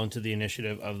fall into the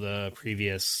initiative of the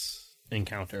previous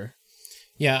encounter?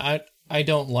 Yeah, I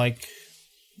don't like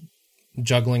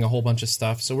juggling a whole bunch of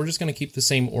stuff, so we're just going to keep the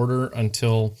same order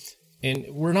until... And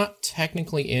we're not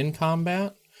technically in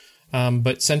combat,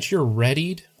 but since you're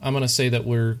readied, I'm going to say that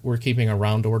we're keeping a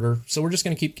round order. So we're just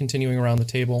going to keep continuing around the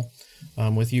table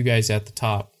with you guys at the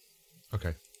top.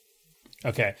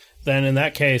 Okay. Then in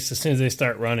that case, as soon as they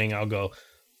start running, I'll go,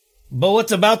 but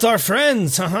what's about our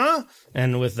friends?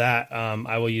 And with that,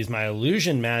 I will use my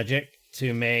illusion magic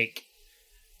to make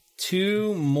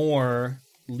 2 more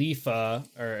Leafa,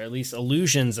 or at least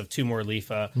illusions of 2 more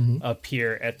Leafa,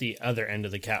 appear at the other end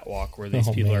of the catwalk where these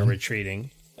people are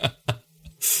retreating.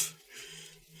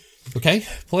 Okay,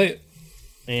 play it.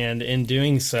 And in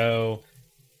doing so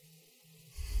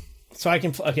I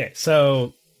can... Okay,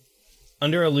 so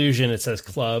under illusion, it says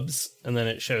clubs, and then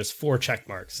it shows 4 check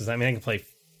marks. Does that mean I can play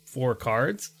 4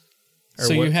 cards?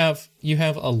 So you have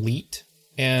elite,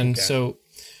 and so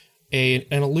an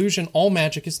illusion, all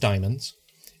magic is diamonds.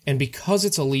 And because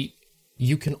it's elite,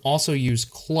 you can also use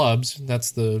clubs,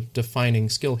 that's the defining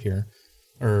skill here,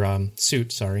 or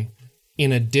suit, sorry,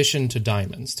 in addition to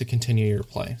diamonds to continue your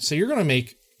play. So you're going to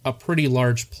make a pretty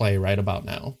large play right about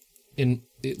now, in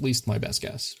at least my best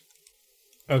guess.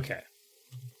 Okay.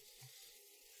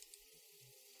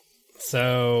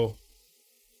 So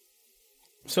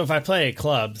if I play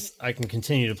clubs, I can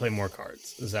continue to play more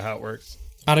cards. Is that how it works?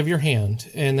 Out of your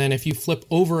hand, and then if you flip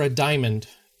over a diamond,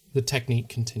 the technique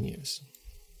continues.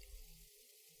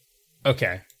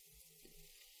 Okay.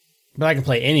 But I can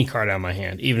play any card out of my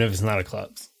hand, even if it's not a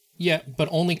clubs. Yeah, but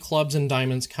only clubs and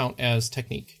diamonds count as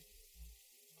technique.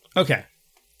 Okay.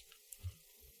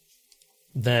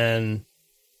 Then,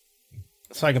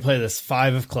 so I can play this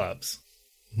 5 of clubs.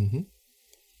 Mm-hmm.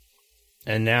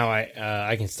 And now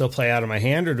I can still play out of my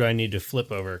hand, or do I need to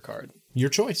flip over a card? Your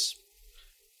choice.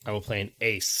 I will play an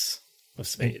ace of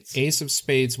spades. An ace of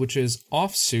spades, which is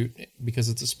offsuit because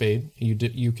it's a spade.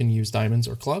 You can use diamonds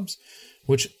or clubs,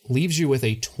 which leaves you with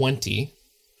a 20.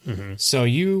 Mm-hmm. So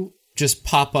you just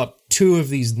pop up 2 of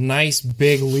these nice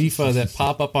big Leafa that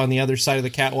pop up on the other side of the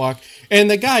catwalk, and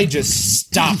the guy just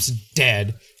stops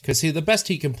dead because the best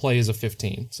he can play is a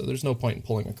 15. So there's no point in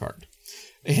pulling a card.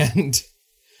 And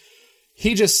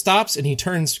he just stops and he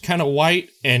turns kind of white,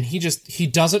 and he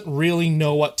doesn't really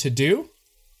know what to do.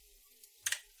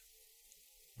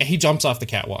 And he jumps off the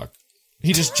catwalk.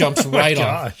 He just jumps right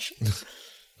off. He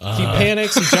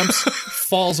panics, he jumps,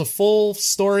 falls a full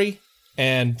story,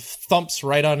 and thumps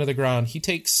right onto the ground. He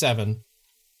takes 7.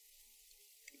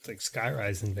 It's like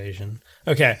Skyrise Invasion.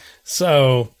 Okay,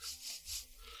 so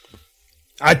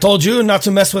I told you not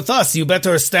to mess with us. You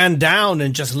better stand down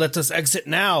and just let us exit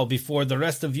now before the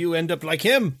rest of you end up like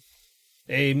him.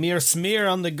 A mere smear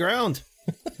on the ground.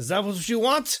 Is that what you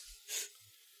want?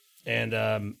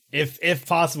 And if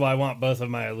possible, I want both of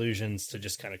my illusions to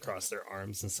just kind of cross their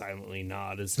arms and silently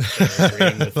nod as they're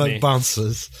agreeing with like me.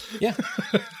 bouncers. Yeah.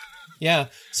 Yeah.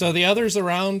 So the others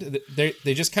around, they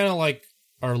just kind of like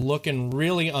are looking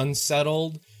really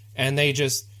unsettled, and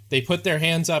they put their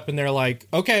hands up and they're like,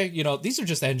 okay, these are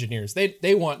just engineers.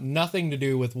 They want nothing to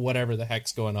do with whatever the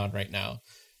heck's going on right now.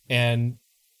 And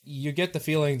you get the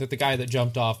feeling that the guy that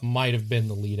jumped off might have been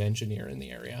the lead engineer in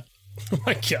the area. Oh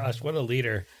my gosh, what a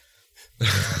leader.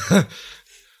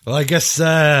 Well, I guess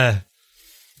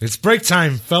it's break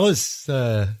time, fellas.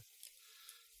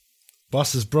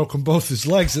 Boss has broken both his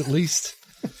legs, at least.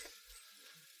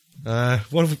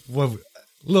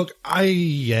 Look, I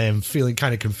am feeling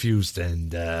kind of confused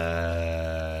and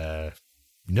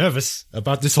nervous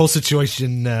about this whole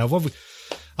situation.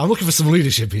 I'm looking for some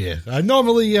leadership here. I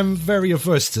normally am very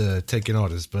averse to taking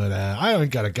orders, but I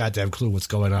ain't got a goddamn clue what's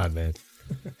going on, man.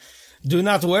 Do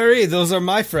not worry, those are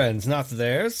my friends, not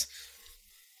theirs.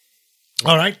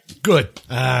 All right, good.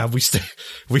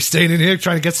 We staying in here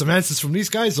trying to get some answers from these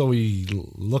guys, or we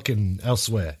looking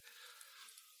elsewhere?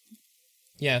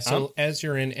 Yeah, so as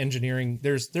you're in engineering,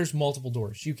 there's multiple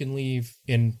doors. You can leave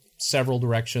in several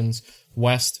directions,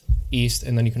 west, east,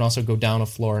 and then you can also go down a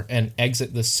floor and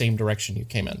exit the same direction you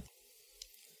came in.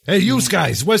 Hey, you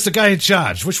guys, where's the guy in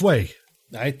charge? Which way?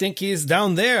 I think he's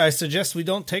down there. I suggest we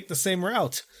don't take the same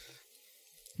route.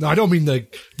 No, I don't mean the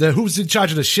who's in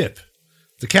charge of the ship.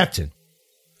 The captain.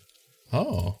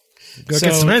 Oh. Gotta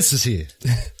get some answers here.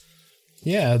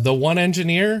 Yeah, the one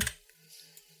engineer...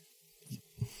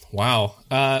 Wow.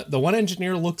 The one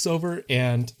engineer looks over,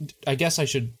 and I guess I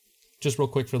should, just real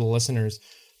quick for the listeners.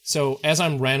 So as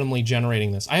I'm randomly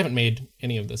generating this, I haven't made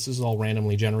any of this. This is all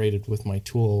randomly generated with my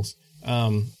tools.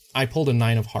 I pulled a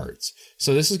 9 of hearts.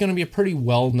 So this is going to be a pretty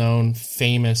well-known,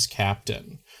 famous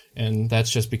captain. And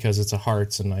that's just because it's a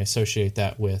hearts, and I associate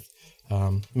that with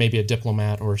maybe a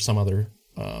diplomat or some other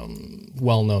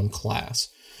well-known class.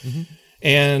 Mm-hmm.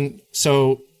 And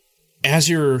so as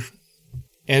you're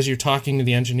talking to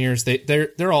the engineers,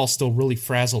 they're all still really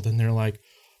frazzled, and they're like,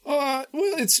 well,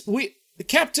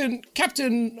 Captain,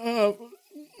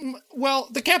 well,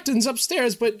 the captain's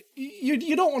upstairs, but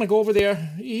you don't want to go over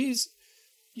there.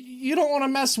 You don't want to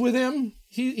mess with him.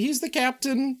 He's the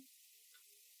captain.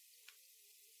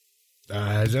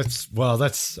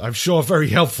 That's I'm sure very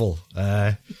helpful.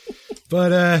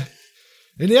 But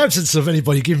in the absence of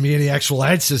anybody giving me any actual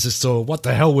answers as to what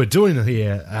the hell we're doing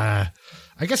here,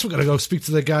 I guess we're going to go speak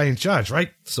to the guy in charge,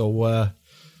 right? So,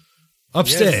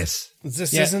 upstairs. Yes.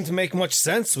 This doesn't make much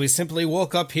sense. We simply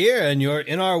woke up here and you're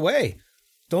in our way.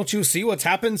 Don't you see what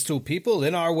happens to people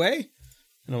in our way?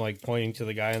 And I'm like pointing to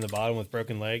the guy on the bottom with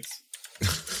broken legs.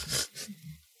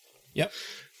 Yep.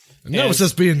 No, it's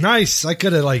just being nice. I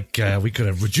could have, we could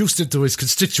have reduced it to his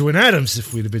constituent atoms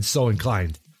if we'd have been so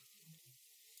inclined.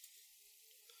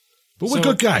 But we're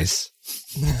good guys.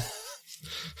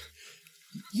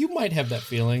 You might have that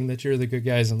feeling that you're the good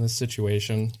guys in this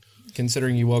situation,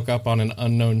 considering you woke up on an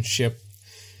unknown ship,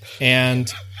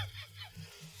 and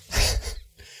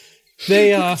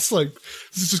they it's like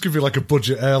this is just gonna be like a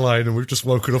budget airline, and we've just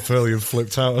woken up early and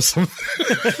flipped out or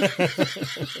something.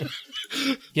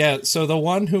 Yeah, so the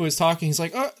one who is talking, he's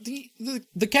like,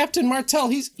 the Captain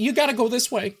Martel, you got to go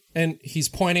this way, and he's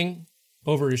pointing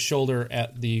over his shoulder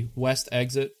at the west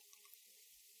exit.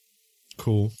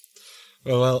 Cool.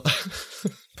 Well.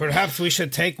 Perhaps we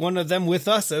should take one of them with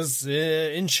us as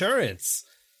insurance.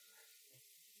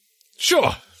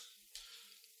 Sure.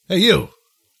 Hey, you.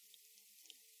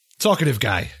 Talkative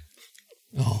guy.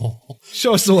 Oh.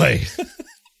 Show us the way.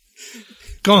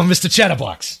 Go on, Mr.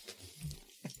 Chatterbox.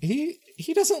 He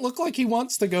doesn't look like he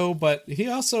wants to go, but he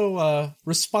also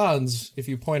responds if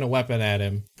you point a weapon at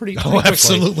him pretty quickly.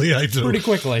 Absolutely I do. Pretty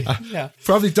quickly, yeah.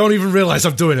 Probably don't even realize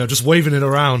I'm doing it. I'm just waving it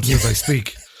around as I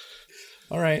speak.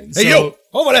 All right. Hey, you!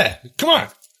 Over there! Come on!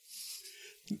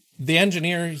 The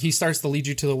engineer, he starts to lead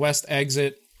you to the west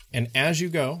exit, and as you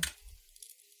go...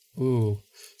 Ooh.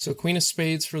 So Queen of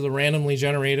Spades for the randomly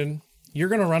generated. You're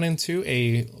going to run into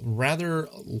a rather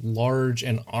large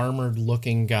and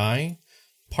armored-looking guy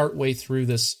partway through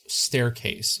this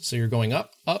staircase. So you're going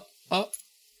up, up, up,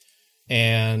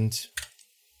 and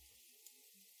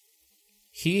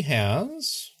he's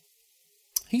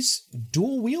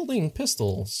dual-wielding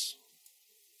pistols.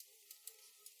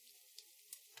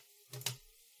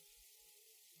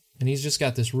 And he's just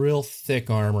got this real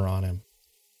thick armor on him.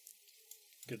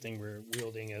 Good thing we're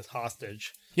wielding as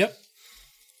hostage. Yep.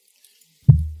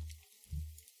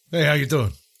 Hey, how you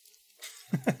doing?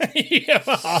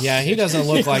 Yeah, he doesn't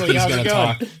look like he's going to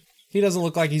talk. He doesn't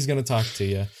look like he's going to talk to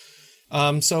you.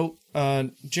 So,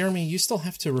 Jeremy, you still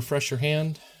have to refresh your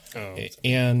hand. Oh.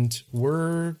 And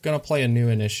we're going to play a new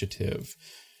initiative.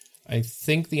 I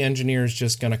think the engineer is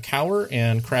just going to cower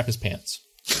and crap his pants.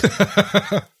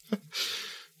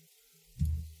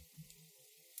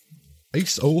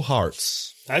 Ace O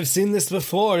Hearts. I've seen this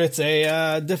before. It's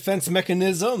a defense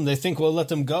mechanism. They think we'll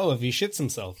let him go if he shits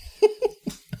himself.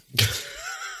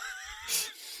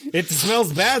 It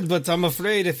smells bad, but I'm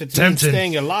afraid if it's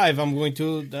staying alive, I'm going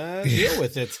to deal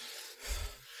with it.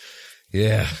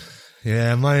 Yeah.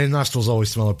 Yeah, my nostrils always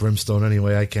smell of brimstone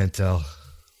anyway. I can't tell.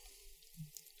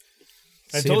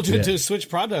 I told you to switch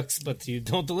products, but you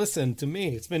don't listen to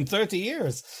me. It's been 30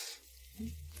 years.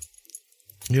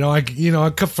 I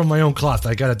cut from my own cloth.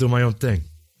 I gotta do my own thing.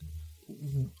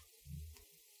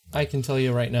 I can tell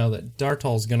you right now that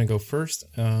Dartal's going to go first.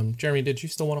 Jeremy, did you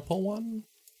still want to pull one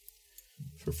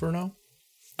for Furno?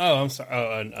 Oh, I'm sorry.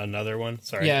 Oh, another one?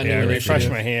 Sorry. Yeah, I refreshed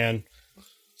my hand.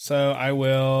 So I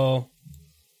will...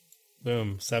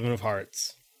 Boom. 7 of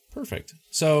hearts. Perfect.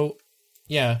 So,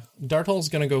 yeah, Dartal's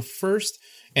going to go first.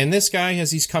 And this guy,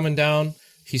 as he's coming down,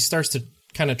 he starts to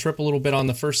kind of trip a little bit on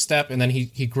the first step, and then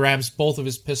he grabs both of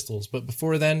his pistols. But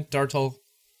before then, Dartal...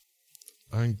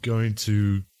 I'm going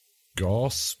to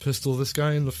Gauss pistol this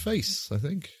guy in the face, I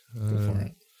think. Go for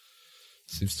it.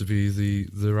 Seems to be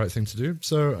the right thing to do.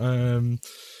 So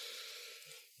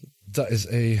that is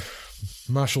a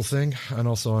martial thing, and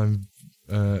also I'm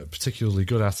particularly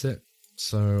good at it.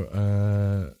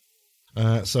 So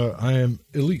I am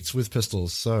elite with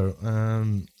pistols. So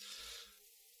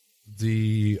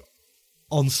the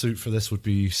on-suit for this would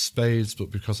be spades,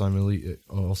 but because I'm elite, it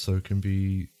also can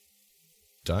be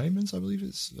diamonds, I believe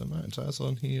it's amount has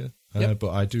on here. Yep. But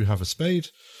I do have a spade,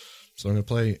 so I'm going to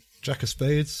play Jack of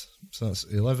Spades, so that's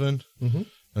 11. Mm-hmm.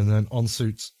 And then on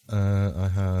suit, I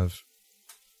have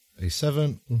a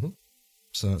 7,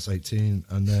 so that's 18.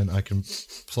 And then I can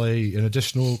play an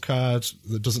additional card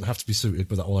that doesn't have to be suited,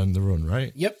 but that will end the run,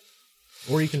 right? Yep.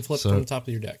 Or you can flip from the top of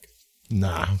your deck.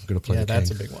 Nah, I'm going to play the king. Yeah,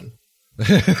 that's a big one.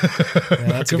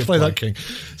 I can play that king.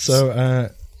 So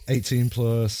 18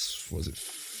 plus, what was it,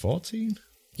 14?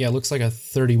 Yeah, it looks like a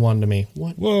 31 to me.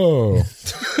 What? Whoa.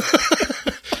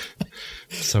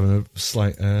 Just having a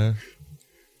slight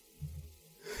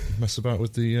mess about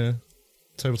with the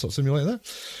tabletop simulator there.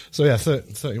 So yeah,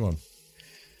 31.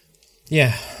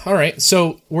 Yeah, all right.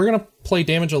 So we're going to play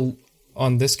damage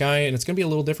on this guy, and it's going to be a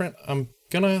little different. I'm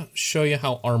going to show you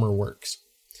how armor works.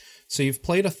 So you've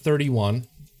played a 31,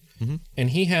 and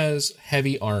he has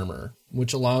heavy armor,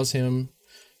 which allows him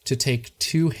to take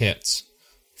 2 hits.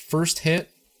 First hit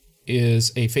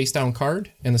is a face-down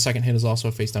card, and the second hit is also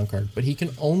a face-down card. But he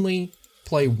can only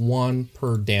play 1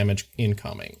 per damage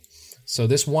incoming. So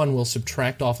this 1 will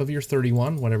subtract off of your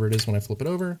 31, whatever it is when I flip it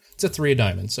over. It's a 3 of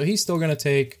diamonds. So he's still going to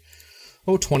take,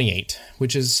 28,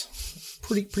 which is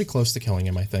pretty close to killing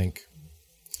him, I think.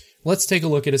 Let's take a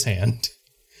look at his hand.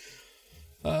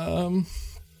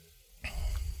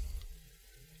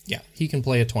 Yeah, he can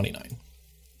play a 29.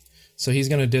 So he's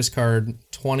going to discard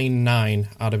 29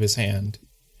 out of his hand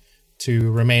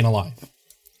to remain alive.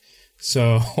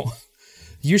 So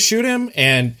you shoot him,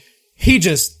 and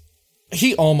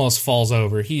he almost falls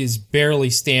over. He is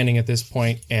barely standing at this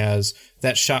point as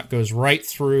that shot goes right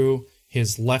through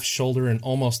his left shoulder and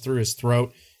almost through his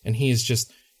throat, and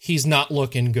he's not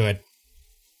looking good.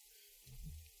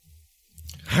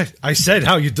 I said,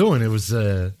 how you doing? It was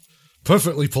a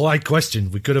perfectly polite question.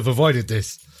 We could have avoided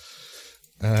this.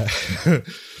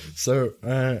 So,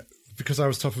 because I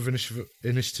was top of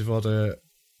initiative order,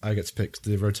 I get to pick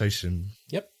the rotation.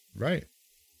 Yep. Right.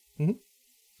 Mm-hmm.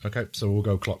 Okay, so we'll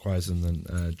go clockwise, and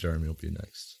then Jeremy will be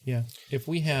next. Yeah. If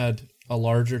we had a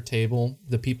larger table,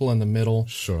 the people in the middle,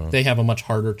 sure, they have a much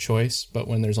harder choice. But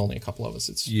when there's only a couple of us,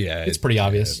 it's pretty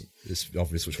obvious. Yeah, it's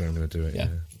obvious which way I'm going to do it. Yeah.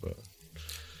 But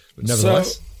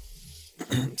nevertheless.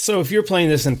 So if you're playing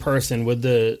this in person, would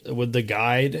the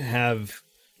guide have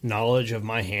knowledge of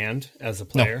my hand as a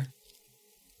player?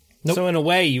 Nope. So in a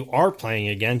way, you are playing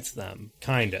against them,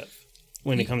 kind of,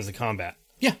 when it comes to combat.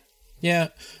 Yeah.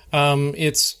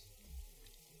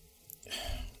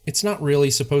 It's not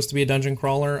really supposed to be a dungeon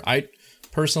crawler. I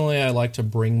like to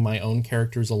bring my own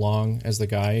characters along as the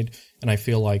guide, and I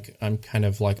feel like I'm kind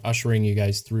of like ushering you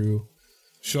guys through.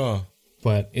 Sure.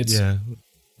 But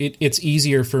it's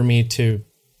easier for me to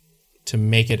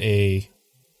make it a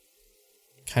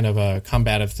kind of a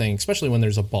combative thing, especially when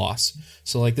there's a boss.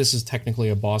 So like this is technically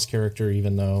a boss character,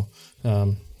 even though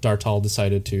Dartal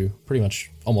decided to pretty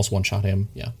much almost one-shot him.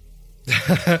 Yeah.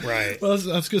 Right. Well, I was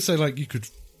going to say, like,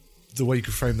 the way you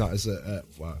could frame that is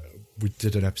we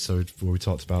did an episode where we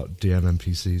talked about DM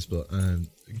NPCs, but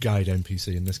guide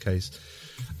NPC in this case.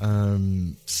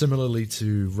 Similarly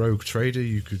to Rogue Trader,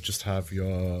 you could just have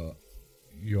your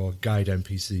guide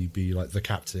NPC be like the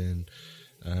captain,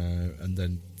 and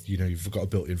then you've got a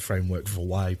built-in framework for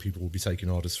why people will be taking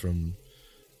orders from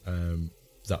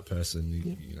that person.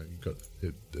 You've got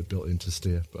it built into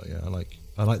steer. But yeah,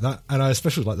 I like that, and I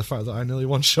especially like the fact that I nearly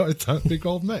one-shotted that big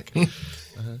old mech.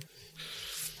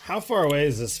 How far away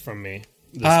is this from me?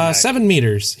 7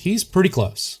 meters. He's pretty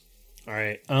close. All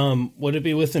right. Would it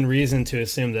be within reason to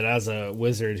assume that as a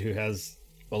wizard who has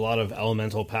a lot of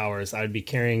elemental powers, I'd be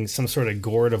carrying some sort of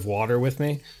gourd of water with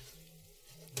me?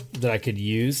 that I could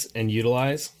use and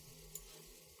utilize?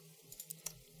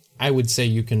 I would say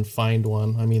you can find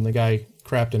one. I mean, the guy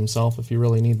crapped himself if you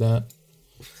really need that.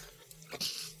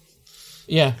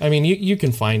 Yeah, I mean, you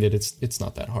can find it. It's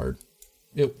not that hard.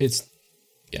 It's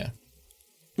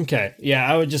Okay,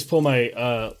 yeah, I would just pull my,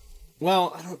 I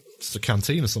don't... It's a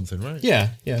canteen or something, right? Yeah,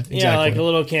 exactly. Yeah, like a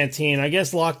little canteen. I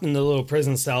guess locked in the little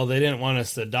prison cell, they didn't want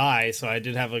us to die, so I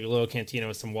did have like a little cantina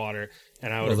with some water,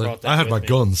 and I would have brought that I had with my me.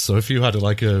 guns, so if you had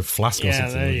like a flask or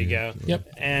something. Yeah, there you go. Yep.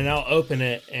 And I'll open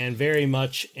it, and very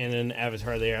much in an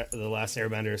Avatar the Last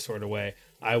Airbender sort of way,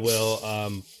 I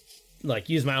will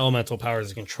use my elemental powers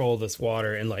to control this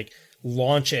water and like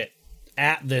launch it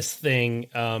at this thing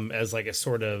as like a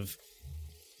sort of,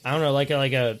 I don't know, like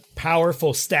a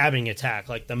powerful stabbing attack.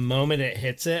 Like the moment it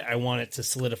hits it, I want it to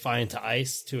solidify into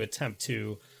ice to attempt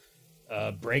to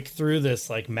break through this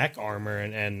like mech armor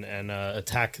and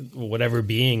attack whatever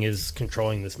being is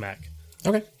controlling this mech.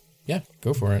 Okay. Yeah,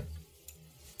 go for it.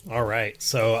 All right.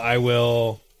 So I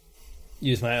will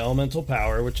use my elemental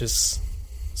power, which is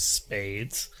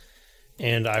spades,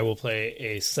 and I will play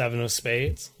a 7 of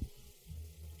spades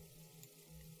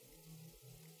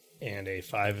and a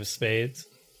 5 of spades.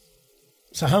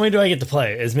 So how many do I get to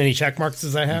play? As many check marks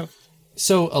as I have?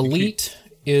 So elite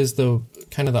is the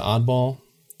kind of the oddball.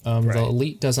 The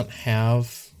elite doesn't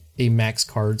have a max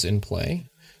cards in play.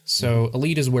 So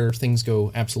elite is where things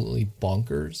go absolutely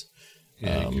bonkers.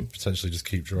 Yeah, you could potentially just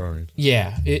keep drawing.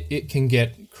 Yeah, it can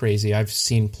get crazy. I've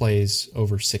seen plays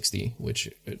over 60, which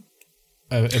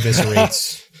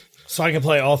eviscerates. So I can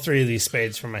play all 3 of these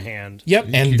spades from my hand. Yep,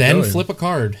 and then flip a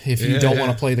card if you don't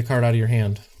want to play the card out of your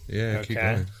hand. Yeah, okay. keep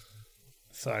going.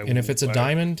 So and if it's a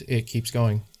diamond, it keeps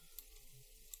going.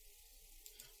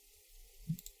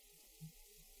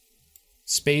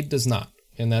 Spade does not,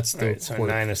 and that's the so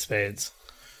 9 of spades.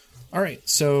 All right,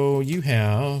 so you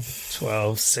have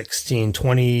 12, 16,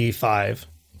 25.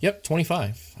 Yep,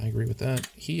 25. I agree with that.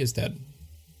 He is dead.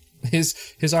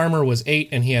 His armor was 8,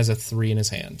 and he has a 3 in his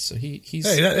hand. So he's.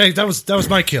 Hey, that was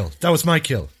my kill. That was my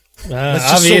kill.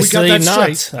 Obviously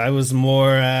not. Straight. I was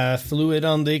more fluid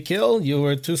on the kill. You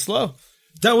were too slow.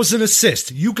 That was an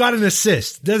assist. You got an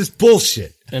assist. That is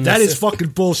bullshit. That is fucking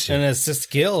bullshit. An assist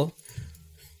kill.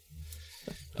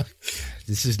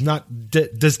 This is not.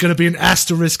 There's going to be an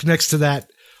asterisk next to that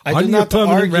on your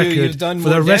permanent record for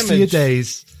the rest of your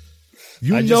days.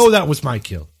 You know that was my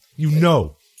kill. You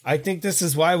know. I think this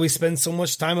is why we spend so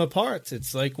much time apart.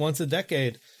 It's like once a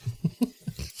decade.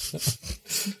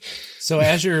 So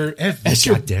as you're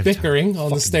bickering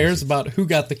on the stairs about who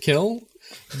got the kill,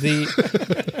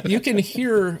 you can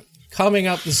hear coming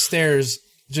up the stairs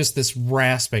just this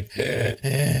rasping,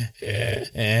 and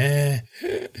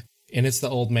it's the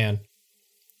old man.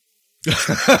 You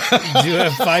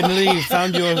have finally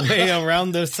found your way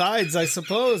around the sides, I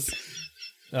suppose.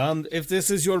 If this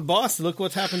is your boss, look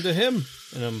what happened to him.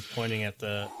 And I'm pointing at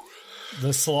the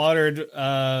slaughtered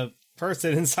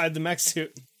person inside the mech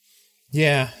suit.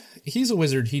 Yeah, he's a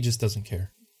wizard. He just doesn't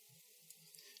care.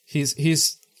 He's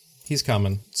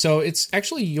coming. So it's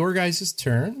actually your guys'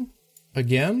 turn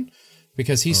again,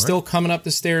 because he's still coming up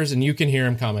the stairs and you can hear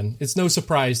him coming. It's no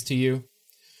surprise to you.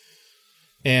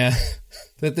 And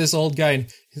that this old guy,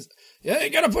 I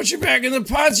gotta put you back in the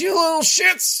pods, you little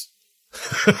shits.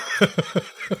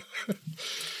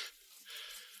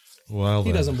 Well,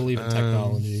 he doesn't believe in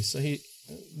technology, so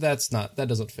that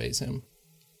doesn't faze him.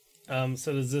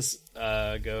 So does this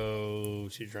go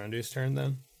to Drondu's turn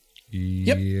then?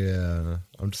 Yep. Yeah,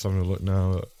 I'm just having a look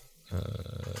now at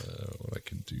what I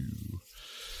can do.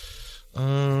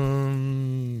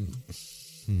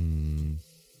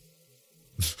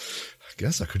 I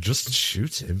guess I could just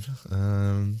shoot him.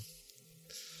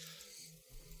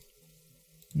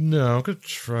 No, I'm gonna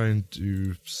try and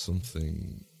do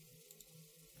something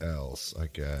else, I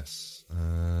guess.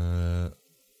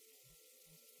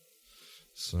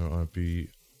 So I'd be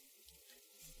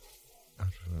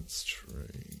advanced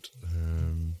trade.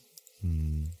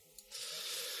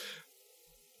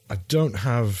 I don't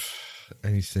have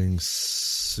anything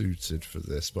suited for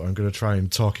this, but I'm going to try and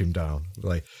talk him down.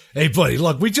 Like, hey, buddy,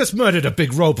 look, we just murdered a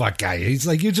big robot guy. He's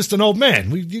like, you're just an old man.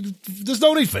 There's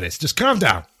no need for this. Just calm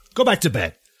down. Go back to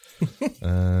bed.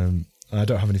 I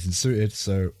don't have anything suited,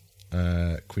 so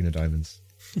Queen of Diamonds.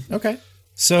 Okay.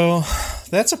 So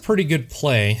that's a pretty good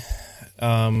play.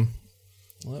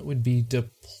 What would be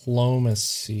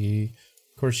diplomacy?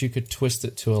 Of course, you could twist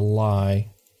it to a lie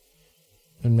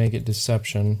and make it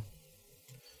deception.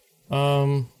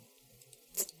 We'll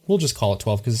just call it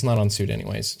 12 because it's not on suit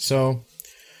anyways. So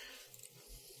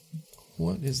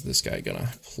what is this guy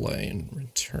gonna play in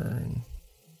return?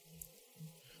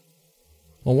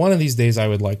 Well, one of these days I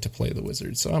would like to play the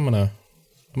wizard, so I'm gonna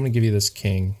give you this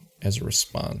king as a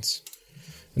response.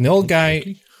 And the old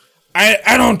guy,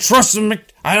 I don't trust him.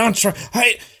 I don't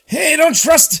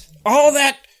trust all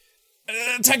that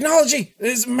technology.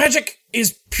 This magic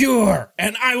is pure,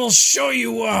 and I will show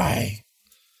you why.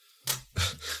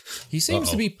 He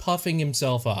seems to be puffing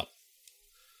himself up.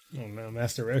 Oh no,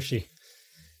 Master Roshi.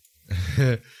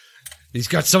 He's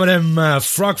got some of them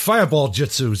frog fireball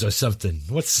jutsus or something.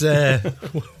 What's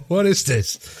what is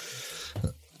this?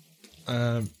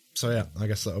 So yeah, I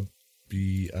guess that'll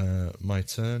be my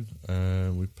turn.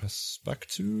 We pass back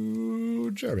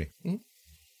to Jeremy.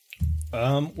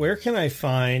 Where can I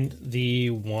find the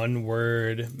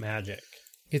one-word magic?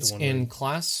 It's in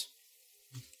class,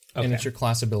 okay. And it's your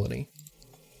class ability.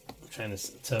 I'm trying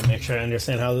to make sure I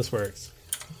understand how this works.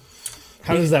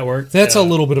 How does that work? That's a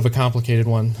little bit of a complicated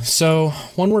one. So,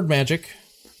 one-word magic.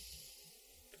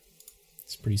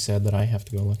 It's pretty sad that I have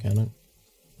to go look at it.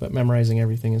 But memorizing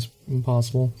everything is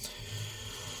impossible.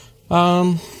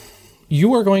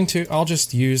 You are going to... I'll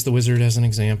just use the wizard as an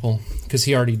example, because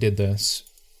he already did this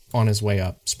on his way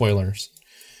up. Spoilers.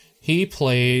 He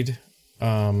played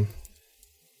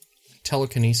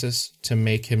telekinesis to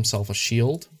make himself a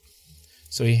shield.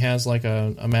 So he has like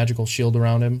a magical shield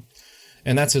around him.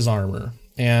 And that's his armor.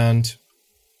 And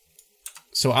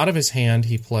so out of his hand,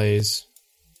 he plays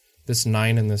this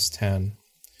 9 and this 10.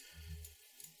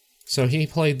 So he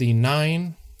played the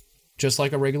 9 just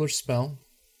like a regular spell.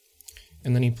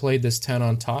 And then he played this 10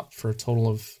 on top for a total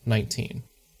of 19.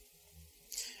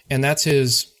 And that's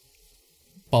his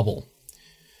bubble.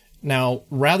 Now,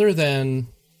 rather than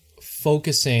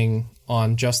focusing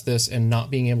on just this and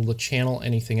not being able to channel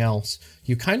anything else,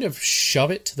 you kind of shove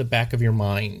it to the back of your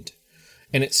mind.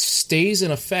 And it stays in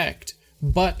effect,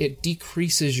 but it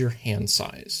decreases your hand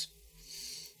size.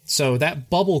 So that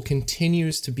bubble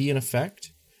continues to be in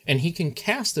effect, and he can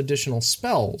cast additional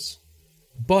spells,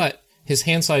 but his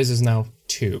hand size is now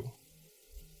 2.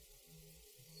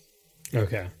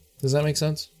 Okay. Does that make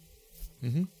sense?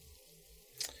 Mm-hmm.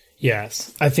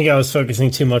 Yes. I think I was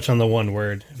focusing too much on the one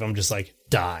word. If I'm just like,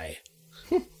 die.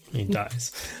 He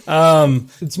dies.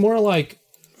 It's more like,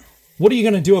 what are you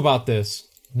going to do about this?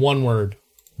 One word.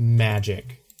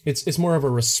 Magic. It's more of a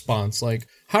response. Like,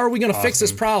 how are we going to fix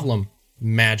this problem?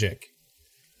 Magic.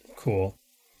 Cool.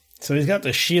 So he's got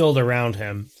the shield around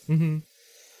him. Mm-hmm.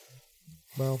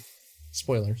 Well,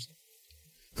 spoilers.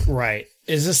 Right.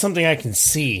 Is this something I can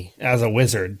see as a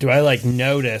wizard? Do I like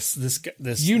notice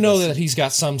this? You know that he's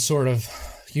got some sort of.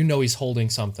 You know he's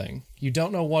holding something. You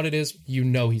don't know what it is. You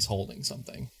know he's holding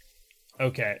something.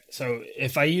 Okay. So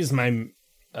if I use my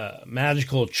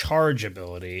magical charge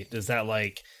ability, does that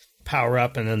like power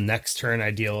up and then next turn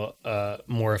I deal a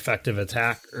more effective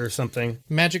attack or something?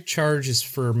 Magic charge is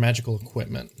for magical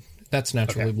equipment. That's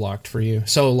naturally blocked for you.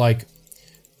 So like,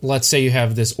 let's say you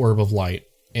have this orb of light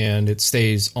and it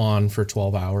stays on for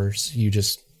 12 hours. You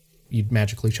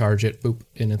magically charge it, boop,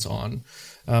 and it's on.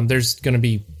 There's going to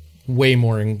be way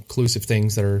more inclusive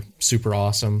things that are super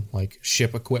awesome, like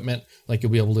ship equipment. Like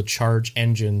you'll be able to charge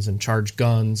engines and charge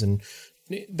guns and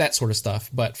that sort of stuff.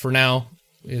 But for now,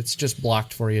 it's just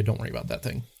blocked for you. Don't worry about that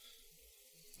thing.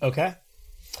 Okay.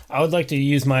 I would like to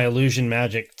use my illusion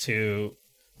magic to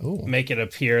make it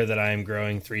appear that I am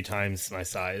growing 3 times my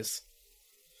size.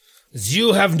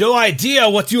 You have no idea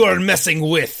what you are messing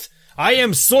with. I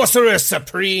am Sorcerer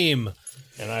Supreme.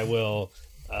 And I will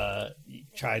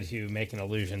try to make an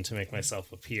illusion to make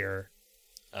myself appear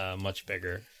much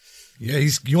bigger. Yeah,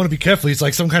 you want to be careful. He's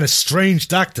like some kind of strange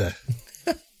doctor.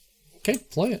 Okay,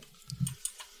 play it.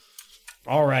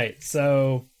 All right,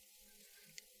 so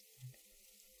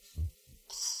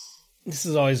this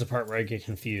is always the part where I get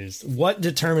confused. What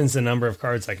determines the number of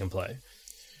cards I can play?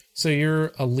 So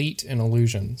you're elite in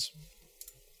illusions.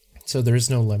 So there is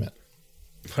no limit.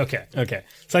 Okay.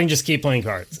 So I can just keep playing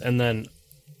cards, and then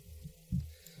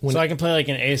so I can play like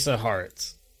an ace of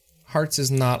hearts. Hearts is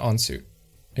not on suit.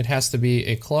 It has to be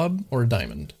a club or a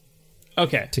diamond.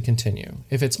 Okay. To continue.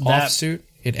 If it's off suit,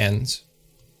 it ends.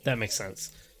 That makes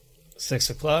sense. 6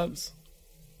 of clubs.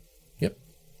 Yep.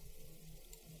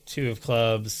 2 of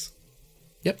clubs.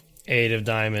 Yep. 8 of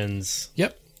diamonds.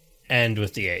 Yep. End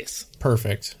with the ace.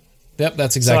 Perfect. Yep,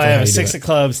 that's exactly how how I have you 6 do of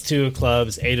clubs, 2 of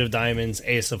clubs, 8 of diamonds,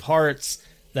 ace of hearts.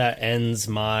 That ends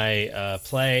my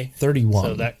play. 31.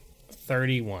 So that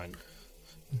 31.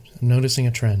 I'm noticing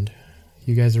a trend.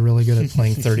 You guys are really good at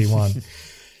playing 31.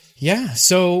 Yeah,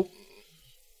 so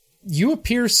you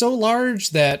appear so large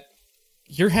that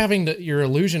your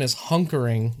illusion is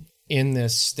hunkering in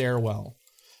this stairwell.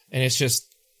 And it's just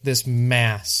this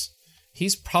mass.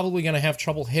 he's probably going to have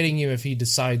trouble hitting you if he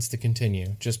decides to continue,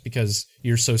 just because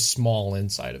you're so small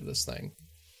inside of this thing.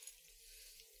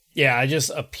 Yeah, I just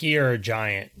appear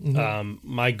giant. Mm-hmm.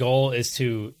 My goal is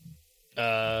to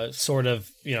sort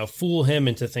of, fool him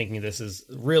into thinking this is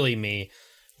really me,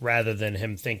 rather than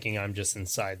him thinking I'm just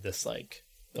inside this, like,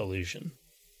 illusion.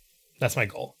 That's my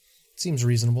goal. Seems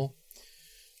reasonable.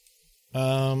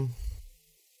 That's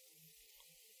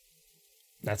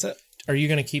it. Are you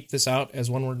going to keep this out as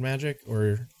one-word magic,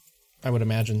 or I would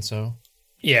imagine so?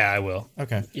 Yeah, I will.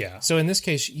 Okay. Yeah. So in this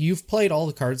case, you've played all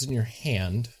the cards in your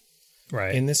hand.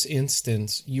 Right. In this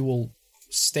instance, you will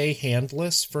stay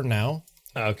handless for now.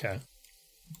 Okay.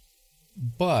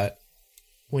 But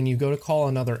when you go to call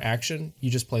another action,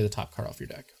 you just play the top card off your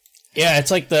deck. Yeah,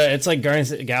 it's like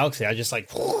Guardians of the Galaxy. I just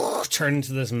like turn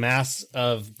into this mass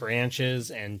of branches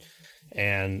and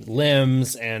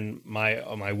limbs, and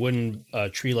my wooden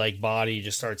tree-like body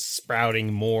just starts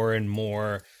sprouting more and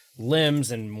more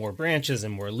limbs and more branches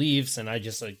and more leaves, and I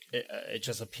just like it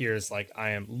just appears like I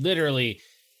am literally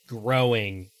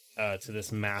growing to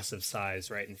this massive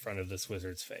size right in front of this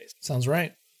wizard's face. Sounds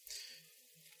right.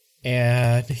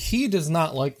 And he does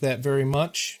not like that very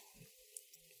much,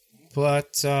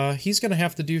 but he's going to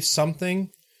have to do something,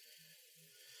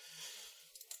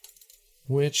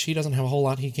 which he doesn't have a whole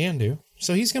lot he can do.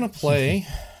 So he's going to play...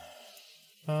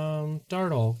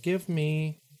 Dartle, give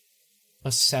me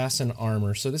Assassin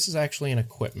Armor. So this is actually an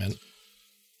equipment.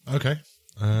 Okay.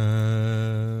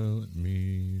 Let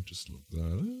me just look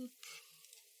that up.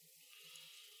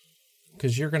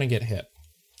 Because you're going to get hit.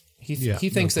 He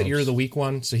thinks no that you're the weak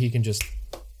one, so he can just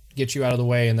get you out of the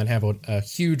way and then have a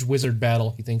huge wizard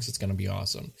battle. He thinks it's going to be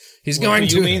awesome. He's going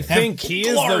to think he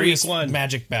is the weak one?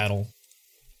 Magic battle.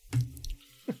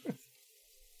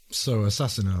 So,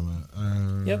 Assassin Armor.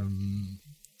 Yep.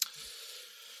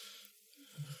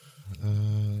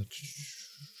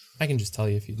 I can just tell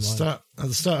you if you'd like. At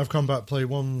the start of combat, play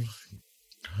one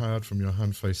card from your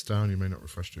hand face down. You may not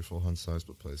refresh to your full hand size,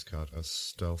 but play this card as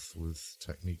stealth with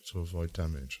technique to avoid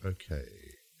damage. Okay.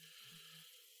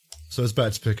 So it's better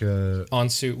to pick a... On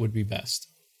suit would be best.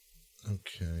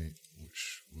 Okay.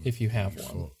 If you have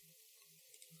one.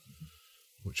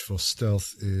 Which for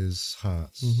stealth is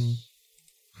hearts. Mm-hmm.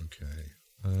 Okay.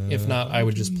 If not, I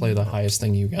would just play the highest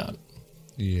thing you got.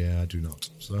 Yeah, I do not.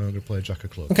 So I'm going to play a Jack of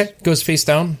Clubs. Okay, goes face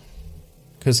down.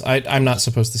 Because I'm not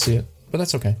supposed to see it, but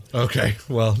that's okay. Okay,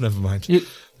 well, never mind.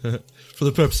 For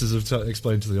the purposes of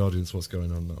explaining to the audience what's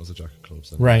going on, that was a Jack of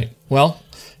Clubs. Then. Right. Well,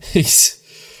 the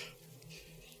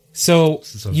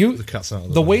cat's out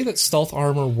of the way that stealth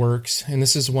armor works, and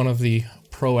this is one of the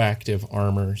proactive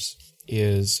armors,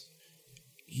 is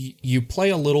you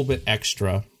play a little bit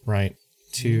extra, right,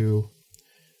 to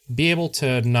be able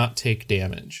to not take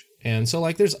damage. And so,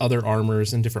 like, there's other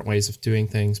armors and different ways of doing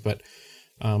things, but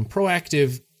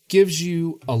proactive gives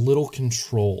you a little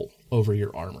control over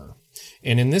your armor.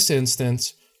 And in this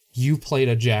instance, you played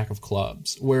a Jack of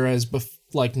Clubs, whereas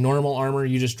like normal armor,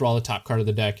 you just draw the top card of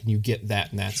the deck and you get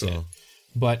that and that's it.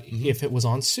 But if it was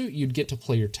on suit, you'd get to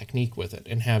play your technique with it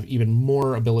and have even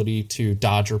more ability to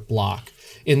dodge or block.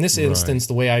 In this instance,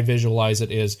 the way I visualize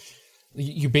it is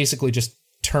you basically just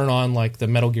turn on like the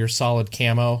Metal Gear Solid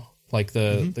camo, like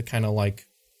the kind of like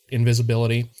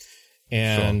invisibility,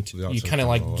 and you kind of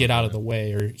like get out of the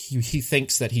way, or he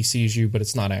thinks that he sees you, but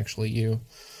it's not actually you.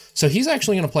 So he's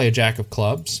actually going to play a Jack of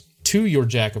Clubs to your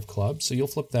Jack of Clubs, so you'll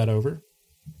flip that over.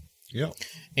 Yeah.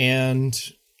 And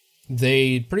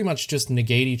they pretty much just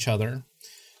negate each other.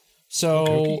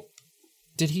 So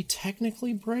did he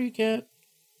technically break it?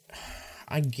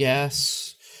 I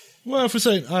guess. Well, if we're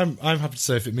saying, I'm happy to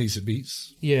say if it meets, it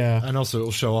beats. Yeah. And also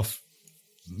it'll show off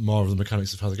more of the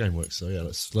mechanics of how the game works. So yeah,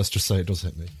 let's just say it does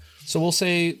hit me. So we'll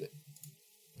say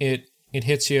it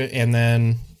hits you, and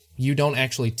then you don't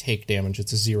actually take damage.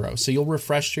 It's a 0. So you'll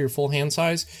refresh to your full hand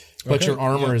size, but your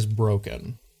armor is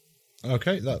broken.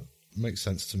 Okay, that makes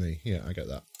sense to me. Yeah, I get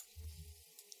that.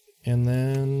 And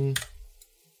then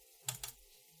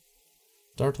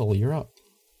Dartle, you're up.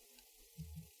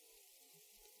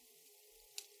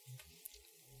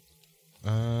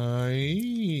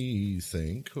 I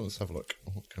think. Let's have a look.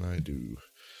 What can I do?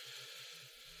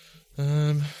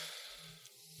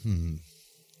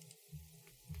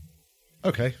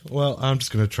 Okay. Well, I'm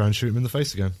just going to try and shoot him in the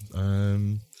face again.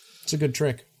 It's a good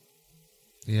trick.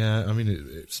 Yeah, I mean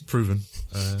it's proven.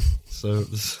 So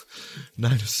there's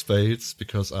 9 of spades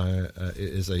because it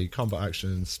is a combat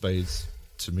action. Spades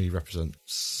to me represent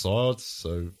swords,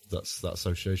 so that's that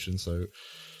association. So.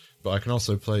 But I can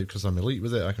also play, because I'm elite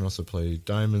with it, I can also play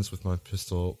diamonds with my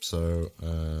pistol. So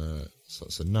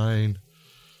that's a 9.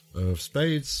 of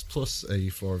spades, plus a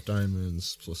 4 of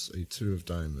diamonds, plus a 2 of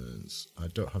diamonds. I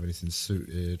don't have anything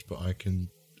suited, but I can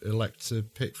elect to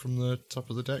pick from the top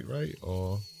of the deck, right?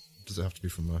 Or does it have to be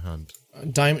from my hand?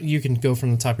 Diamond, you can go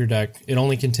from the top of your deck. It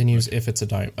only continues if it's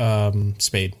a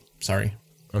spade. Sorry.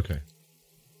 Okay.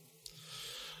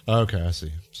 Okay, I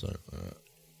see. So,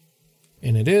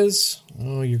 and it is.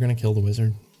 Oh, you're going to kill the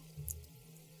wizard.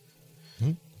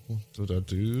 What did I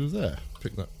do there?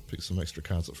 Pick some extra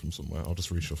cards up from somewhere. I'll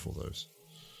just reshuffle those.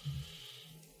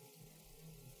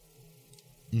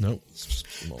 Nope, it's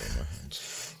just them all in my hand.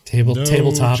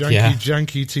 Tabletop,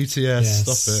 janky TTS. Yes.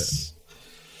 Stop it.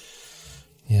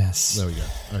 Yes. There we go.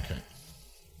 Okay.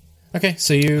 Okay,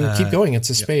 so you keep going. It's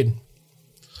a spade.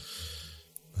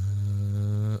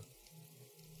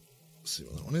 Let's see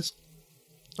what that one is.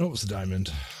 Oh, it's a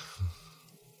diamond.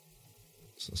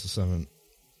 So that's a 7.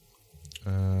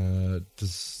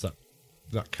 Does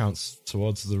that counts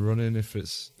towards the run-in if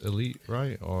it's elite,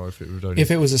 right? Or if it would only...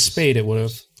 If it was a spade, it would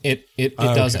have... It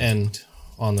does end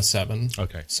on the 7.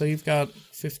 Okay. So you've got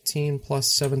 15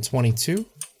 plus 7, 22.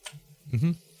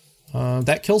 Mm-hmm.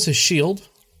 That kills his shield.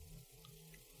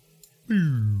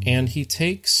 And he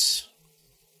takes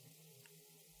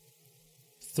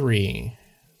 3.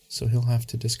 So he'll have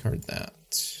to discard that.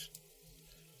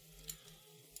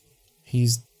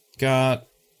 He's got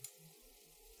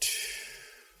 2,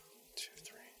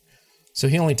 3. So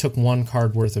he only took 1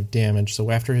 card worth of damage.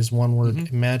 So after his 1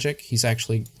 word magic, he's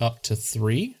actually up to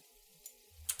 3.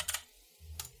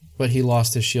 But he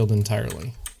lost his shield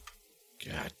entirely.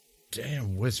 God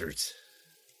damn wizards.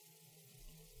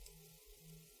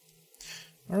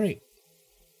 All right.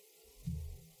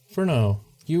 Furno,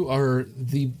 you are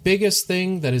the biggest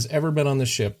thing that has ever been on the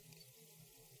ship.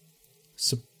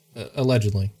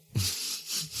 Allegedly.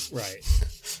 Right.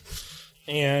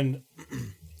 And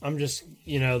I'm just,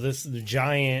 the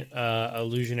giant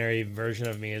illusionary version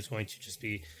of me is going to just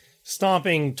be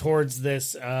stomping towards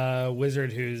this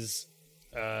wizard whose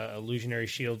illusionary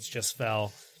shields just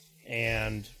fell.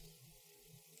 And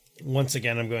once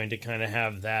again, I'm going to kind of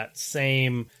have that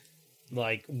same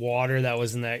water that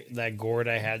was in that gourd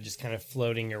I had just kind of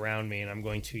floating around me, and I'm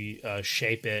going to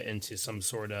shape it into some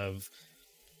sort of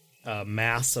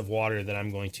mass of water that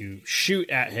I'm going to shoot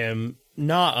at him,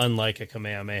 not unlike a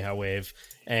Kamehameha wave,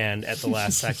 and at the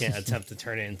last second attempt to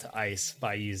turn it into ice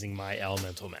by using my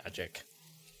elemental magic.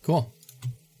 Cool.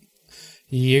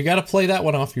 You got to play that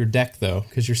one off your deck, though,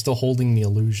 because you're still holding the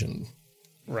illusion.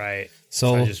 Right.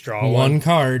 So I just draw one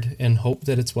card and hope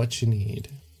that it's what you need.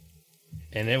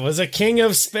 And it was a king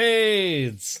of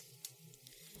spades.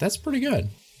 That's pretty good.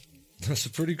 That's a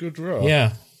pretty good draw.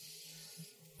 Yeah.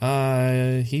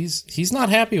 He's not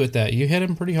happy with that. You hit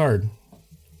him pretty hard.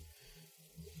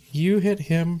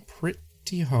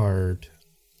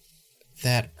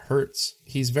 That hurts.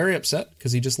 He's very upset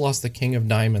because he just lost the king of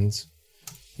diamonds.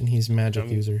 And he's a magic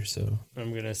user, so...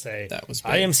 I'm going to say... That was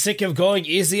bad. I am sick of going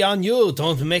easy on you.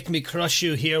 Don't make me crush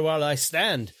you here while I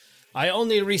stand. I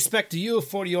only respect you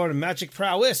for your magic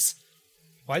prowess.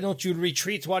 Why don't you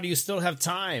retreat while you still have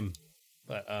time?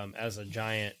 But as a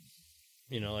giant,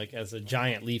 as a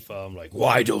giant Leafa, I'm like,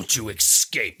 why don't you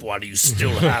escape while you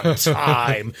still have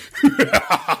time?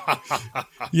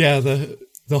 Yeah,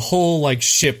 the whole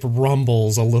ship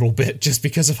rumbles a little bit just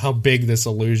because of how big this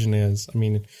illusion is. I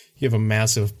mean, you have a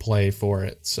massive play for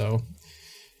it, so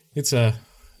it's a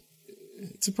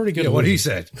pretty good. Yeah, what he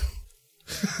said.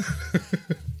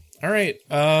 All right,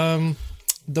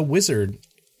 the wizard,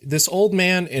 this old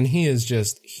man, and he is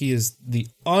the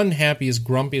unhappiest,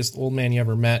 grumpiest old man you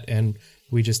ever met, and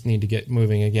we just need to get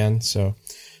moving again. So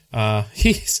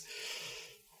he's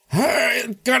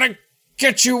gonna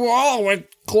get you all with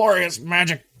glorious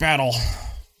magic battle.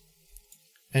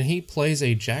 And he plays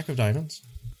a jack of diamonds.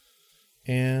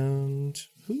 And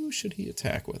who should he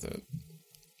attack with it?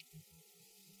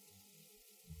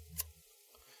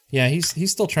 Yeah,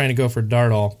 he's still trying to go for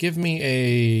Dardal. Give me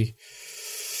a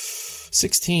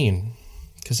 16,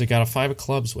 because I got a 5 of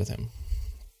clubs with him.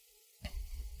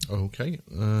 Okay.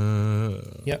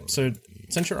 Yep, so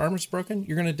since your armor's broken,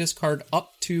 you're going to discard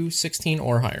up to 16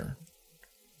 or higher.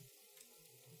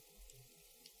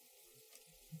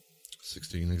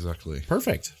 16, exactly.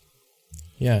 Perfect.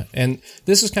 Yeah, and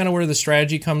this is kind of where the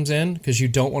strategy comes in, because you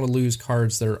don't want to lose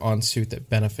cards that are on suit that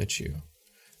benefit you.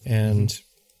 And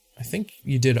I think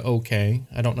you did okay.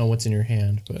 I don't know what's in your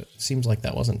hand, but it seems like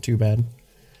that wasn't too bad.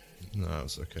 No,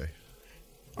 it's okay.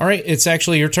 All right, it's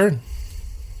actually your turn.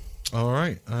 All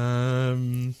right. Oh,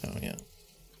 yeah.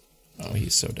 Oh,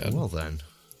 he's so dead. Well, then.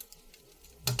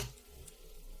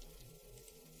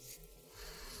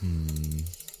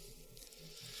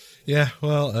 Yeah,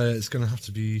 well, it's going to have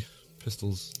to be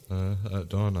pistols at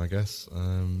dawn, I guess.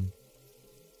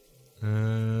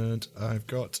 And I've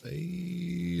got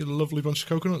a lovely bunch of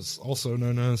coconuts, also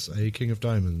known as a King of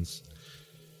Diamonds,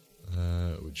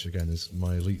 which again is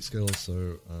my elite skill.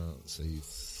 So let's see,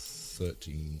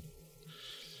 13.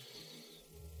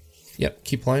 Yep,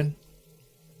 keep playing.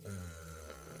 I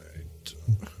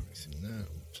don't have anything there.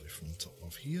 We'll play from the top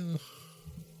of here.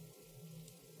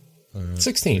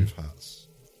 16.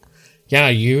 Yeah,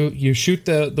 you shoot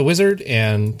the wizard,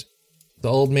 and the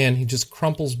old man, he just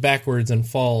crumples backwards and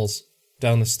falls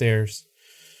down the stairs.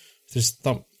 Just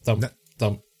thump, thump,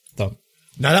 thump, thump.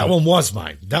 Now that one was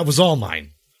mine. That was all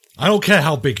mine. I don't care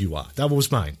how big you are. That one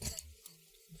was mine.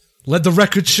 Let the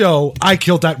record show I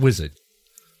killed that wizard.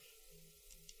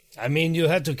 I mean, you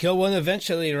had to kill one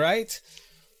eventually, right?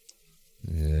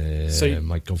 Yeah, So I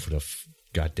might go for the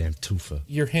goddamn twofer.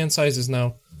 Your hand size is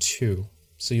now 2,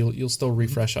 so you'll still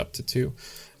refresh up to 2.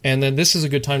 And then this is a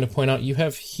good time to point out you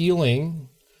have healing.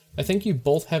 I think you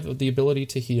both have the ability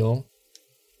to heal.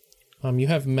 You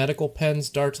have medical pens,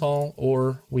 Dartal,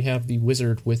 or we have the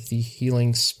wizard with the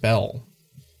healing spell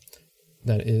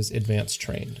that is advanced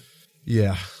trained.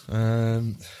 Yeah,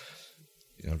 I'm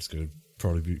just going to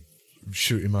probably be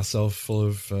shooting myself full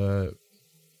of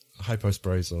hypo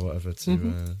sprays or whatever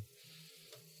to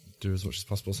do as much as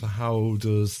possible. So how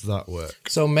does that work?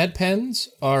 So med pens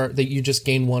are that you just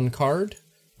gain 1 card.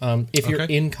 If you're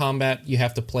in combat, you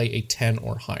have to play a 10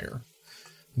 or higher.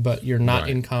 But you're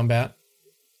not in combat,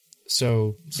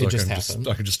 so it just happens.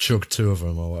 I can just chug 2 of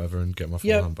them or whatever and get my full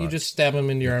hand back. You just stab them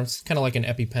into your arms, kind of like an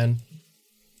EpiPen.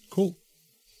 Cool.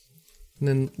 And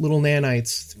then little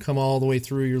nanites come all the way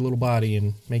through your little body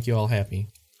and make you all happy.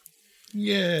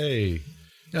 Yay!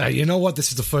 You know what?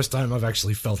 This is the first time I've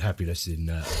actually felt happiness in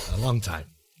a long time.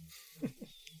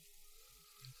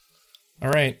 All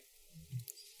right.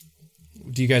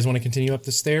 Do you guys want to continue up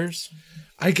the stairs?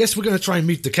 I guess we're going to try and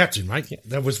meet the captain, right? Yeah.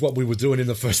 That was what we were doing in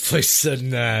the first place.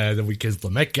 And then we killed the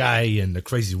mech guy and the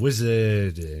crazy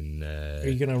wizard. And Are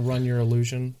you going to run your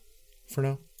illusion for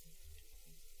now?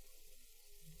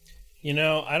 You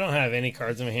know, I don't have any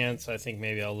cards in my hand, so I think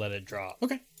maybe I'll let it drop.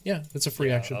 Okay. Yeah, it's a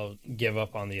free action. I'll give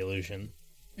up on the illusion.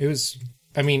 It was...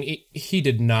 I mean, he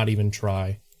did not even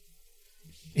try.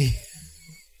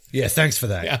 Yeah, thanks for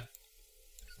that. Yeah.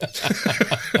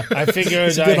 I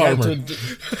figured I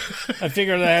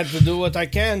had to do what I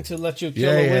can to let you kill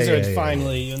a wizard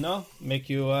finally, you know? Make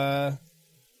you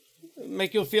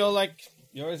feel like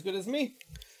you're as good as me.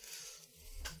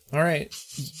 All right.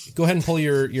 Go ahead and pull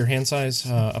your hand size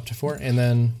up to 4, and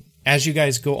then as you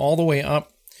guys go all the way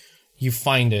up, you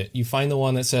find it. You find the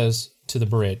one that says to the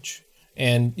bridge.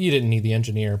 And you didn't need the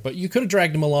engineer, but you could have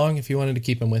dragged him along if you wanted to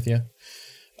keep him with you.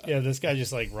 Yeah, this guy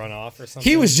just like run off or something.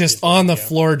 He was just on the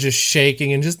floor, just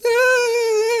shaking and just.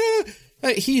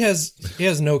 He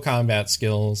has no combat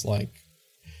skills. Like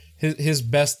his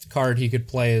best card he could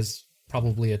play is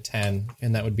probably a 10,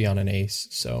 and that would be on an ace.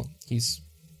 So he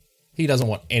doesn't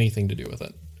want anything to do with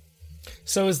it.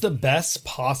 So is the best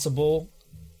possible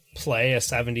play a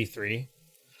 73?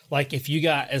 Like if you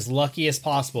got as lucky as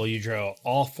possible, you draw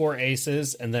all 4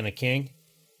 aces and then a king.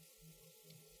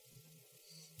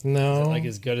 No. Is that like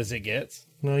as good as it gets?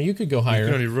 No, you could go higher. You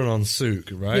can only run on suit,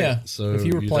 right? Yeah. So if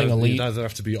you were playing elite, you'd either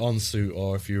have to be on suit,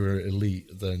 or if you were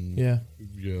elite, then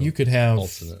you could have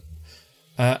alternate.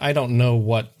 I don't know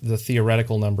what the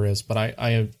theoretical number is, but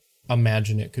I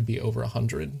imagine it could be over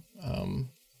 100.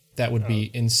 That would be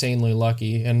insanely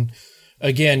lucky. And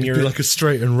again, It'd be like a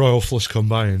straight and royal flush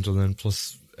combined, and then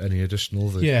plus any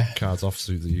additional cards off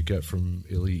suit that you get from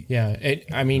elite. Yeah,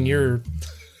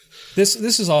 This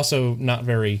is also not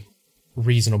very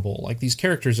reasonable. Like, these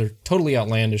characters are totally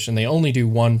outlandish, and they only do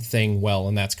one thing well,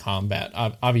 and that's combat.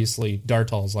 Obviously,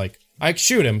 Dartal's like, I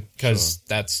shoot him, because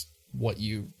that's what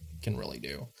you can really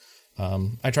do.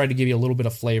 I tried to give you a little bit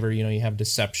of flavor. You know, you have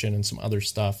deception and some other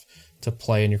stuff to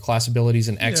play in your class abilities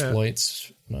and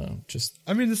exploits.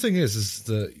 I mean, the thing is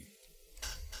that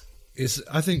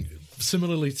I think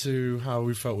similarly to how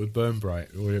we felt with Burn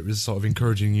Bright, where it was sort of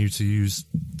encouraging you to use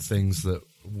things that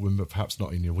were perhaps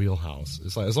not in your wheelhouse.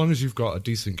 It's like, as long as you've got a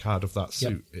decent card of that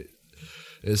suit,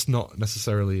 it's not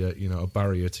necessarily a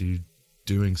barrier to you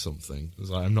doing something. It's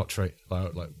like, I'm not trained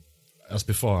like as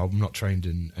before. I'm not trained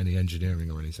in any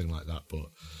engineering or anything like that, but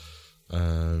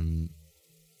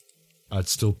I'd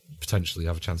still potentially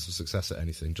have a chance of success at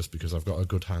anything just because I've got a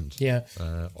good hand. Yeah,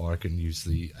 or I can use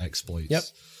the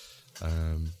exploits.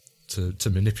 To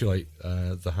manipulate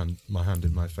my hand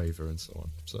in my favor and so on.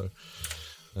 So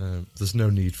there's no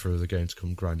need for the game to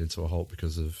come grind into a halt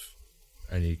because of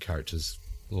any character's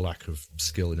lack of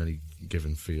skill in any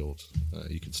given field.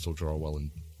 You can still draw well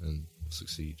and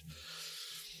succeed.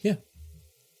 Yeah.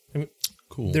 I mean,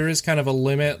 cool. There is kind of a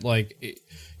limit, like,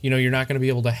 you're not going to be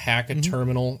able to hack a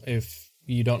terminal if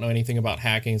you don't know anything about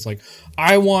hacking. It's like,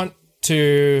 I want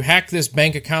to hack this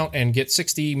bank account and get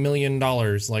 $60 million.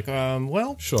 Like,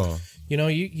 well, sure.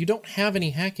 You don't have any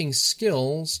hacking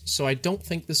skills, so I don't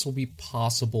think this will be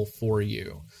possible for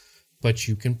you. But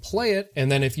you can play it,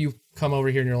 and then if you come over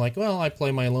here and you're like, well, I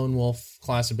play my Lone Wolf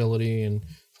class ability, and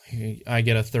I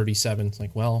get a 37. It's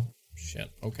like, well,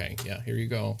 shit, okay, yeah, here you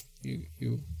go.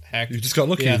 You hacked. You just got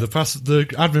lucky. Yeah. The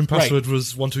admin password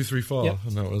was 1234, Yep.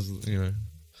 and that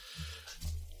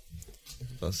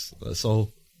was, that's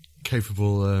all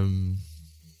capable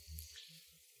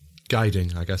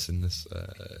guiding, I guess, in this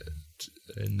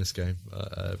game.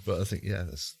 But I think, yeah,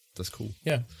 that's cool.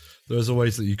 Yeah. There's a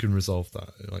ways that you can resolve that.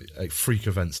 Like freak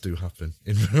events do happen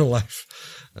in real life.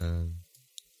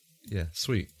 Yeah,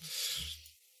 sweet.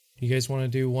 You guys want to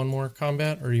do one more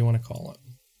combat, or do you want to call it?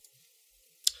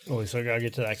 Oh, we still got to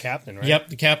get to that captain, right? Yep,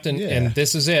 the captain, Yeah. and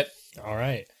this is it. All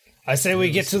right. I say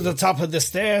we get to the top of the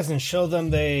stairs and show them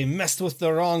they messed with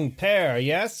the wrong pair,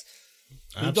 yes?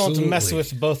 We don't mess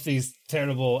with both these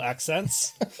terrible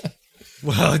accents.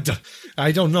 Well,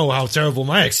 I don't know how terrible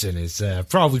my accent is.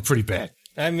 Probably pretty bad.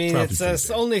 I mean, Probably it's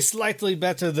only slightly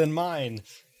better than mine.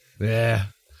 Yeah.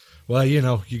 Well, you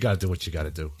got to do what you got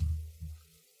to do.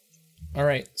 All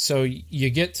right, so you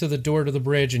get to the door to the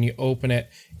bridge and you open it,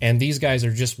 and these guys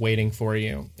are just waiting for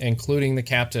you, including the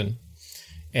captain.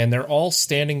 And they're all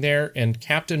standing there, and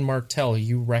Captain Martell,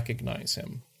 you recognize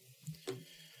him.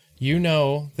 You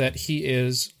know that he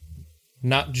is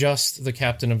not just the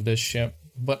captain of this ship,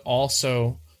 but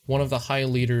also one of the high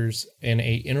leaders in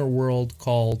a inner world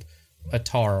called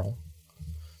Atarl.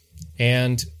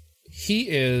 And he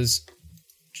is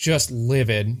just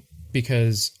livid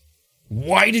because,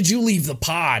 why did you leave the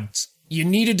pods? You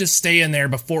needed to stay in there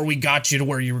before we got you to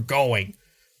where you were going.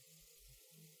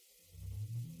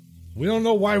 We don't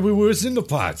know why we was in the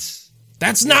pods.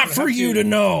 That's not for you to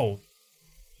know.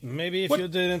 Maybe if you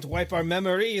didn't wipe our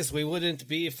memories, we wouldn't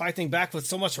be fighting back with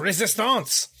so much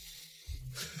resistance.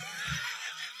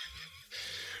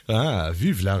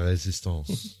 Vive la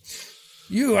résistance.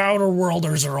 You Outer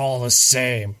Worlders are all the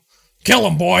same. Kill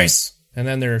them, boys. And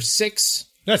then there are 6.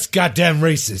 That's goddamn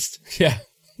racist. Yeah.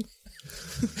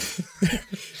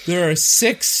 There are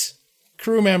 6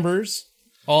 crew members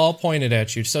all pointed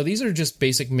at you. So these are just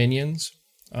basic minions,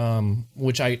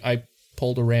 which I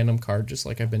pulled a random card just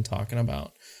like I've been talking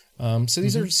about. So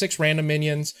these are 6 random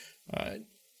minions,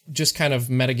 just kind of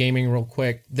metagaming real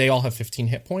quick. They all have 15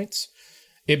 hit points.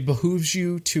 It behooves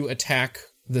you to attack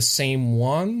the same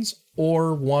ones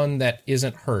or one that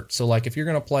isn't hurt. So like if you're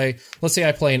going to play, let's say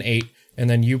I play an 8 and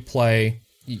then you play,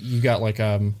 you got like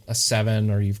a 7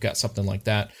 or you've got something like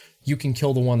that. You can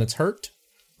kill the one that's hurt.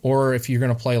 Or if you're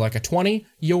going to play like a 20,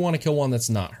 you'll want to kill one that's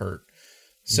not hurt.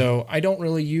 So I don't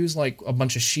really use like a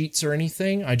bunch of sheets or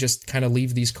anything. I just kind of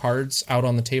leave these cards out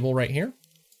on the table right here.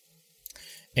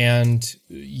 And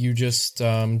you just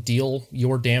deal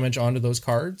your damage onto those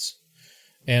cards.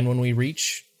 And when we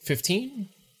reach 15,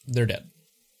 they're dead.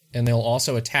 And they'll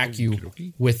also attack you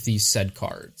with these said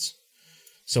cards.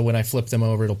 So when I flip them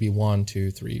over, it'll be 1, 2,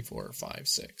 3, 4, 5,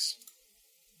 6.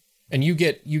 And you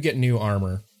get new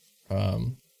armor.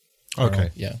 Okay.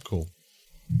 Yeah. Cool.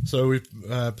 So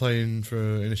we're playing for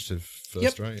initiative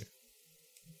first, right?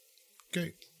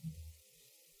 Okay.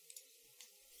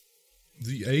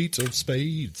 The 8 of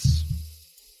spades.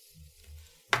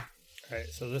 All right,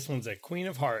 so this one's a Queen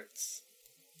of Hearts.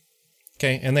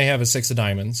 Okay, and they have a 6 of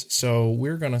diamonds. So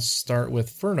we're going to start with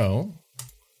Furno,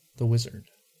 the wizard.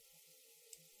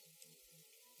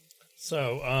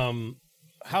 So,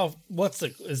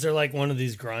 is there like one of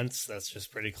these grunts that's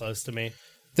just pretty close to me?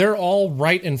 They're all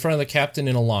right in front of the captain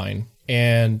in a line,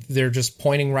 and they're just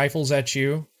pointing rifles at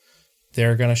you.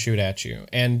 They're going to shoot at you.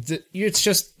 And it's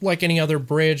just like any other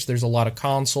bridge. There's a lot of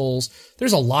consoles.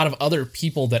 There's a lot of other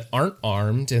people that aren't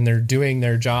armed, and they're doing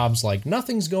their jobs like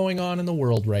nothing's going on in the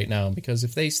world right now, because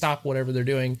if they stop whatever they're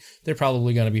doing, they're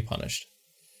probably going to be punished.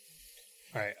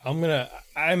 All right,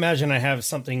 I imagine I have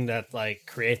something that like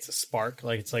creates a spark,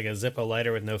 like it's like a Zippo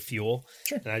lighter with no fuel.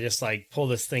 Sure. And I just like pull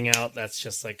this thing out that's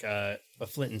just like a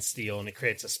flint and steel, and it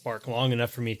creates a spark long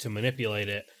enough for me to manipulate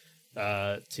it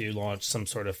to launch some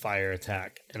sort of fire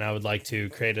attack. And I would like to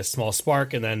create a small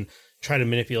spark and then try to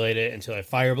manipulate it until I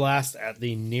fire blast at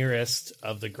the nearest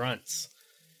of the grunts.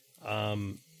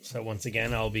 So once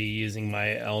again, I'll be using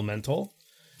my elemental,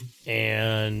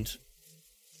 and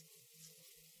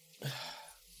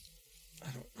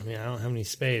I don't have any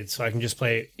spades, so I can just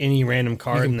play any random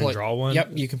card and then draw one.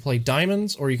 Yep, you can play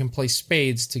diamonds, or you can play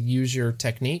spades to use your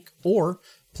technique, or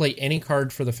play any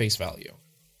card for the face value.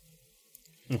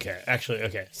 Okay, actually,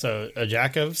 okay. So a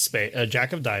jack of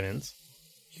diamonds.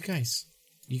 You guys,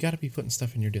 you got to be putting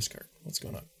stuff in your discard. What's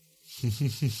going on?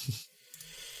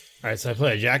 All right, so I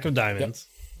play a jack of diamonds.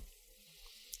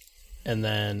 Yep. And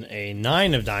then a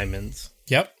 9 of diamonds.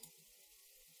 Yep.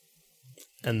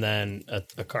 And then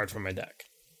a card from my deck.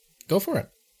 Go for it.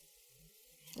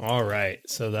 All right,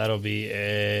 so that'll be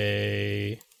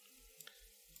a...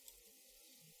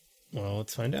 Well,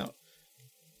 let's find out.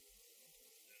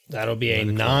 That'll be a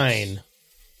 9.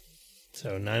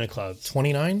 So 9 of clubs.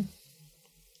 29?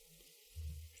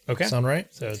 Okay. Sound right?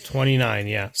 So 29,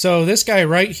 yeah. So this guy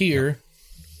right here,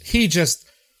 he just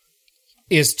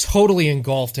is totally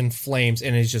engulfed in flames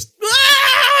and is just...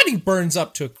 and he burns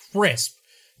up to a crisp.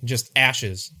 Just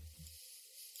ashes.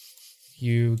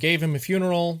 You gave him a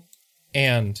funeral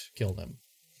and killed him.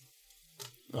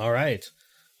 All right.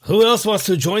 Who else wants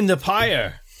to join the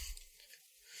pyre?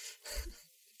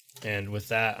 And with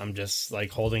that, I'm just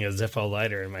like holding a Zippo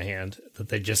lighter in my hand that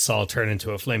they just saw turn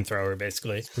into a flamethrower,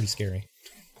 basically. It's pretty scary.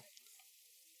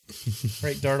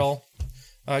 Right, Dartle.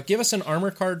 Give us an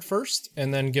armor card first,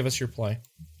 and then give us your play.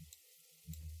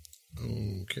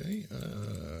 Okay.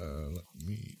 Let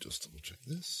me just double check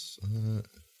this.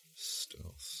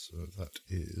 Stealth. So that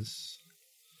is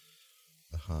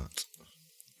the heart.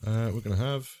 We're going to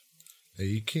have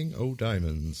a King o'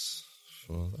 Diamonds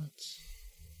for that.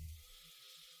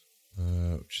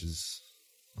 Which is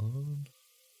on.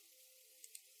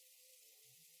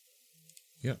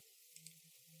 Yeah.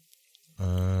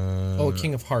 A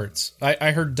King of Hearts.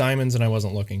 I heard diamonds and I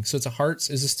wasn't looking. So it's a hearts.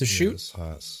 Is this to shoot? Yes,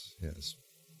 hearts. Yes.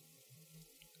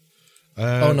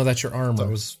 Oh no, that's your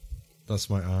armor. That's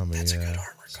my armor. That's a good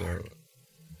armor card.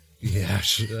 Yeah.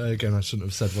 Again, I shouldn't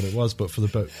have said what it was, but for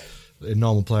in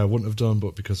normal play I wouldn't have done,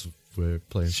 but because we're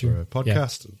playing for a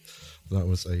podcast, that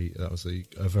was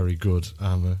a very good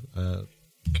armor.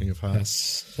 King of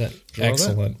Hearts. Yes,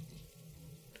 excellent.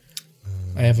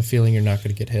 I have a feeling you're not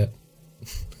going to get hit.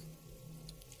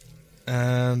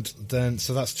 And then,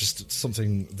 so that's just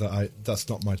something that's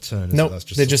not my turn. Nope,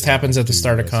 it just happens at the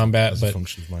start of combat, as but a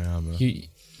function of my armor.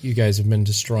 You guys have been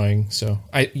destroying, so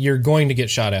you're going to get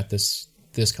shot at this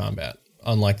combat,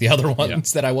 unlike the other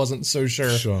ones that I wasn't so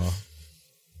sure. Sure.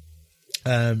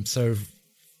 So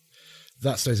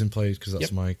that stays in place because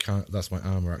that's my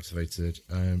armor activated.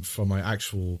 For my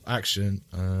actual action,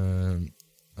 I'm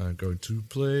going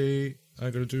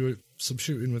to do some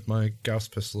shooting with my Gauss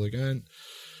pistol again.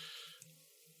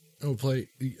 I'll play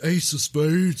the Ace of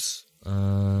Spades,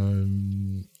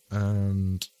 and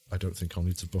I don't think I'll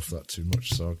need to buff that too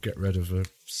much, so I'll get rid of a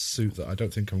suit that I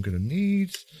don't think I'm going to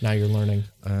need. Now you're learning.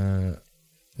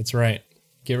 That's right.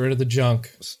 Get rid of the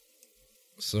junk.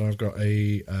 So I've got an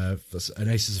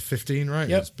Ace is a 15, right?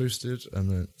 Yep. It's boosted, and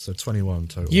then so 21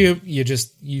 total.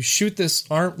 You shoot this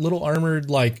little armored,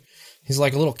 like he's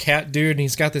like a little cat dude, and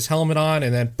he's got this helmet on,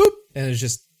 and then boop, and there's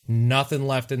just nothing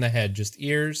left in the head, just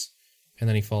ears. And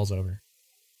then he falls over.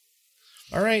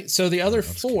 All right, so the other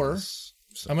 4,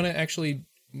 I'm going to actually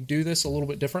do this a little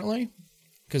bit differently,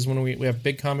 because when we have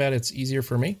big combat, it's easier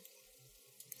for me.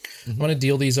 I'm going to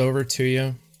deal these over to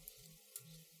you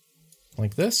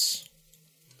like this.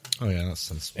 Oh, yeah, that's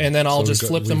sensible. And then I'll just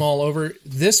flip them all over.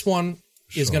 This one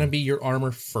is going to be your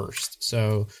armor first.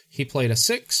 So he played a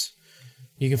 6.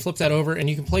 You can flip that over, and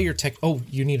you can play your tech. Oh,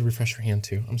 you need to refresh your hand,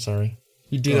 too. I'm sorry.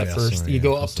 You do that first. Sorry, you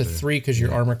go up to 3 because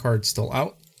your armor card's still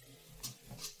out.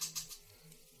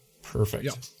 Perfect.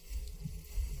 Yep.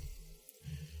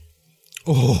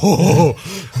 Oh,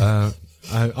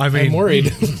 I mean, I'm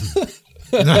worried.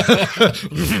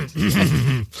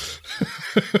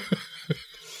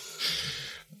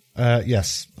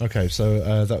 Yes. Okay.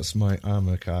 So that's my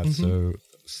armor card. So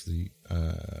it's the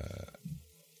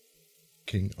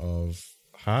King of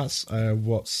Hearts.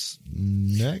 What's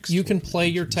next? You can play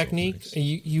your technique.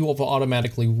 You have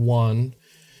automatically won.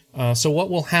 So what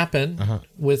will happen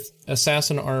with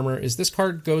Assassin Armor is this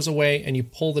card goes away and you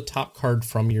pull the top card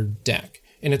from your deck.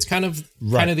 And it's kind of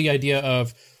the idea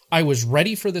of, I was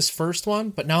ready for this first one,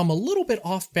 but now I'm a little bit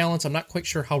off balance. I'm not quite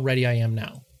sure how ready I am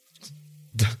now.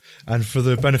 And for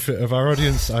the benefit of our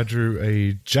audience, I drew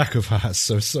a Jack of Hearts,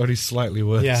 so it's only slightly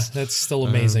worse. Yeah, that's still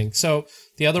amazing. So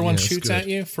the other one shoots at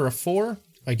you for a 4.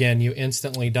 Again, you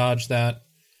instantly dodge that.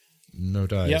 No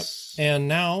dice. Yep. And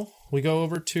now we go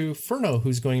over to Furno,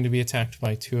 who's going to be attacked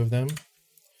by 2 of them.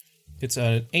 It's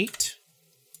an 8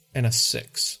 and a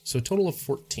 6. So a total of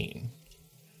 14.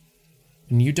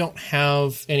 And you don't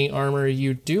have any armor.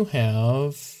 You do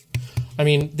have... I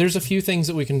mean, there's a few things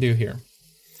that we can do here.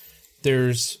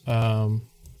 There's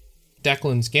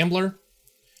Declan's Gambler.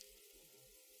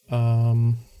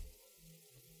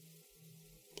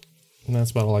 And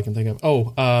that's about all I can think of.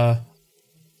 Oh,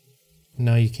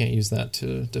 no, you can't use that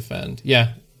to defend.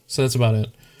 Yeah, so that's about it.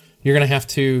 You're going to have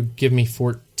to give me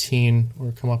 14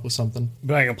 or come up with something.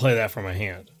 But I can play that from my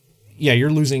hand. Yeah, you're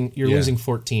losing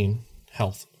 14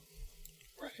 health.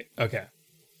 Right. Okay.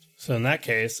 So in that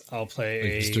case, I'll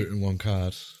play You just do it in one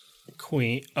card.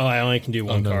 Queen. Oh, I only can do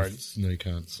one card. No, you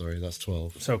can't. Sorry, that's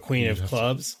 12. So Queen of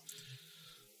Clubs.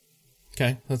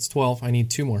 Okay, that's 12. I need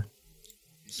 2 more.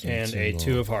 And a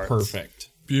 2 of Hearts. Perfect.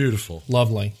 Beautiful.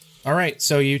 Lovely. All right,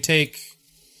 so you take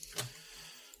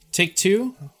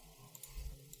 2.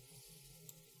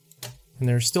 And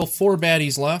there's still 4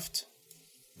 baddies left.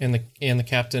 And the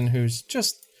captain who's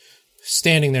just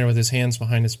standing there with his hands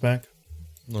behind his back.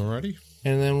 Alrighty.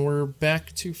 And then we're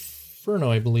back to Furno,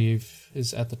 I believe,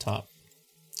 is at the top.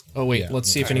 Oh, wait,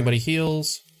 let's see if anybody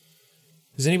heals.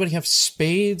 Does anybody have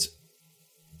spades?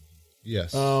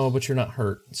 Yes. Oh, but you're not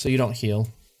hurt, so you don't heal.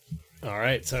 All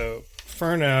right, so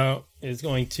Furno is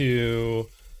going to,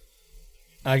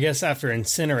 I guess after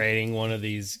incinerating one of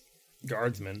these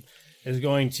guardsmen, is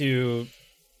going to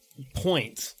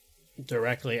point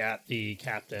directly at the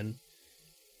captain.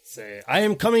 Say, I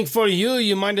am coming for you.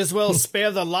 You might as well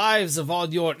spare the lives of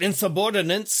all your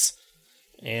insubordinates.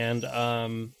 And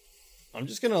I'm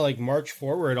just gonna like march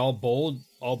forward all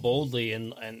boldly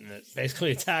and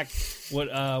basically attack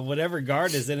whatever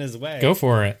guard is in his way. Go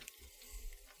for it.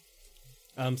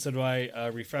 So do I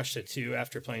refresh to 2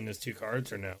 after playing those 2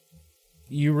 cards or no?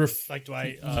 Do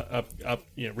I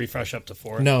refresh up to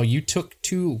 4? No, you took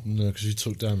 2. No, because you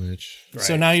took damage. Right.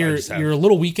 So now you're a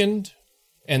little weakened,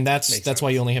 and that's why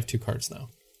you only have 2 cards now.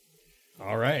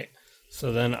 All right.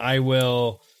 So then I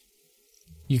will.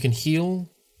 You can heal.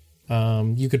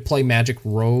 You could play Magic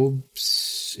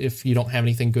Robes if you don't have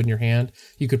anything good in your hand.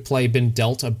 You could play Been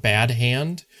Dealt a Bad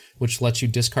Hand, which lets you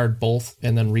discard both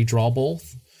and then redraw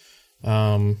both.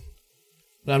 I'm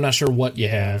not sure what you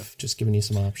have. Just giving you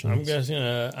some options.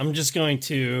 I'm just going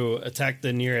to attack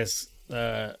the nearest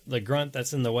the grunt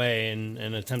that's in the way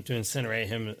and attempt to incinerate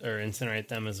him or incinerate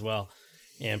them as well,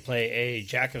 and play a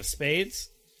Jack of Spades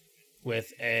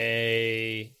with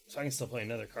a. So I can still play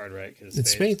another card, right? Because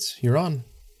it's spades. You're on.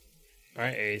 All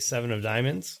right, a 7 of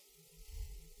diamonds,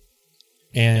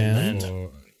 and then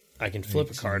I can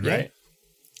flip a card, right?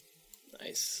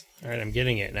 Nice. All right, I'm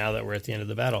getting it now that we're at the end of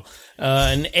the battle.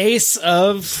 An ace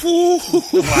of...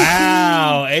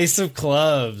 wow, ace of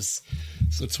clubs.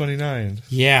 So 29.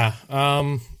 Yeah.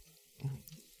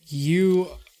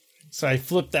 So I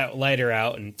flip that lighter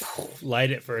out and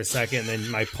light it for a second, and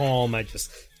then my palm, I just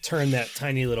turn that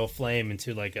tiny little flame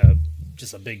into like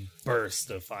just a big burst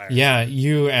of fire. Yeah,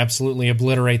 you absolutely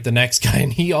obliterate the next guy,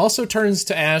 and he also turns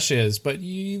to ashes, but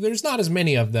there's not as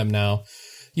many of them now.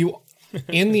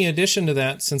 In the addition to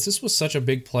that, since this was such a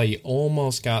big play, you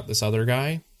almost got this other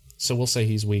guy. So we'll say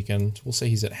he's weakened. We'll say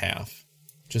he's at half.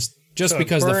 Just so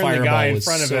because the fireball was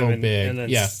so big. And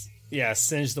then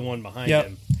singe the one behind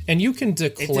him. And you can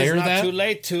declare that. It is not too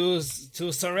late to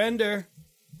surrender.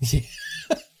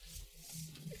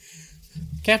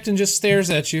 Captain just stares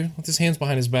at you with his hands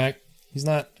behind his back. He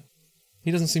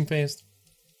doesn't seem fazed.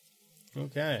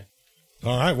 Okay.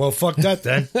 All right, well, fuck that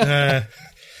then.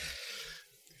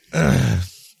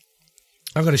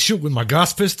 I'm going to shoot with my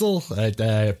gas pistol at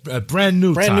a brand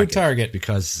new target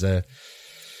because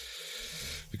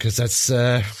that's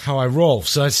how I roll.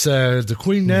 So that's the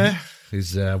queen there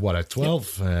is at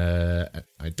 12. Yep.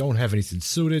 I don't have anything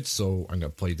suited, so I'm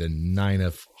going to play the 9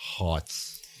 of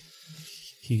hearts.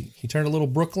 He turned a little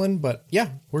Brooklyn, but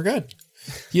yeah, we're good.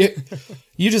 You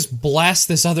just blast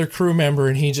this other crew member,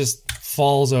 and he just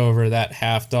falls over. That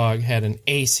half dog had an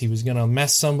ace. He was going to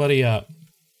mess somebody up.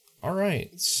 All right,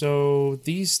 so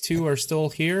these 2 are still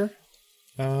here.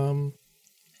 Yeah,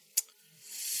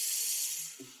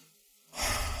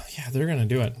 they're going to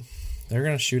do it. They're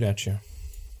going to shoot at you.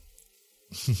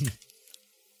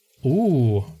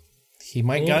 Ooh, he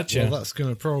might got you. Well, that's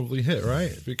going to probably hit,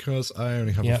 right? Because I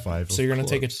only have a 5 so you're going to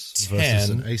take a 10. Versus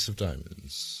an ace of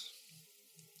diamonds.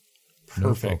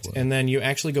 Perfect. No, and then you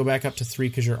actually go back up to 3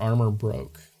 because your armor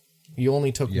broke. You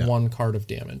only took 1 card of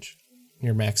damage.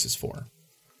 Your max is 4.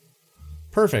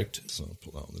 Perfect. So I'll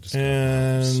pull out the discount.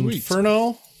 And Sweet.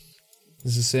 Furno,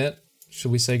 is this it? Should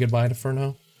we say goodbye to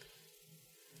Furno?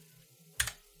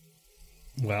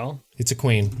 Well, it's a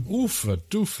queen. Oofa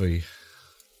doofy.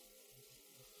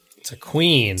 It's a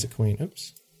queen. It's a queen.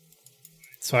 Oops.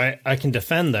 So I can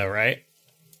defend though, right?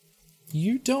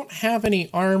 You don't have any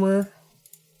armor.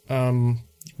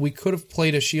 We could have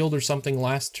played a shield or something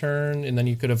last turn, and then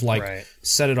you could have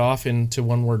set it off into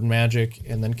 1-word magic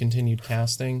and then continued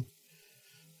casting.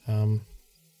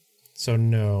 So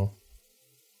no.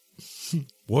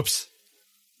 Whoops.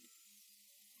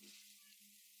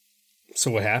 So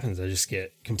what happens? I just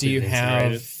get completely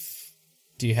incinerated?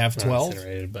 Do you have 12? Not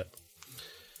incinerated, but...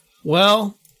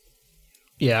 Well,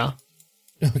 yeah.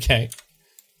 Okay.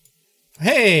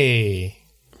 Hey!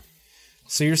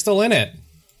 So you're still in it.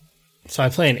 So I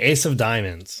play an ace of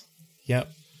diamonds. Yep.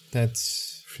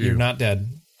 You're not dead.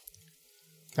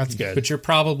 That's good. But you're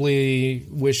probably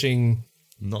wishing...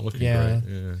 Not looking great.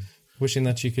 Yeah. Wishing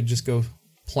that you could just go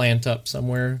plant up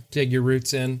somewhere, dig your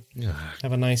roots in,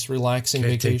 have a nice relaxing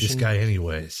Can't vacation. take this guy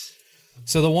anyways.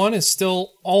 So the one is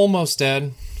still almost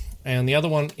dead, and the other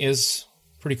one is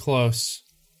pretty close,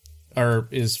 or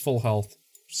is full health.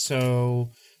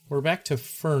 So we're back to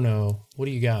Furno. What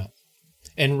do you got?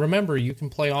 And remember, you can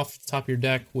play off the top of your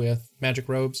deck with Magic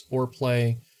Robes or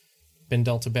play Been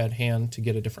Dealt a Bad Hand to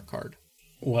get a different card.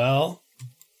 Well,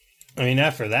 I mean,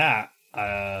 after that,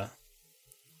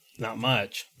 not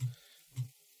much.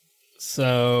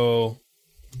 So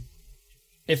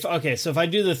if I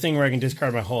do the thing where I can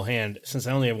discard my whole hand, since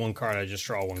I only have one card, I just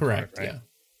draw one Correct, card, right? Yeah.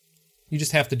 You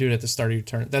just have to do it at the start of your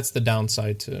turn. That's the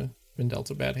downside to Been Dealt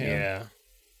a Bad Hand. Yeah.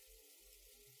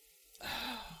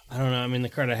 I don't know. I mean, the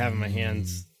card I have in my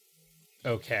hand's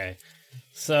okay.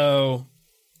 So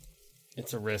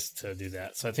it's a risk to do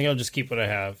that. So I think I'll just keep what I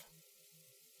have.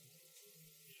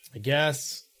 I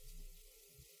guess.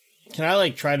 Can I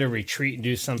try to retreat and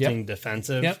do something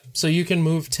defensive? Yep. So you can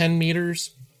move 10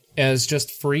 meters as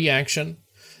just free action.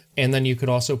 And then you could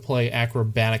also play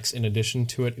acrobatics in addition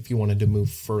to it if you wanted to move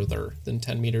further than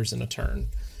 10 meters in a turn.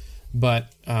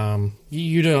 But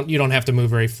you don't have to move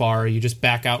very far. You just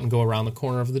back out and go around the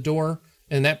corner of the door,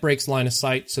 and that breaks line of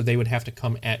sight, so they would have to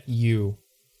come at you.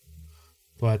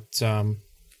 But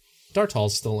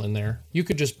Dartal's still in there. You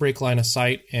could just break line of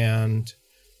sight and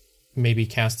maybe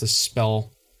cast a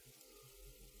spell.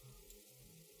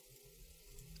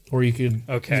 Or you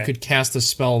could cast a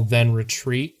spell, then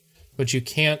retreat, but you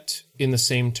can't, in the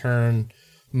same turn,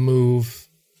 move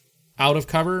out of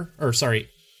cover,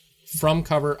 from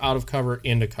cover, out of cover,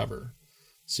 into cover.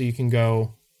 So you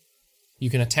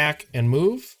can attack and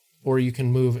move, or you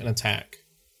can move and attack.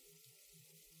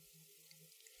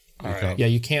 All right. Yeah,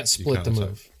 you can't split the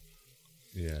move.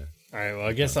 Yeah. All right, well,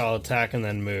 I guess I'll attack and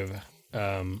then move.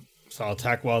 So I'll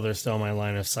attack while they're still in my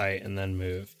line of sight and then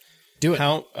move. Do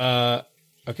it.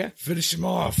 Okay. Finish him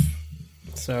off.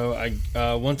 So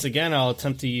I once again I'll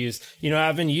attempt to use.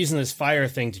 I've been using this fire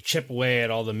thing to chip away at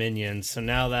all the minions. So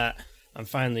now that I'm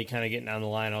finally kind of getting down the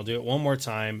line, I'll do it one more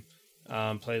time.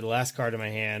 Play the last card in my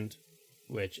hand,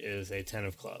 which is a 10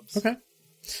 of clubs. Okay.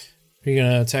 Are you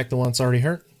gonna attack the one that's already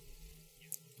hurt?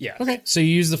 Yeah. Okay. So you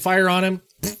use the fire on him,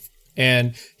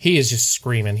 and he is just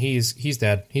screaming. He's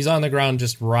dead. He's on the ground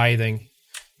just writhing.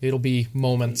 It'll be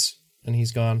moments, and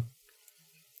he's gone.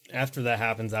 After that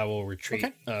happens, I will retreat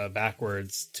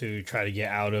backwards to try to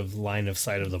get out of line of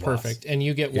sight of the boss. Perfect. And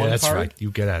you get one card. That's right. You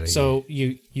get out of here. So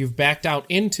you've backed out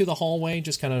into the hallway,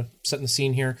 just kind of setting the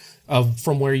scene here,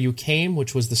 from where you came,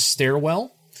 which was the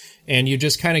stairwell. And you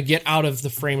just kind of get out of the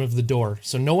frame of the door.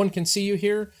 So no one can see you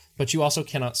here, but you also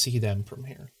cannot see them from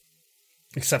here.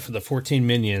 Except for the 14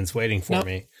 minions waiting for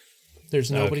me.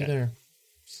 There's nobody there.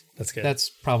 That's good. That's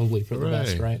probably for the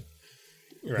best, right?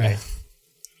 Right. Yeah.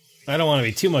 I don't want to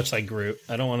be too much like Groot.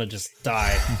 I don't want to just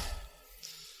die.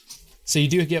 So you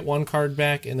do get one card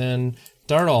back, and then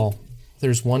Dartal,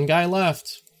 there's one guy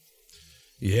left.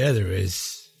 Yeah, there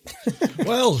is.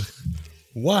 Well,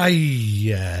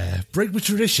 why break with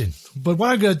tradition? But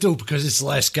what I'm going to do, because it's the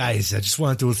last guy, is I just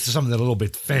want to do something a little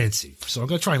bit fancy. So I'm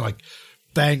going to try and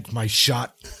bank my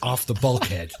shot off the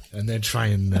bulkhead and then try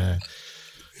and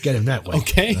get him that way.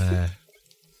 Okay.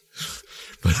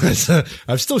 But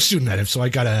I'm still shooting at him, so I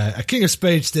got a king of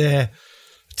spades there,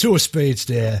 two of spades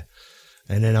there,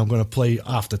 and then I'm going to play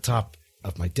off the top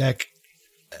of my deck,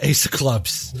 ace of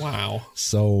clubs. Wow.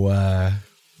 So,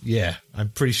 yeah, I'm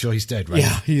pretty sure he's dead, right?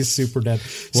 Yeah, he's super dead.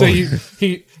 So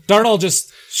Dartal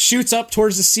just shoots up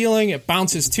towards the ceiling, it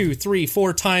bounces 2, 3,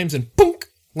 4 times, and boom,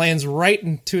 lands right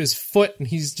into his foot, and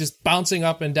he's just bouncing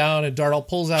up and down, and Dartal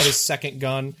pulls out his second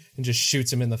gun and just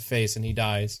shoots him in the face, and he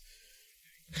dies.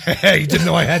 Hey, you didn't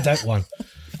know I had that one.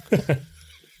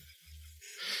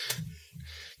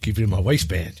 Keep it in my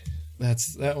waistband.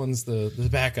 That one's the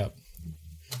backup.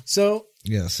 So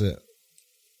yeah, that's it.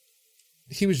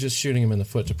 He was just shooting him in the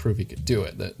foot to prove he could do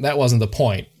it. That wasn't the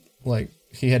point.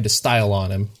 He had to style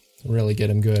on him to really get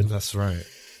him good. That's right.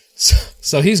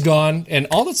 So he's gone, and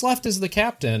all that's left is the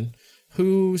captain,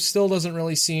 who still doesn't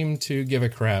really seem to give a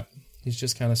crap. He's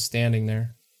just kind of standing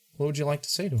there. What would you like to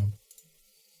say to him?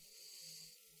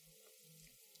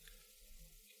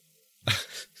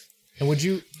 And would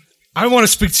you? I want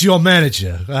to speak to your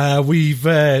manager. We've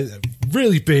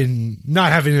really been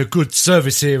not having a good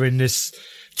service here in this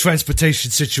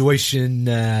transportation situation.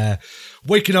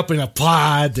 Waking up in a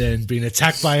pod and being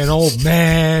attacked by an old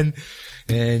man.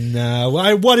 And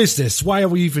what is this? Why are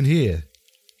we even here?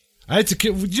 I had to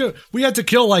kill. We had to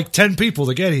kill like 10 people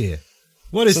to get here.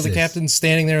 What is this? So the captain's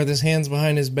standing there with his hands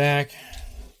behind his back,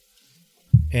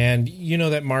 and you know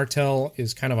that Martel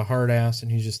is kind of a hard ass,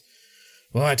 and he's just,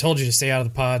 well, I told you to stay out of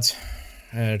the pods,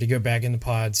 to get back in the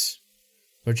pods,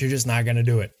 but you're just not going to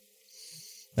do it.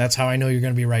 That's how I know you're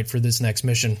going to be right for this next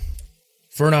mission.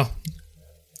 Furno,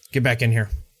 get back in here.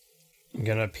 I'm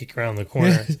going to peek around the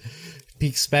corner.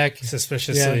 Peeks back.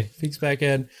 Suspiciously. Yeah, peeks back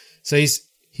in. So he's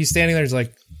standing there, he's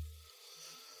like,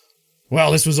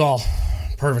 well, this was all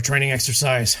part of a training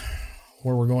exercise.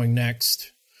 Where we're going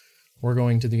next, we're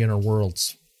going to the inner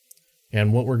worlds.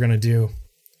 And what we're going to do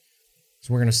is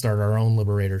we're going to start our own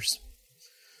liberators.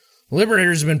 The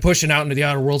liberators have been pushing out into the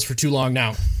outer worlds for too long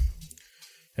now.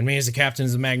 And me as the captain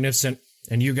of the Magnificent,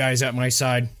 and you guys at my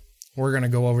side, we're going to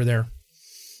go over there.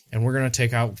 And we're going to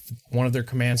take out one of their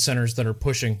command centers that are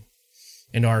pushing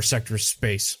into our sector's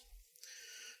space.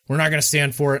 We're not going to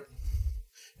stand for it.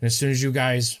 And as soon as you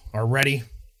guys are ready,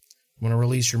 I'm going to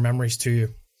release your memories to you.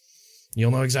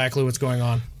 You'll know exactly what's going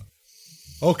on.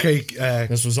 Okay.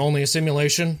 This was only a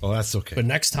simulation. Oh, that's okay. But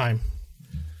next time,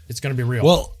 it's going to be real.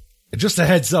 Well, just a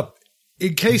heads up.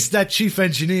 In case that chief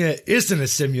engineer isn't a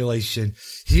simulation,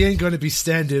 he ain't going to be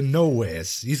standing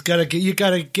nowheres. You got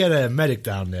to get a medic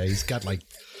down there. He's got like...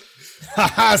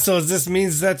 Haha, so this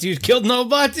means that you killed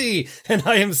nobody, and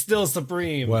I am still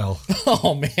supreme. Well.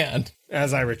 Oh, man.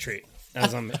 As I retreat.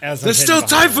 As I'm There's still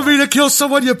time for me to kill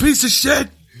someone, you piece of shit!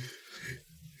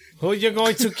 Who are you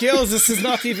going to kill? This is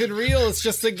not even real. It's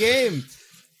just a game.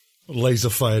 Laser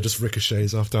fire just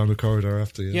ricochets off down the corridor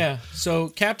after you. Yeah, so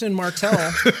Captain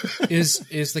Martel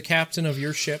is the captain of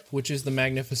your ship, which is the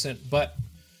Magnificent, but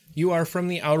you are from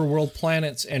the outer world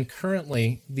planets, and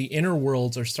currently the inner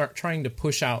worlds are trying to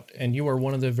push out, and you are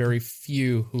one of the very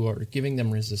few who are giving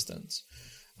them resistance.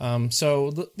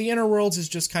 So the inner worlds is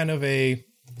just kind of a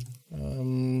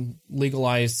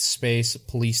legalized space,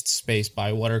 policed space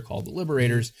by what are called the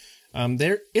Liberators.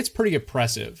 It's pretty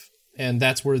oppressive, and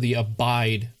that's where the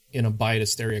abide in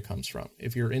Asteria comes from.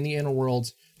 If you're in the inner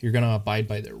worlds, you're going to abide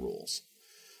by their rules.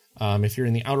 If you're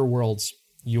in the outer worlds,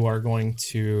 you are going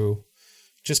to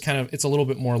just kind of, it's a little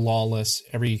bit more lawless.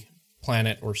 Every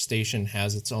planet or station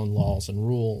has its own laws and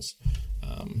rules,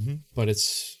 but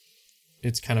it's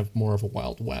kind of more of a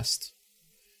Wild West.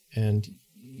 And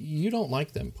you don't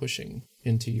like them pushing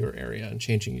into your area and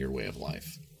changing your way of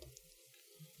life.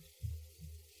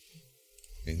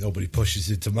 I mean, nobody pushes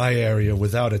into my area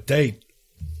without a date.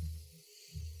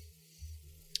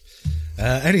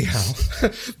 Anyhow,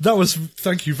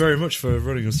 thank you very much for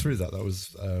running us through that. That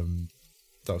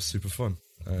was super fun.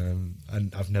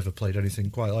 And I've never played anything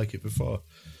quite like it before.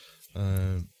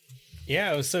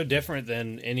 Yeah, it was so different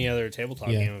than any other tabletop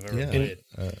game I've ever played.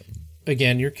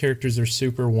 Again, your characters are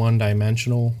super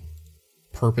one-dimensional,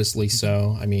 purposely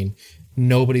so. I mean,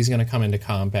 nobody's going to come into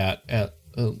combat at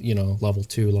level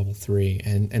 2, level 3,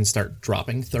 and start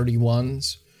dropping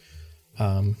 31s.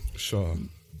 Sure.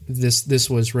 This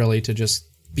was really to just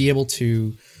be able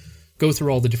to go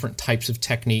through all the different types of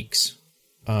techniques.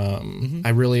 I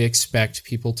really expect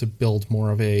people to build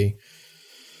more of a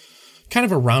kind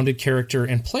of a rounded character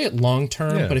and play it long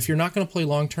term. Yeah. But if you're not going to play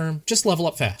long term, just level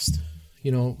up fast.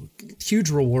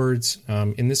 Huge rewards.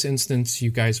 In this instance,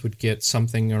 you guys would get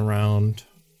something around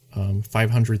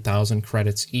 500,000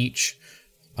 credits each,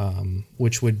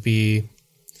 which would be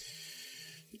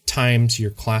times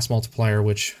your class multiplier,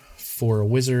 which for a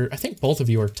wizard, I think both of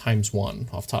you are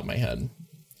 ×1 off the top of my head.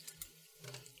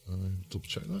 Double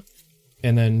check that.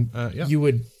 And then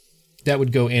that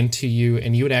would go into you,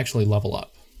 and you would actually level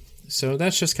up. So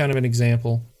that's just kind of an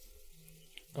example.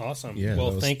 Awesome. Yeah,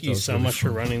 well, thank you so much for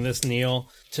running this, Neil.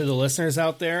 To the listeners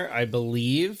out there, I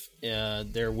believe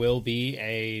there will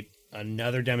be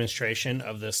another demonstration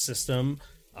of this system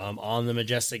on the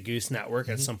Majestic Goose Network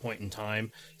at some point in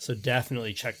time. So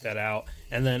definitely check that out.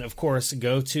 And then, of course,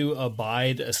 go to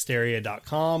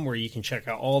abideasteria.com where you can check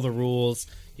out all the rules.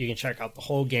 You can check out the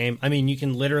whole game. I mean, you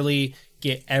can literally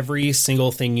get every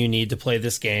single thing you need to play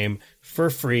this game for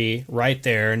free right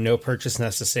there. No purchase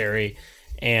necessary.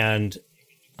 And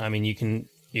I mean, you can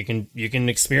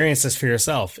experience this for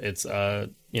yourself. It's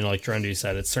like Drendu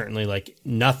said, it's certainly like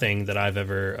nothing that I've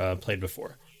ever played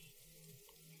before.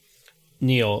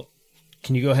 Neil,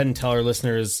 can you go ahead and tell our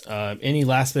listeners any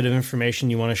last bit of information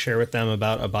you want to share with them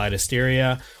about Abide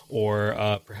Asteria,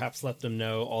 or perhaps let them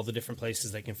know all the different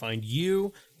places they can find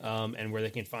you, and where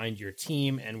they can find your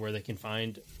team, and where they can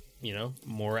find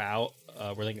more out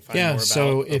where they can find more about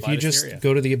so if you just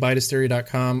go to the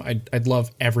abideasteria.com, I'd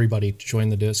love everybody to join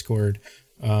the Discord.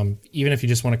 Even if you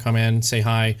just want to come in, say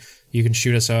hi, you can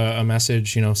shoot us a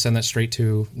message, send that straight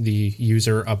to the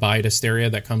user Abide Asteria.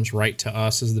 That comes right to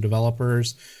us as the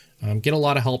developers. Get a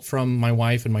lot of help from my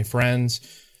wife and my friends.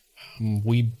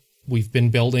 We've been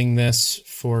building this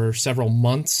for several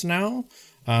months now,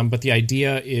 but the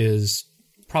idea is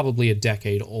probably a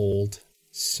decade old.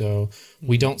 So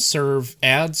we don't serve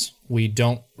ads. We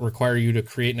don't require you to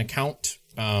create an account.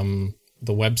 The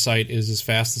website is as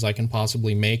fast as I can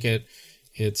possibly make it.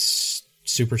 It's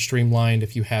super streamlined.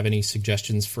 If you have any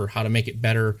suggestions for how to make it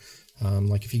better,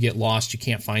 like if you get lost, you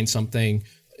can't find something,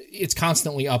 it's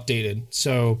constantly updated.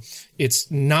 So it's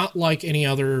not like any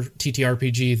other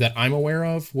TTRPG that I'm aware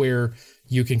of where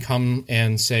you can come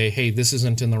and say, hey, this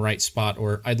isn't in the right spot,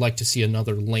 or I'd like to see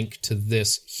another link to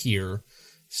this here.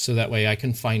 So that way I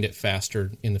can find it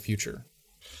faster in the future.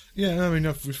 Yeah, I mean,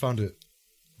 we found it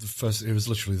it was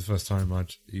literally the first time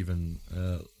I'd even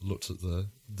looked at the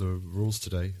rules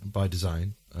today by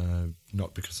design,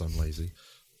 not because I'm lazy.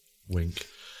 Wink.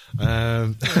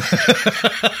 But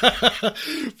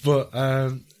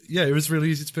yeah, it was really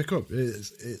easy to pick up.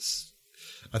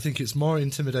 I think it's more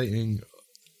intimidating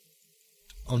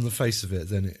on the face of it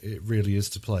than it really is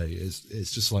to play.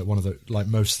 It's just like like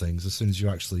most things. As soon as you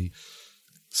actually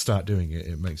start doing it,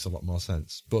 it makes a lot more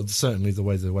sense. But certainly the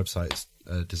way the website's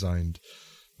designed,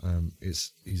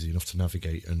 it's easy enough to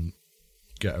navigate and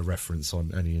get a reference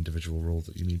on any individual rule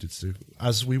that you needed to do.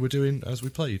 As we were doing as we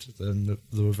played, then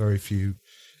there were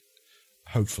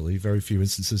hopefully very few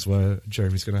instances where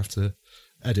Jeremy's going to have to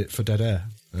edit for dead air.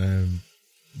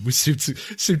 We seem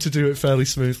to do it fairly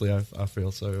smoothly, I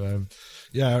feel. So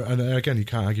yeah, and again, you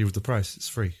can't argue with the price. It's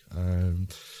free.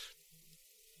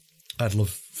 I'd love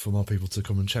for more people to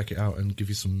come and check it out and give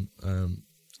you some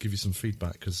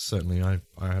feedback, because certainly I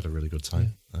had a really good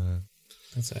time. Yeah.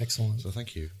 That's excellent. So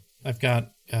thank you. I've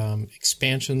got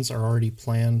expansions are already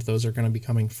planned. Those are going to be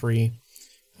coming free.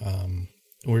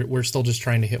 We're still just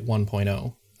trying to hit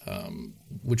 1.0,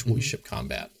 which will ship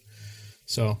combat.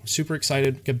 So super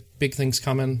excited. Got big things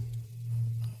coming.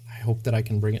 I hope that I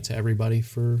can bring it to everybody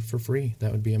for free.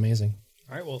 That would be amazing.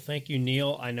 All right. Well, thank you,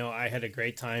 Neil. I know I had a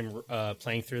great time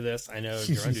playing through this. I know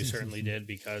Gerundu certainly did,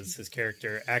 because his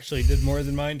character actually did more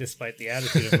than mine, despite the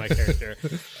attitude of my character.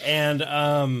 And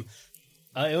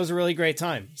it was a really great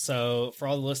time. So for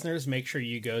all the listeners, make sure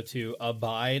you go to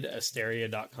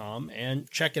abideasteria.com and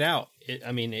check it out. It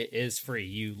is free.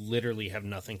 You literally have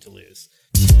nothing to lose.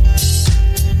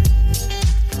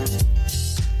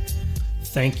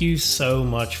 Thank you so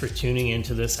much for tuning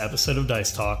into this episode of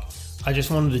Dice Talk. I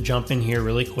just wanted to jump in here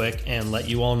really quick and let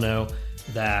you all know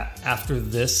that after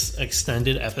this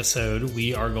extended episode,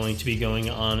 we are going to be going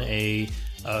on a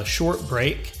short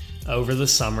break over the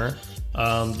summer.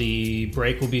 The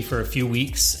break will be for a few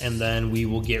weeks, and then we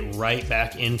will get right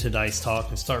back into Dice Talk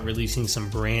and start releasing some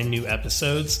brand new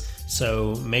episodes.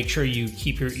 So make sure you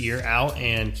keep your ear out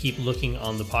and keep looking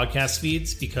on the podcast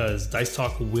feeds, because Dice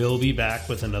Talk will be back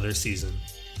with another season.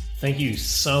 Thank you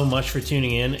so much for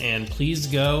tuning in, and please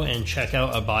go and check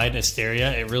out Abide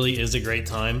Asteria. It really is a great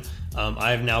time.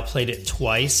 I have now played it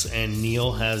twice, and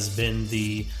Neil has been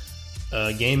the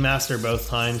game master both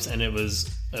times, and it was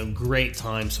a great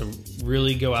time. So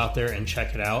really go out there and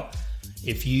check it out.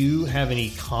 If you have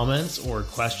any comments or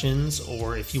questions,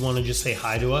 or if you want to just say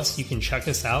hi to us, you can check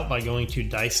us out by going to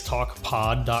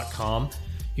dicetalkpod.com.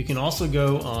 You can also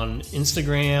go on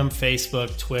Instagram,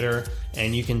 Facebook, Twitter,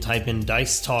 and you can type in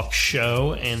Dice Talk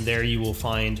Show, and there you will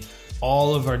find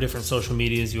all of our different social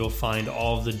medias. You will find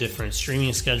all of the different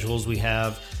streaming schedules we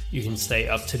have. You can stay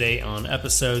up to date on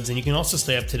episodes, and you can also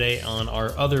stay up to date on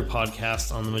our other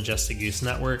podcasts on the Majestic Goose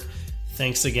Network.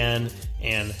 Thanks again,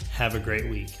 and have a great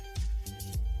week.